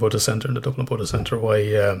the Buddha Centre, in the Dublin Buddha Centre,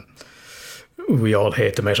 why we all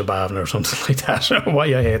hate the Metta Bhavana or something like that. Why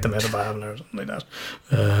I hate the Metta Bhavana or something like that,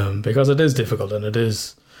 because it is difficult and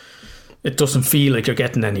it doesn't feel like you're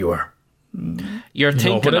getting anywhere. You're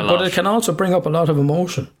thinking a lot. But it can also bring up a lot of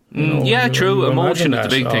emotion. You know, true. Emotion is the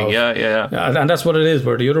big thing. Yeah. And that's what it is,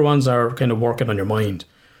 where the other ones are kind of working on your mind.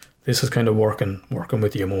 This is kind of working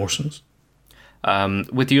with the emotions.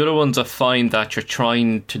 With the other ones, I find that you're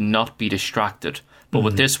trying to not be distracted. But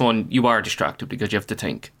with this one, you are distracted because you have to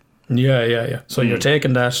think. Yeah. So you're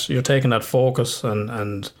taking that focus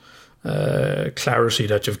and clarity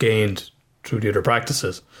that you've gained through the other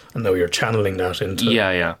practices, and now you're channeling that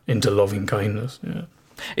into loving kindness. Yeah.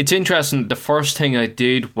 It's interesting. The first thing I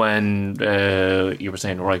did when you were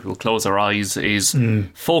saying, all right, we'll close our eyes, is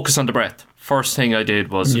focus on the breath. First thing I did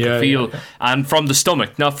was feel, and from the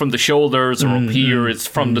stomach, not from the shoulders or up here. It's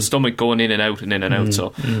from the stomach going in and out and in and out. So,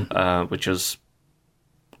 which is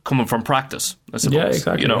coming from practice, I suppose. Yeah,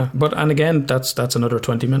 exactly. You know, but and again, that's another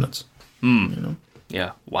 20 minutes. You know.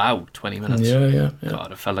 Yeah. Wow. 20 minutes. Yeah.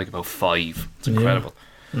 God, it felt like about 5. It's incredible.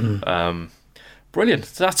 Brilliant.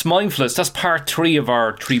 That's mindfulness. That's part 3 of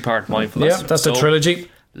our 3-part mindfulness. Yeah, that's the trilogy.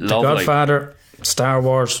 Lovely. The Godfather, Star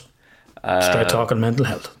Wars, Straight Talking Mental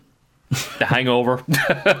Health. The Hangover. I'm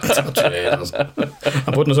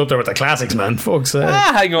putting us up there with the classics, man. Fuck's sake.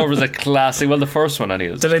 Hangover's a classic. Well, the first one,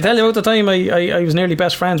 anyways. Did I tell you about the time I was nearly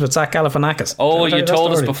best friends with Zach Galifianakis? Oh, Did I you tell told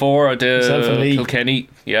that us story? before. Himself and Lee. Kilkenny.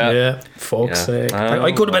 Yeah. Yeah, fuck's Yeah. sake.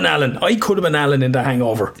 I could have been Alan. I could have been Alan in The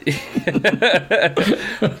Hangover.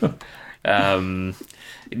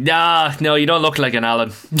 Nah, no, you don't look like an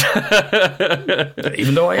Alan.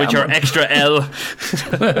 Even though I With am. your extra L.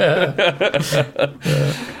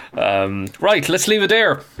 Right, let's leave it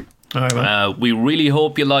there. All right, man. We really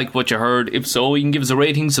hope you like what you heard. If so, you can give us a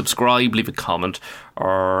rating, subscribe, leave a comment.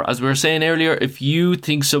 Or, as we were saying earlier, if you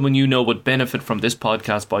think someone you know would benefit from this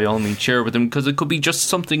podcast, by all means share with them, because it could be just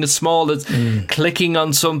something as small as clicking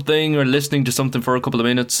on something or listening to something for a couple of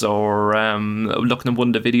minutes, or looking at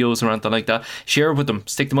one of the videos or anything like that. Share with them,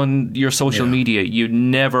 stick them on your social media. You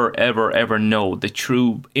never ever ever know the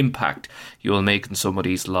true impact you will make in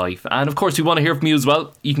somebody's life. And of course, we want to hear from you as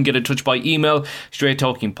well. You can get in touch by email,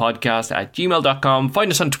 straighttalkingpodcast@gmail.com.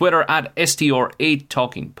 Find us on Twitter at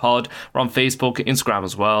STR8TalkingPod. We're on Facebook, Instagram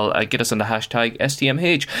as well. Get us on the hashtag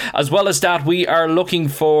STMH. As well as that, we are looking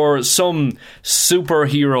for some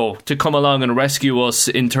superhero to come along and rescue us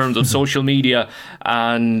in terms of social media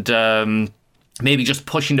and maybe just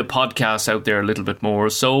pushing the podcast out there a little bit more.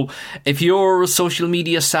 So if you're social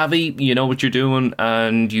media savvy, you know what you're doing,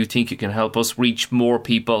 and you think you can help us reach more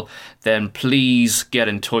people, then please get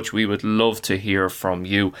in touch. We would love to hear from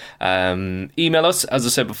you. Email us, as I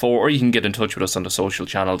said before, or you can get in touch with us on the social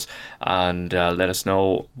channels and let us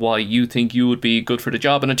know why you think you would be good for the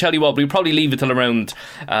job. And I tell you what, we'll probably leave it till around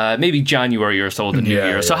maybe January or so, the new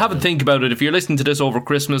year. So have a think about it. If you're listening to this over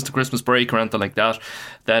Christmas, the Christmas break or anything like that,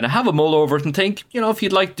 then have a mull over it and think, you know, if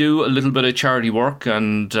you'd like to do a little bit of charity work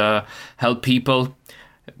and help people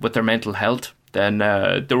with their mental health, then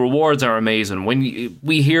the rewards are amazing. When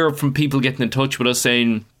we hear from people getting in touch with us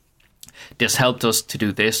saying, this helped us to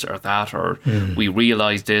do this or that, or we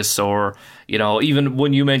realised this, or, you know, even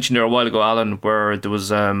when you mentioned there a while ago, Alan, where there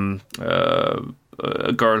was a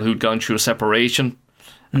girl who'd gone through a separation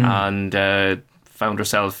and found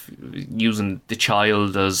herself using the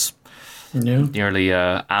child as nearly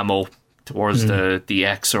ammo towards the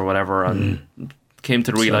ex or whatever, and came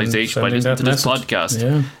to the realisation by listening to this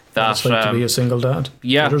podcast that it's like to be a single dad.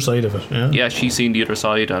 The other side of it. She's seen the other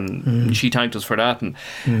side, and she thanked us for that, and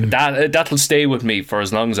that'll stay with me for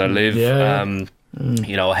as long as I live.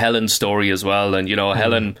 You know, Helen's story as well, and you know,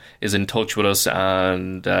 Helen is in touch with us,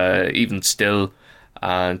 and even still,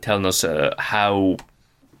 and telling us how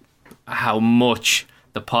much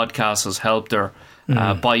the podcast has helped her.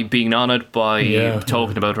 By being on it, by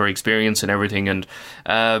talking about her experience and everything. And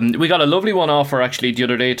we got a lovely one offer actually the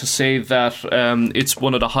other day to say that it's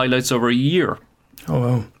one of the highlights of our year. Oh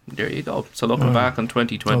wow. There you go. So looking back on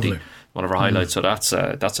 2020, one of our highlights, so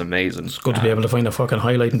that's amazing. It's good to be able to find a fucking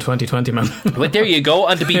highlight in 2020, man. Well, there you go.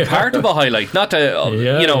 And to be part of a highlight, not to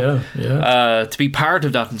to be part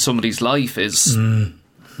of that in somebody's life is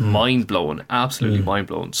mind blowing, absolutely mind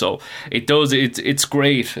blowing. So it does. It's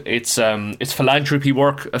great. It's philanthropy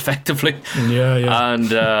work effectively. And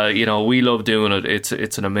you know, we love doing it.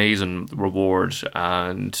 It's an amazing reward,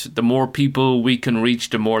 and the more people we can reach,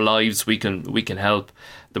 the more lives we can help,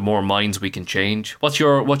 the more minds we can change. What's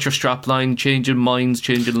your strap line? Changing minds,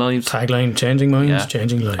 changing lives. Tagline: changing minds,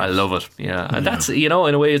 changing lives. I love it. And that's, you know,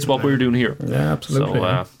 in a way, it's what we're doing here. Yeah, absolutely.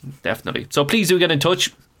 So definitely. So please do get in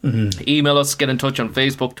touch. Email us, get in touch on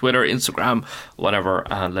Facebook, Twitter, Instagram,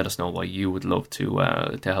 whatever, and let us know why you would love to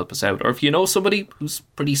help us out. Or if you know somebody who's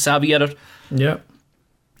pretty savvy at it,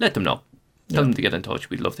 let them know. Tell them to get in touch.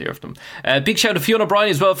 We'd love to hear from them. Big shout to Fiona O'Brien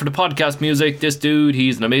as well for the podcast music. This dude,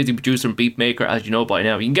 he's an amazing producer and beat maker, as you know by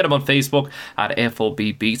now. You can get him on Facebook at FOB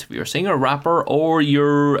Beats. If you're a singer, rapper, or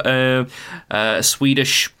you're a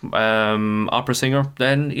Swedish opera singer,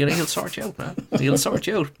 then he'll sort you out, man. He'll sort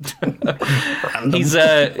you out.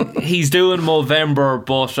 He's doing Movember,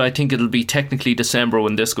 but I think it'll be technically December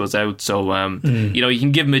when this goes out. So you know, you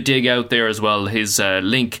can give him a dig out there as well. His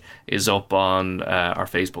link is up on our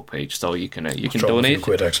Facebook page, so you can donate.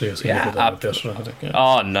 £1 actually.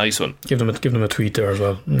 Oh, nice one. Give them a tweet there as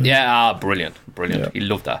well. Brilliant. He'll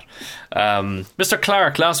love that. Mr.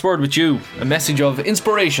 Clark, last word with you. A message of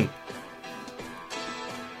inspiration.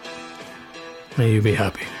 May you be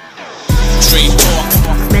happy. Street talk.